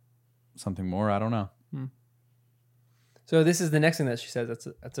or something more, I don't know. So this is the next thing that she says.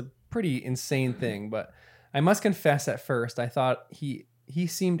 That's a pretty insane thing. But I must confess, at first, I thought he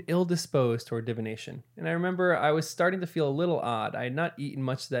seemed ill-disposed toward divination. And I remember I was starting to feel a little odd. I had not eaten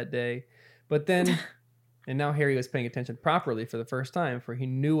much that day. But then, and now Harry was paying attention properly for the first time, for he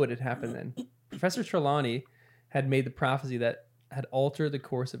knew what had happened then. Professor Trelawney had made the prophecy that had altered the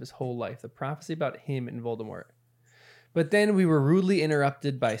course of his whole life, the prophecy about him and Voldemort. But then we were rudely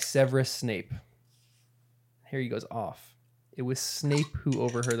interrupted by Severus Snape. Harry goes off. It was Snape who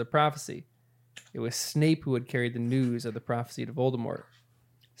overheard the prophecy. It was Snape who had carried the news of the prophecy to Voldemort.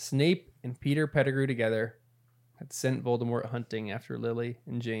 Snape and Peter Pettigrew together had sent Voldemort hunting after Lily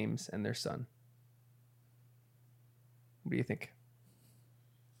and James and their son. What do you think?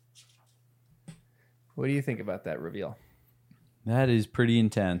 What do you think about that reveal? That is pretty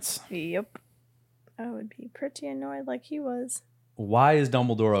intense. Yep. I would be pretty annoyed like he was. Why is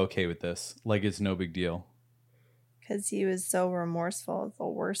Dumbledore okay with this? Like it's no big deal. Because he was so remorseful. It's the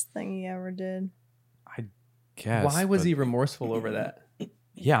worst thing he ever did. I guess. Why was he remorseful over that?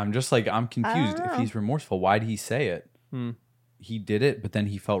 Yeah, I'm just like, I'm confused. don't If know. he's remorseful, why did he say it? He did it, but then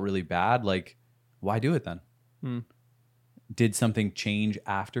he felt really bad. Like, why do it then? Did something change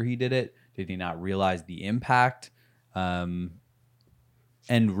after he did it? Did he not realize the impact? And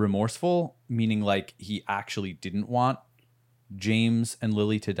remorseful, meaning like he actually didn't want James and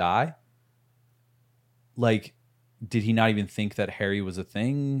Lily to die? Like, did he not even think that Harry was a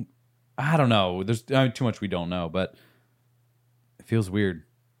thing? I don't know. There's too much we don't know, but it feels weird.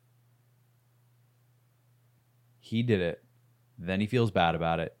 He did it. Then he feels bad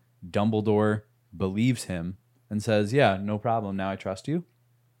about it. Dumbledore believes him and says, yeah, no problem. Now I trust you.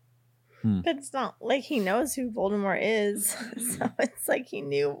 But it's not like he knows who Voldemort is. So it's like he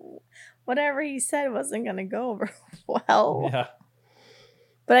knew whatever he said wasn't going to go over well. Yeah.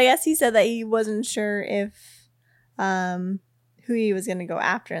 But I guess he said that he wasn't sure if who he was going to go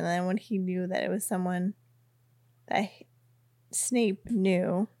after. And then when he knew that it was someone that Snape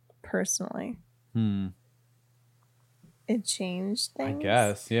knew personally, it changed I things.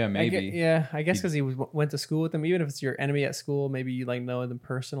 guess. Yeah, maybe. I guess because he went to school with them. Even if it's your enemy at school, maybe you like know them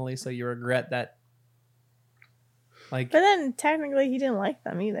personally, so you regret that. Like, But then technically he didn't like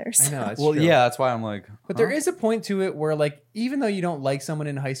them either. So. I know. That's Well, true. yeah, that's why I'm like, But there is a point to it where, like, even though you don't like someone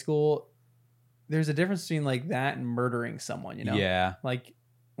in high school, there's a difference between like that and murdering someone. You know? Yeah. Like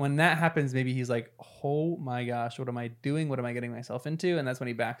when that happens, maybe he's like, "Oh my gosh, what am I doing? What am I getting myself into?" And that's when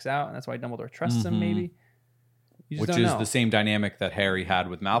he backs out, and that's why Dumbledore trusts him. Maybe. You just Which don't is know. the same dynamic that Harry had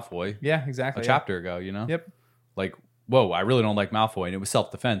with Malfoy Yeah, exactly. a chapter ago, you know? Yep. Like, whoa, I really don't like Malfoy, and it was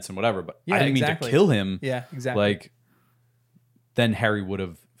self-defense and whatever, but Yeah, I didn't exactly. mean to kill him. Yeah, exactly. Like, then Harry would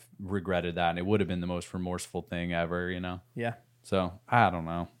have regretted that, and it would have been the most remorseful thing ever, you know? Yeah. So, I don't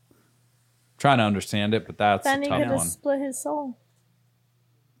know. Trying to understand it, but that's Then a he tough could have one. split his soul.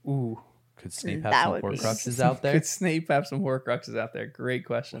 Ooh. Could Snape have That some would be- Horcruxes out there? Could Snape have some Horcruxes out there? Great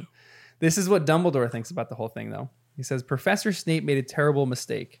question. This is what Dumbledore thinks about the whole thing, though. He says, Professor Snape made a terrible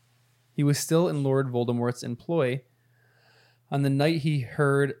mistake. He was still in Lord Voldemort's employ on the night he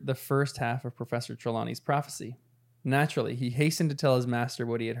heard the first half of Professor Trelawney's prophecy. Naturally, he hastened to tell his master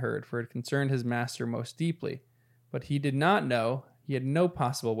what he had heard, for it concerned his master most deeply. But he did not know, he had no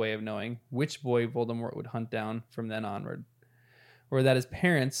possible way of knowing which boy Voldemort would hunt down from then onward, or that the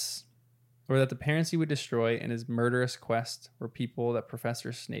parents he would destroy in his murderous quest were people that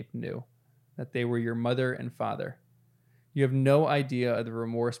Professor Snape knew, that they were your mother and father. You have no idea of the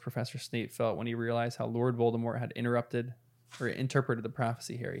remorse Professor Snape felt when he realized how Lord Voldemort had interpreted the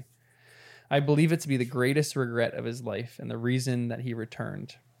prophecy, Harry. I believe it to be the greatest regret of his life and the reason that he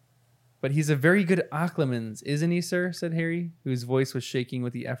returned. But he's a very good Occlumens, isn't he, sir? Said Harry, whose voice was shaking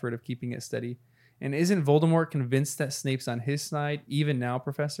with the effort of keeping it steady. And isn't Voldemort convinced that Snape's on his side, even now,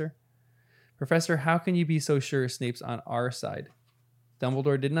 Professor? Professor, how can you be so sure Snape's on our side?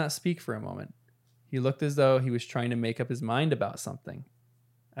 Dumbledore did not speak for a moment. He looked as though he was trying to make up his mind about something.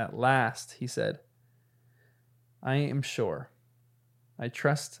 At last, he said, I am sure. I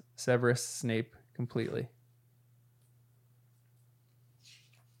trust Severus Snape completely.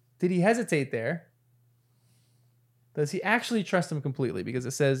 Did he hesitate there? Does he actually trust him completely? Because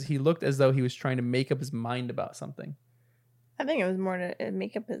it says he looked as though he was trying to make up his mind about something. I think it was more to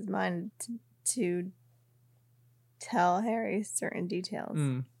make up his mind to tell Harry certain details.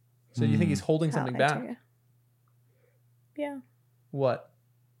 So you think he's holding How something I back? take it. Yeah. What?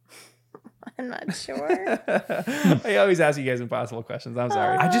 I'm not sure. I always ask you guys impossible questions. I'm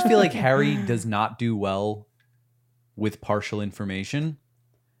sorry. I just feel like Harry does not do well with partial information.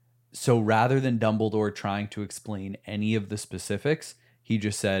 So rather than Dumbledore trying to explain any of the specifics, he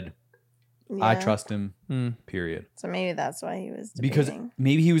just said, I Yeah. trust him, period. So maybe that's why he was Because debating.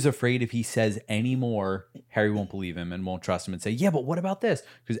 maybe he was afraid if he says any more, Harry won't believe him and won't trust him and say, yeah, but what about this?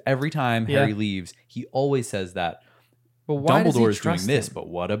 Because every time Harry leaves, he always says that. But why does he Dumbledore is doing trust this, him? but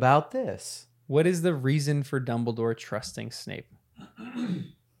what about this? What is the reason for Dumbledore trusting Snape?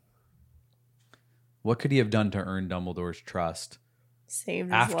 What could he have done to earn Dumbledore's trust Saved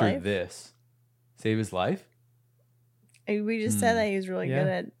his after life. this? Save his life? We just said that he was really Yeah. good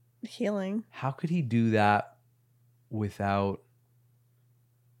at healing. How could he do that without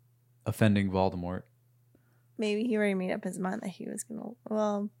offending Voldemort. Maybe he already made up his mind that he was going to...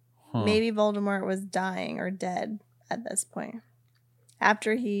 Well, Huh. maybe Voldemort was dying or dead at this point.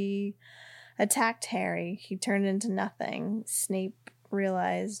 After he attacked Harry, he turned into nothing. Snape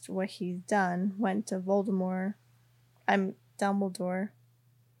realized what he's done, went to Dumbledore.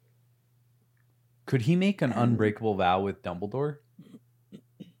 Could he make an unbreakable vow with Dumbledore?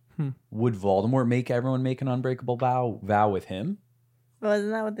 Would Voldemort make everyone make an unbreakable vow with him? Well,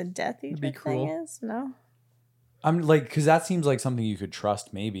 isn't that what the Death Eater be thing cruel. is? No? I'm like, because that seems like something you could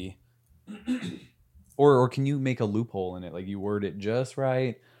trust, maybe. or can you make a loophole in it? Like you word it just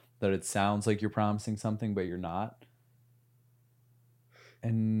right, that it sounds like you're promising something, but you're not.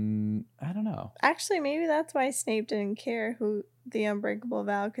 And I don't know. Actually, maybe that's why Snape didn't care who the unbreakable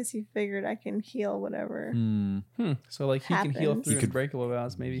vow, because he figured I can heal whatever. So like he can heal Happens. through He could- unbreakable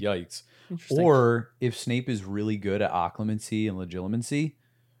vows, maybe. Yikes. Interesting. Or if Snape is really good at occlumency and legilimency,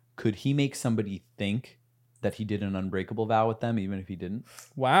 could he make somebody think that he did an unbreakable vow with them, even if he didn't?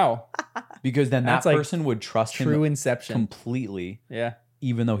 Wow. Because then that That's like person would trust True him Inception. completely, Yeah.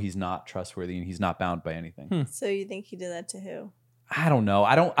 even though he's not trustworthy and he's not bound by anything. So you think he did that to who? I don't know.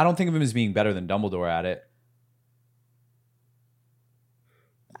 I don't think of him as being better than Dumbledore at it.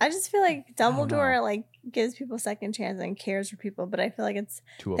 I just feel like don't know. Dumbledore like gives people second chance and cares for people, but I feel like it's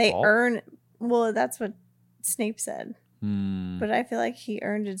To a they fault. earn. Well, that's what Snape said, Hmm. but I feel like he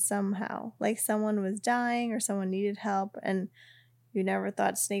earned it somehow. Like someone was dying or someone needed help, and you never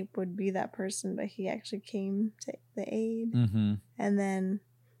thought Snape would be that person, but he actually came to the aid. Mm-hmm. And then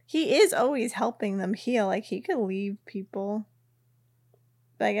he is always helping them heal. Like he could leave people.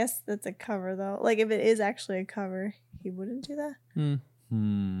 But I guess that's a cover though. Like if it is actually a cover, he wouldn't do that.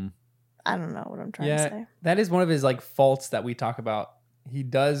 I don't know what I'm trying to say. That is one of his like faults that we talk about. He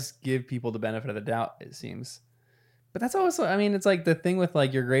does give people the benefit of the doubt, it seems. But that's also, I mean, it's like the thing with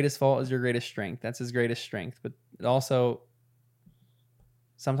like your greatest fault is your greatest strength. That's his greatest strength. But it also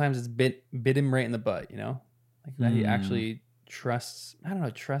sometimes it's bit him right in the butt, you know? Like that he actually trusts. I don't know,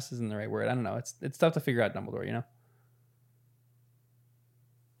 trust isn't the right word. I don't know. It's tough to figure out Dumbledore, you know?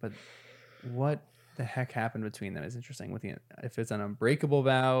 But what the heck happened between them is interesting. With if it's an unbreakable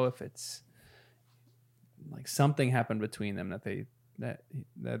vow, if it's like something happened between them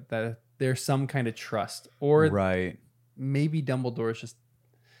that there's some kind of trust, or Right. maybe Dumbledore is just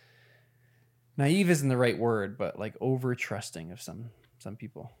naive isn't the right word, but like over trusting of some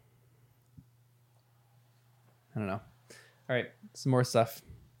people. I don't know. All right, some more stuff.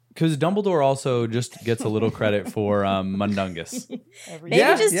 Because Dumbledore also just gets a little credit for Mundungus. Maybe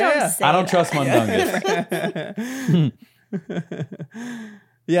just don't say I don't that. trust Mundungus.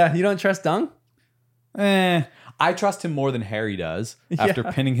 Yeah, you don't trust Dung? I trust him more than Harry does after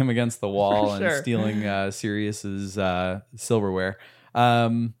pinning him against the wall For and sure. stealing Sirius's silverware.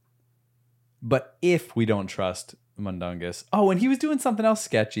 But if we don't trust Mundungus, and he was doing something else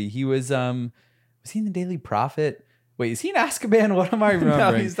sketchy. He was he in the Daily Prophet? Wait, is he in Azkaban? What am I remembering?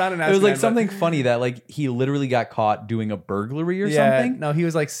 No, he's not in Azkaban. It was like but- something funny that like he literally got caught doing a burglary or Yeah, something. no, he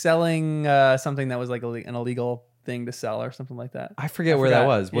was like selling something that was like an illegal thing to sell or something like that. I forget where that forgot.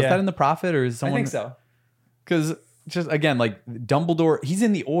 was. Was Yeah. that in the Prophet or is someone? I think so. Because just again, like Dumbledore, he's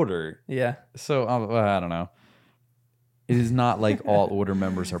in the Order, Yeah, so I don't know. It is not like all Order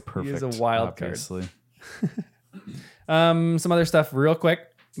members are perfect. a wild card. obviously. Some other stuff real quick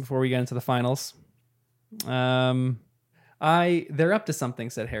before we get into the finals. They're up to something,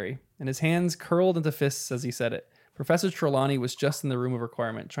 said Harry, and his hands curled into fists as he said it. Professor Trelawney was just in the room of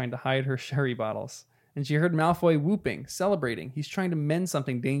requirement, trying to hide her sherry bottles. And she heard Malfoy whooping, celebrating. He's trying to mend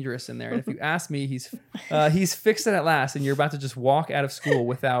something dangerous in there. And if you ask me, he's fixed it at last, and you're about to just walk out of school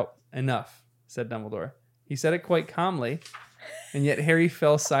without enough, said Dumbledore. He said it quite calmly, and yet Harry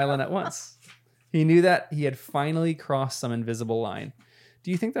fell silent at once. He knew that he had finally crossed some invisible line.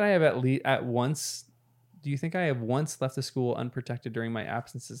 Do you think that I have once left the school unprotected during my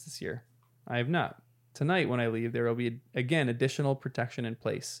absences this year? I have not. Tonight, when I leave, there will be, again, additional protection in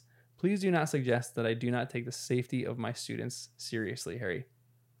place. Please do not suggest that I do not take the safety of my students seriously, Harry.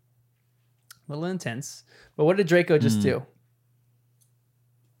 A little intense. But what did Draco just do?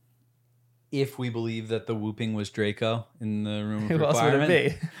 If we believe that the whooping was Draco in the room of Who else would requirement,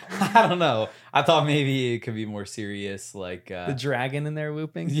 it be? I don't know. I thought maybe it could be more serious, like The dragon in there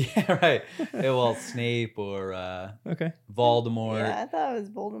whooping? yeah, right. Well, Snape or Okay. Voldemort, Yeah, I thought it was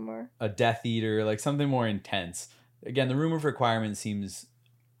Voldemort. a Death Eater, like something more intense. Again, the room of requirement seems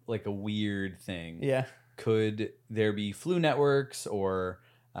like a weird thing. Yeah. Could there be flu networks, or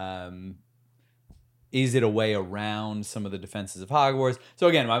is it a way around some of the defenses of Hogwarts? So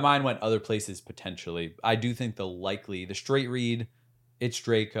again, my mind went other places potentially. I do think the straight read It's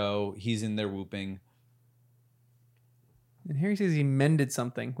Draco. He's in there whooping. And Harry says he mended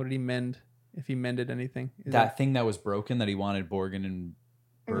something. What did he mend? If he mended anything? That thing that was broken that he wanted Borgin and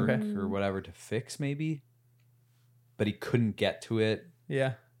Burke Okay. or whatever to fix, maybe. But he couldn't get to it.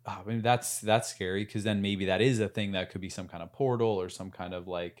 Yeah. Oh, I mean, that's scary because then maybe that is a thing that could be some kind of portal or some kind of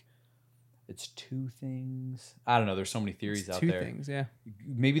like it's two things. I don't know. There's so many theories out there. Two things, yeah.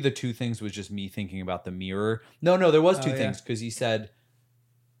 Maybe the two things was just me thinking about the mirror. No, there was two things because he said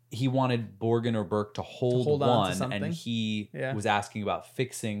he wanted Borgin or Burke to hold on to one, and he was asking about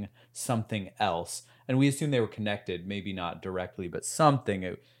fixing something else. And we assumed they were connected, maybe not directly, but something.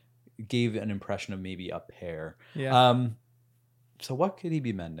 It gave an impression of maybe a pair. Yeah. So what could he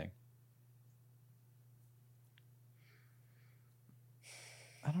be mending?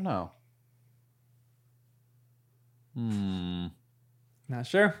 I don't know. Not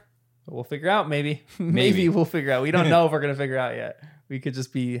sure. But we'll figure out maybe. Maybe we'll figure out. We don't know if we're going to figure out yet. That could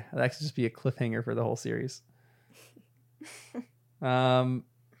just be a cliffhanger for the whole series. Oh,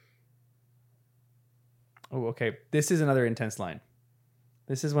 okay. This is another intense line.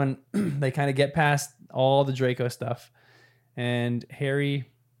 This is when they kind of get past all the Draco stuff, and Harry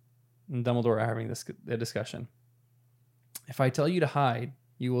and Dumbledore are having a discussion. If I tell you to hide,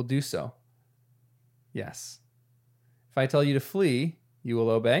 you will do so. Yes. If I tell you to flee, you will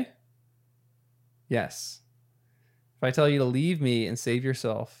obey. Yes. If I tell you to leave me and save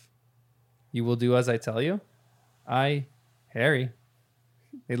yourself, you will do as I tell you. Harry.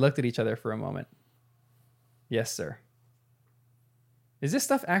 They looked at each other for a moment. Yes, sir. Is this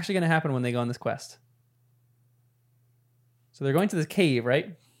stuff actually going to happen when they go on this quest? So they're going to this cave,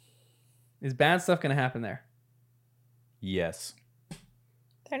 right? Is bad stuff going to happen there? Yes.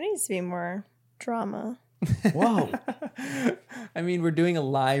 There needs to be more drama. Whoa. I mean, we're doing a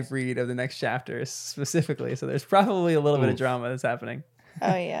live read of the next chapters specifically, so there's probably a little bit of drama that's happening.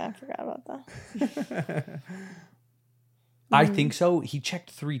 Oh, yeah. I forgot about that. I think so. He checked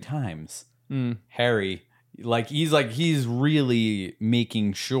 3 times. Harry, he's really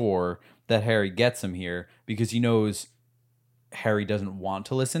making sure that Harry gets him here because he knows Harry doesn't want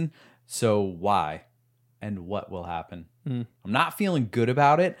to listen. So why? And what will happen? I'm not feeling good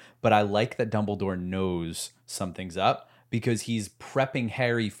about it, but I like that Dumbledore knows something's up because he's prepping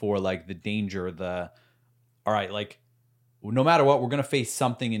Harry for like the danger, all right, like no matter what, we're going to face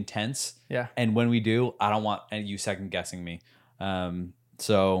something intense. Yeah. And when we do, I don't want you second guessing me.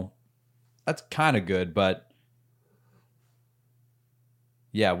 So that's kind of good, but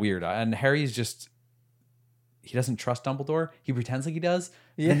yeah, weird. And Harry's just, he doesn't trust Dumbledore. He pretends like he does.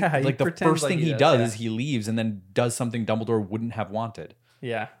 Yeah. Like the first thing he does is he leaves and then does something Dumbledore wouldn't have wanted.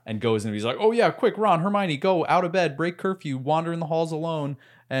 Yeah. And goes and he's like, oh yeah, quick, Ron, Hermione, go out of bed, break curfew, wander in the halls alone,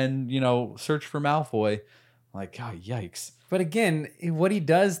 and, search for Malfoy. Like, oh, yikes. But again, what he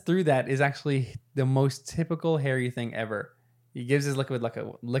does through that is actually the most typical Harry thing ever. He gives his liquid luck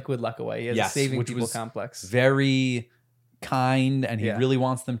away. He has a saving people complex. Very kind, and he really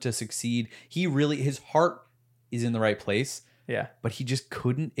wants them to succeed. His heart is in the right place. Yeah. But he just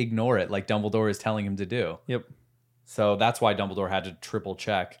couldn't ignore it like Dumbledore is telling him to do. Yep. So that's why Dumbledore had to triple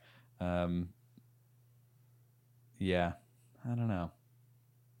check. Yeah. I don't know.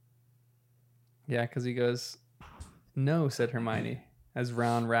 Yeah, because he goes, no, said Hermione, as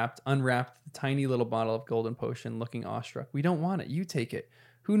Ron unwrapped the tiny little bottle of golden potion, looking awestruck. We don't want it. You take it.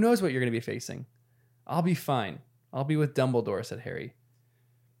 Who knows what you're going to be facing? I'll be fine. I'll be with Dumbledore, said Harry.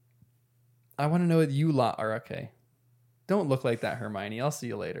 I want to know that you lot are okay. Don't look like that, Hermione. I'll see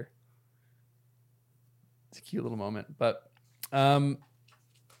you later. It's a cute little moment. But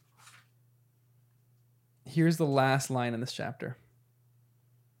here's the last line in this chapter.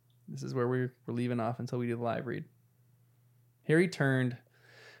 This is where we're leaving off until we do the live read. Harry turned.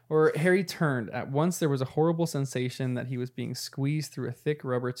 At once there was a horrible sensation that he was being squeezed through a thick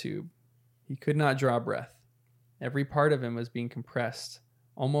rubber tube. He could not draw breath. Every part of him was being compressed,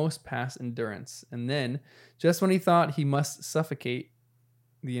 almost past endurance. And then, just when he thought he must suffocate,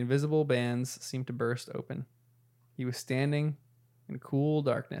 the invisible bands seemed to burst open. He was standing in cool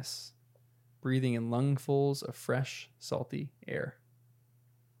darkness, breathing in lungfuls of fresh, salty air.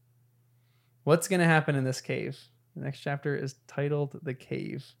 What's going to happen in this cave? The next chapter is titled The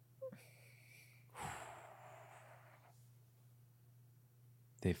Cave.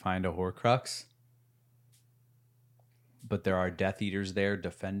 They find a Horcrux, but there are Death Eaters there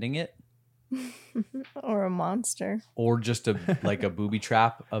defending it. Or a monster. Or just a booby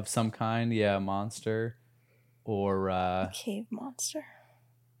trap of some kind. Yeah, a monster. Or A cave monster.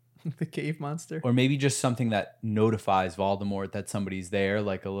 The cave monster. Or maybe just something that notifies Voldemort that somebody's there,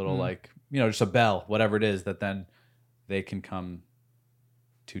 like a little just a bell, whatever it is, that then they can come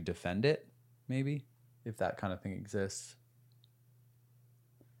to defend it, maybe, if that kind of thing exists.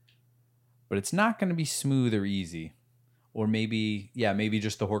 But it's not going to be smooth or easy. Or maybe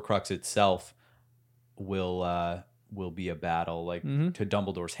just the Horcrux itself will be a battle, like to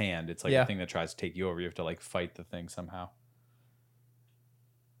Dumbledore's hand. It's like a thing that tries to take you over. You have to like fight the thing somehow.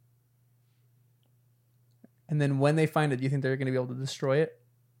 And then when they find it, do you think they're going to be able to destroy it?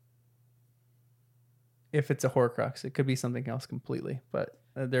 If it's a Horcrux, it could be something else completely, but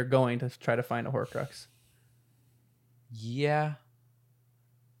they're going to try to find a Horcrux. Yeah,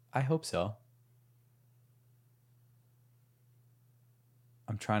 I hope so.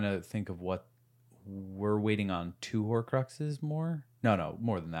 I'm trying to think of what we're waiting on. 2 Horcruxes more? No,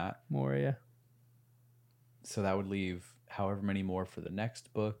 more than that. More, yeah. So that would leave however many more for the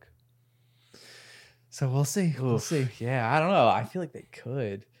next book. So we'll see. We'll see. Yeah, I don't know. I feel like they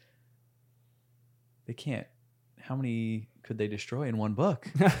could. They can't. How many could they destroy in one book?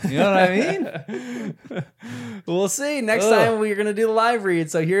 You know what I mean? We'll see. Next time we're gonna do the live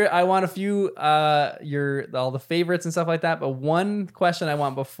read. So here I want a few all the favorites and stuff like that. But one question I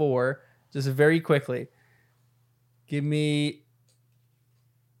want before, just very quickly. Give me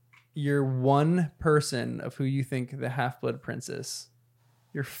your one person of who you think the Half-Blood Prince is.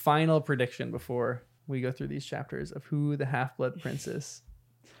 Your final prediction before we go through these chapters of who the Half-Blood Prince is.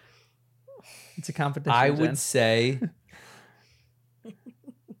 It's a competition. I Jen. would say.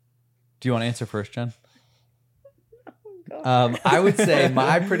 Do you want to answer first, Jen? I would say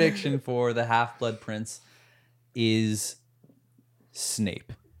my prediction for the Half-Blood Prince is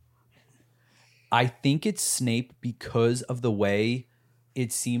Snape. I think it's Snape because of the way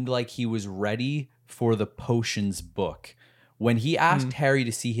it seemed like he was ready for the potions book. When he asked Harry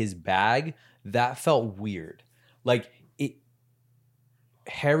to see his bag, that felt weird. Like,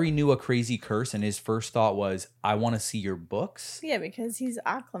 Harry knew a crazy curse, and his first thought was, I want to see your books. Yeah, because he's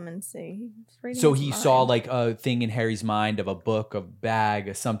occlumency. So he saw like a thing in Harry's mind of a book, a bag,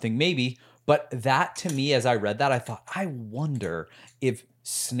 a something, maybe. But that, to me, as I read that, I thought, I wonder if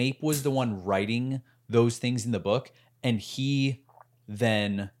Snape was the one writing those things in the book, and he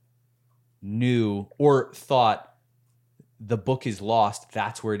then knew or thought, the book is lost.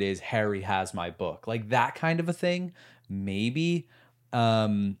 That's where it is. Harry has my book. Like that kind of a thing, maybe.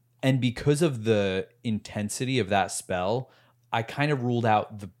 And because of the intensity of that spell, I kind of ruled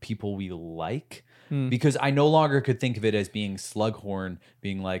out the people we like because I no longer could think of it as being Slughorn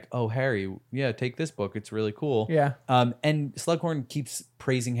being like, oh, Harry, yeah, take this book. It's really cool. Yeah. And Slughorn keeps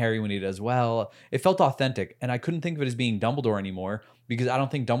praising Harry when he does well. It felt authentic. And I couldn't think of it as being Dumbledore anymore because I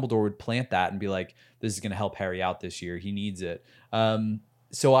don't think Dumbledore would plant that and be like, this is going to help Harry out this year. He needs it.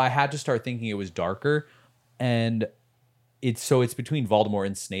 So I had to start thinking it was darker. And it's between Voldemort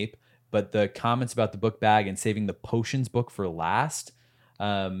and Snape, but the comments about the book bag and saving the potions book for last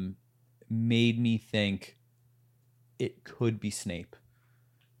made me think it could be Snape.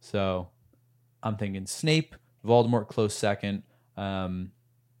 So I'm thinking Snape, Voldemort close second, Karkaroff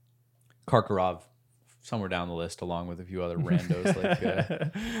somewhere down the list along with a few other randos like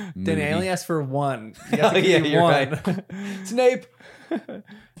Danny, I only asked for one. You have to yeah, give me you're one. right. Snape.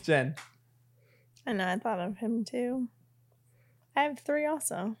 Jen. I know, I thought of him too. I have 3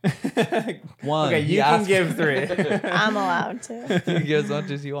 also. One. Okay, you can give 3. I'm allowed to. You can get as much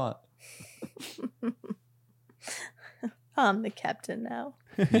as you want. I'm the captain now.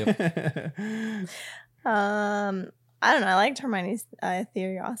 Yep. I don't know. I liked Hermione's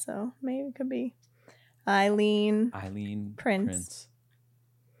theory also. Maybe it could be Eileen, Prince.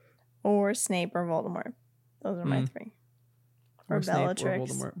 or Snape or Voldemort. Those are my 3. Or Snape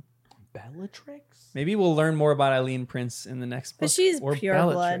Bellatrix. Or Voldemort. Bellatrix? Maybe we'll learn more about Eileen Prince in the next book. But she's or pure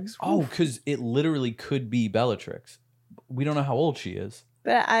Bellatrix. blood. Oh, because it literally could be Bellatrix. We don't know how old she is.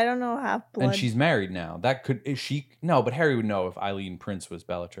 But I don't know half blood. And she's married now. That could is she no, but Harry would know if Eileen Prince was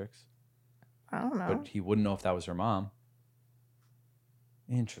Bellatrix. I don't know. But he wouldn't know if that was her mom.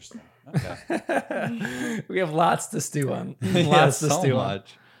 Interesting. Okay. We have lots to stew on. Yeah, Lots to so stew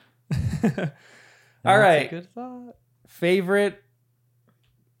much. on. All right. Good thought. Favorite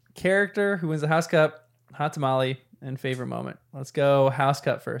character who wins the House Cup, Hot Tamale, and favorite moment. Let's go House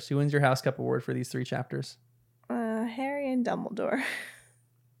Cup first. Who wins your House Cup award for these 3 chapters? Harry and Dumbledore.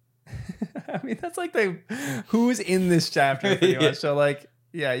 I mean, that's like who's in this chapter pretty much. So like,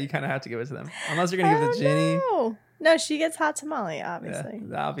 yeah, you kind of have to give it to them. Unless you're going to give it to Ginny. No, she gets hot tamale, obviously.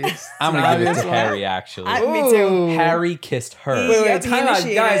 Yeah, obvious. I'm going to give it to Harry, actually. Me too. Harry kissed her. Wait, time out.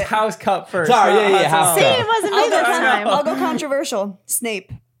 Guys, House Cup first. Sorry, yeah, House See, Cup. it wasn't me this time. I'll go controversial.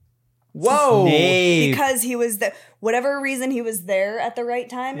 Snape. Whoa. Snape. Because he was the whatever reason he was there at the right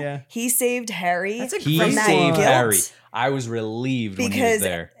time. Yeah. He saved Harry. That's a He great saved one. Harry. I was relieved when he was Because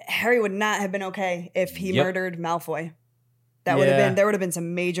there. Harry would not have been okay if he Yep. murdered Malfoy. That would have Yeah. been there would have been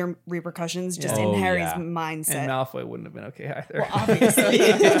some major repercussions just Oh, in Harry's yeah. mindset. And Malfoy wouldn't have been okay either. Well, obviously.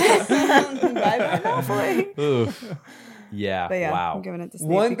 Bye-bye, Malfoy. Oof. Yeah. But yeah, Wow. I'm giving it to Snape.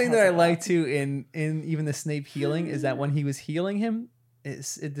 One thing because that I of like too in even the Snape healing is that when he was healing him,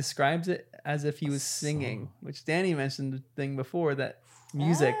 it describes it as if he was singing, which Danny mentioned the thing before that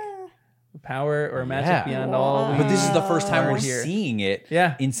music, power or magic Yeah. beyond all. But this is the first time Right we're here. seeing it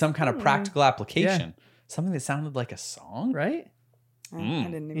Yeah. in some kind of practical application. Something that sounded like a song. Right? I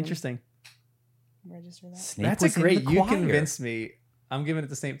didn't even Interesting. register that. Snape That's a was in great. the You choir. convinced me. I'm giving it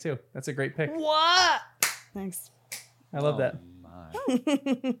to Snape too. That's a great pick. What? Thanks. I love that.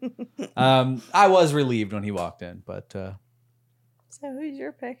 I was relieved when he walked in, but So who's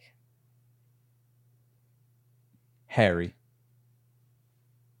your pick? Harry.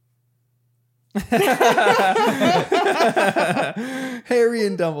 Harry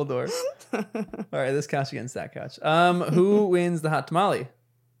and Dumbledore. All right, this couch against that couch. Who wins the hot tamale?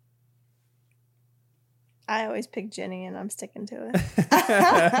 I always pick Ginny, and I'm sticking to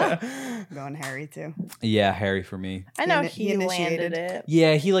it. Going Harry too. Yeah, Harry for me. I know He he initiated. landed it.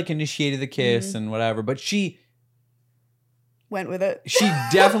 Yeah, he like initiated the kiss and whatever, but she Went with it.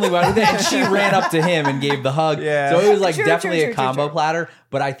 definitely went with it, and she ran up to him and gave the hug. Yeah. So it was like True, definitely true, a combo true. platter,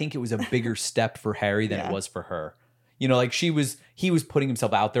 but I think it was a bigger step for Harry than it Yeah. was for her. You know, like he was putting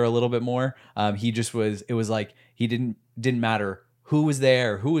himself out there a little bit more. He just was. It was like he didn't matter who was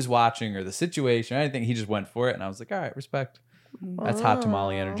there, who was watching, or the situation, or anything. He just went for it, and I was like, all right, respect. That's hot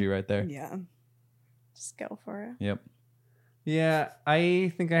tamale energy right there. Yeah. Just go for it. Yep. Yeah,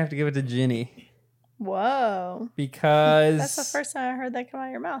 I think I have to give it to Ginny Whoa. because That's the first time I heard that come out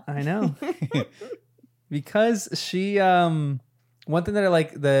of your mouth. I know. Because she one thing that I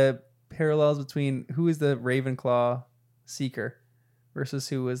like the parallels between who is the Ravenclaw seeker versus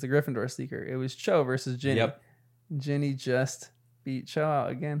who was the Gryffindor seeker. It was Cho versus Ginny. Yep. Ginny just beat Cho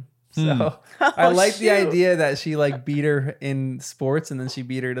out again. So I like the idea that she like beat her in sports and then she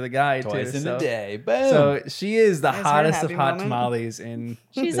beat her to the guy Twice too. in so, a day. Boom. so she is the That's her hottest of happy hot moment. tamales in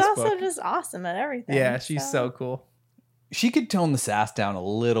She's this also book. just awesome at everything. Yeah, she's so cool. She could tone the sass down a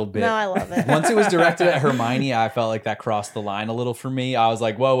little bit. No, I love it. Once it was directed at Hermione, I felt like that crossed the line a little for me. I was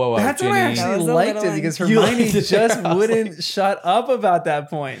like, whoa, whoa, whoa. That's Ginny. why I That actually was a liked little it because You Hermione liked it? just I was wouldn't shut up about that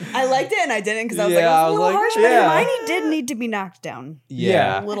point. I liked it and I didn't because I was Yeah, like, I it was was a little like, harsh, yeah. but Hermione did need to be knocked down.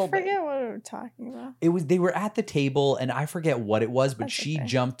 Yeah. A little I bit. forget what we were talking about. It was they were at the table and I forget what it was, but That's she okay.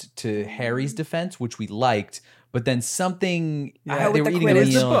 jumped to Harry's defense, which we liked, but then something Yeah. they With were the eating a Quidditch.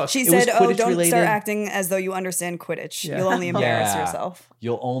 It's the meal. book. She It was said, "Oh, Quidditch don't related. start acting as though you understand Quidditch. Yeah. You'll only embarrass Yeah. yourself."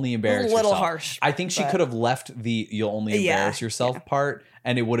 You'll only It was embarrass a little yourself. harsh. I think she but- could have left the "you'll only Yeah, embarrass yourself" yeah. part,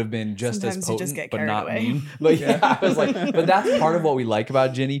 and it would have been just Sometimes as you potent, just get but carried not away. mean. But yeah, I was like, but that's part of what we like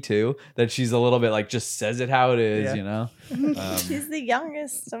about Ginny too, that she's a little bit like just says it how it is, Yeah. you know. She's the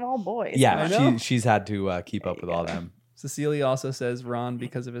youngest of all boys. I Yeah, know. she's had to keep up with all them. Cecilia also says Ron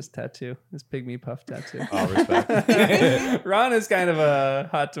because of his tattoo, his pygmy puff tattoo. All respect. Ron is kind of a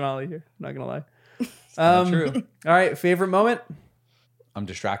hot tamale here. I'm not gonna lie. True. All right, favorite moment. I'm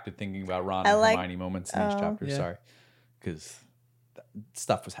distracted thinking about Ron I and like- Hermione moments in each oh. chapter. Yeah. Sorry, because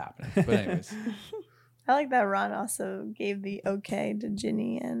stuff was happening. But anyways, I like that Ron also gave the okay to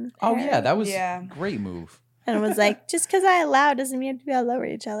Ginny and oh Harry. yeah, that was Yeah. a great move. and was like, just because I allow doesn't mean we have to be all over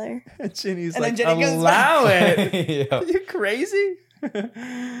each other. Ginny's And then like, Ginny goes allow it. Yeah. Are you crazy?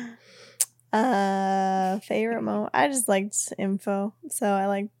 Favorite moment. I just liked info, so I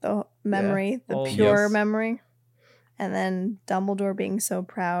liked the memory, the Oh, pure yes. memory, and then Dumbledore being so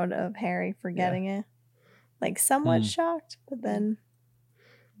proud of Harry for getting it, like somewhat shocked, but then,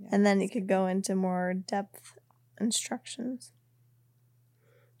 and then you could go into more depth instructions.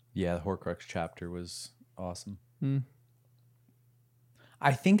 Yeah, the Horcrux chapter was awesome. Hmm.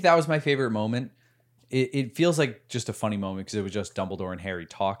 I think that was my favorite moment. It feels like just a funny moment because it was just Dumbledore and Harry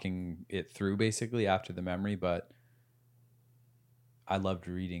talking it through basically after the memory, but I loved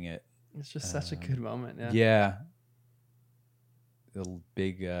reading it. It's just such a good moment. Yeah. Yeah. The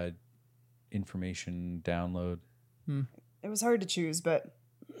big information download. It was hard to choose, but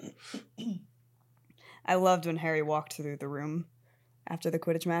I loved when Harry walked through the room after the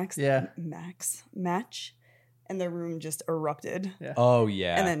Quidditch match, and the room just erupted. Oh,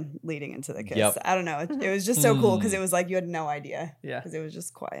 yeah. And then leading into the kiss. Yep. I don't know. It was just so cool because it was like you had no idea. Yeah. Because it was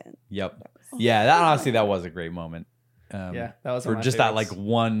just quiet. Yep. Yeah, that honestly, that was a great moment. Yeah, that was for one of my just that favorites. like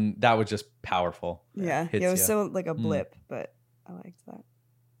one. That was just powerful. Yeah. Hits It was ya. so like a blip, but I liked that.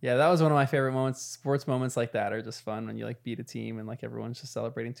 Yeah, that was one of my favorite moments. Sports moments like that are just fun when you like beat a team and like everyone's just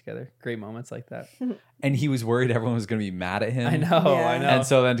celebrating together. Great moments like that. And he was worried everyone was going to be mad at him. I know. And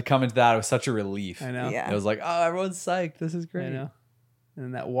so then to come into that, it was such a relief. I know. Yeah. It was like, oh, everyone's psyched. This is great. I know. And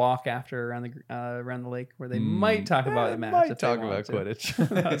then that walk after around the lake where they might talk about the match. Might if they talk want about to. Quidditch.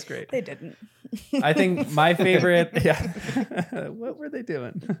 That was great. They didn't. I think my favorite. Yeah. What were they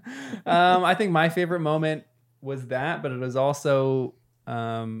doing? I think my favorite moment was that, but it was also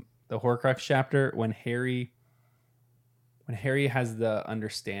the Horcrux chapter when Harry has the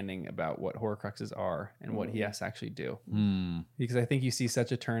understanding about what Horcruxes are and what he has to actually do. Because I think you see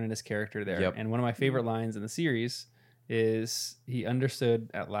such a turn in his character there. Yep. And one of my favorite lines in the series is he understood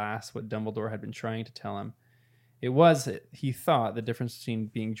at last what Dumbledore had been trying to tell him. He thought the difference between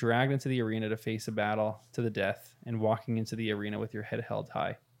being dragged into the arena to face a battle to the death and walking into the arena with your head held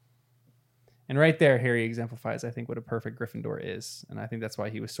high. And right there, Harry exemplifies, I think, what a perfect Gryffindor is. And I think that's why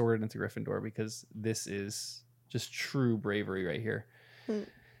he was sorted into Gryffindor, because this is just true bravery right here. And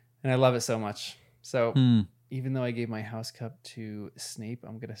I love it so much. So even though I gave my house cup to Snape,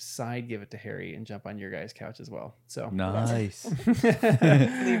 I'm going to side give it to Harry and jump on your guys' couch as well. So Nice.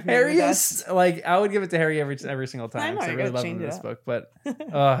 Harry is like, I would give it to Harry every single time. I know, I you really gotta love him change in it this up. book, but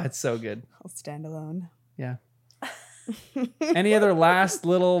oh, it's so good. I'll stand alone. Yeah. Any other last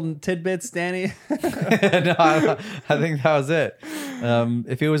little tidbits, Danny? No, I think that was it.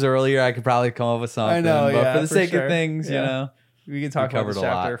 If it was earlier, I could probably come up with something. I know, but yeah, for the for sake sure. of things, you Yeah. know. We could talk about covered this a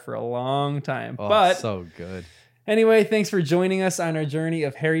lot. chapter for a long time. Oh, but so good. anyway, thanks for joining us on our journey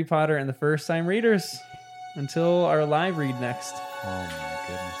of Harry Potter and the First Time Readers. Until our live read next. Oh my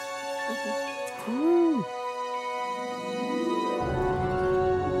goodness. Woo.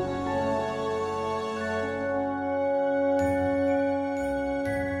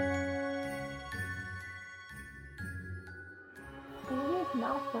 Maybe if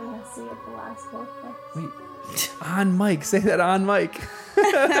Malfoy has to get the last Horcrux. Wait, on mic. Say that on mic.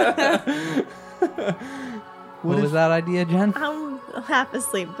 What was that idea, Jen? I'm half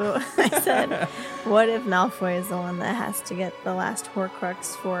asleep, but I said, what if Malfoy is the one that has to get the last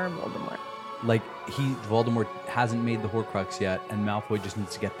Horcrux for Voldemort? Like Voldemort hasn't made the Horcrux yet, and Malfoy just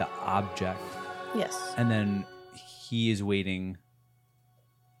needs to get the object, Yes. and then he is waiting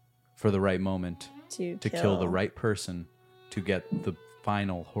for the right moment To kill the right person to get the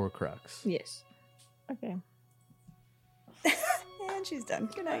final Horcrux. Yes. Okay. And she's done.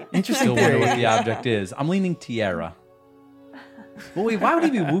 Good night. Interesting. Still wonder what the object is. I'm leaning Tiara. Well, wait, why would he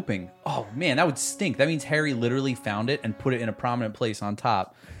be whooping? Oh man, that would stink. That means Harry literally found it and put it in a prominent place on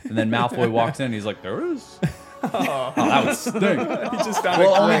top, and then Malfoy walks in and he's like, "There it is." Oh, that would stink. He just found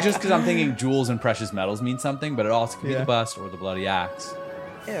Well, it only quick. just because I'm thinking jewels and precious metals mean something, but it also could be Yeah. the bust or the bloody axe.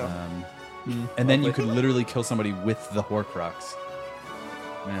 Ew. And then you could literally kill somebody with the Horcrux.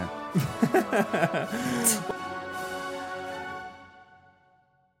 Man.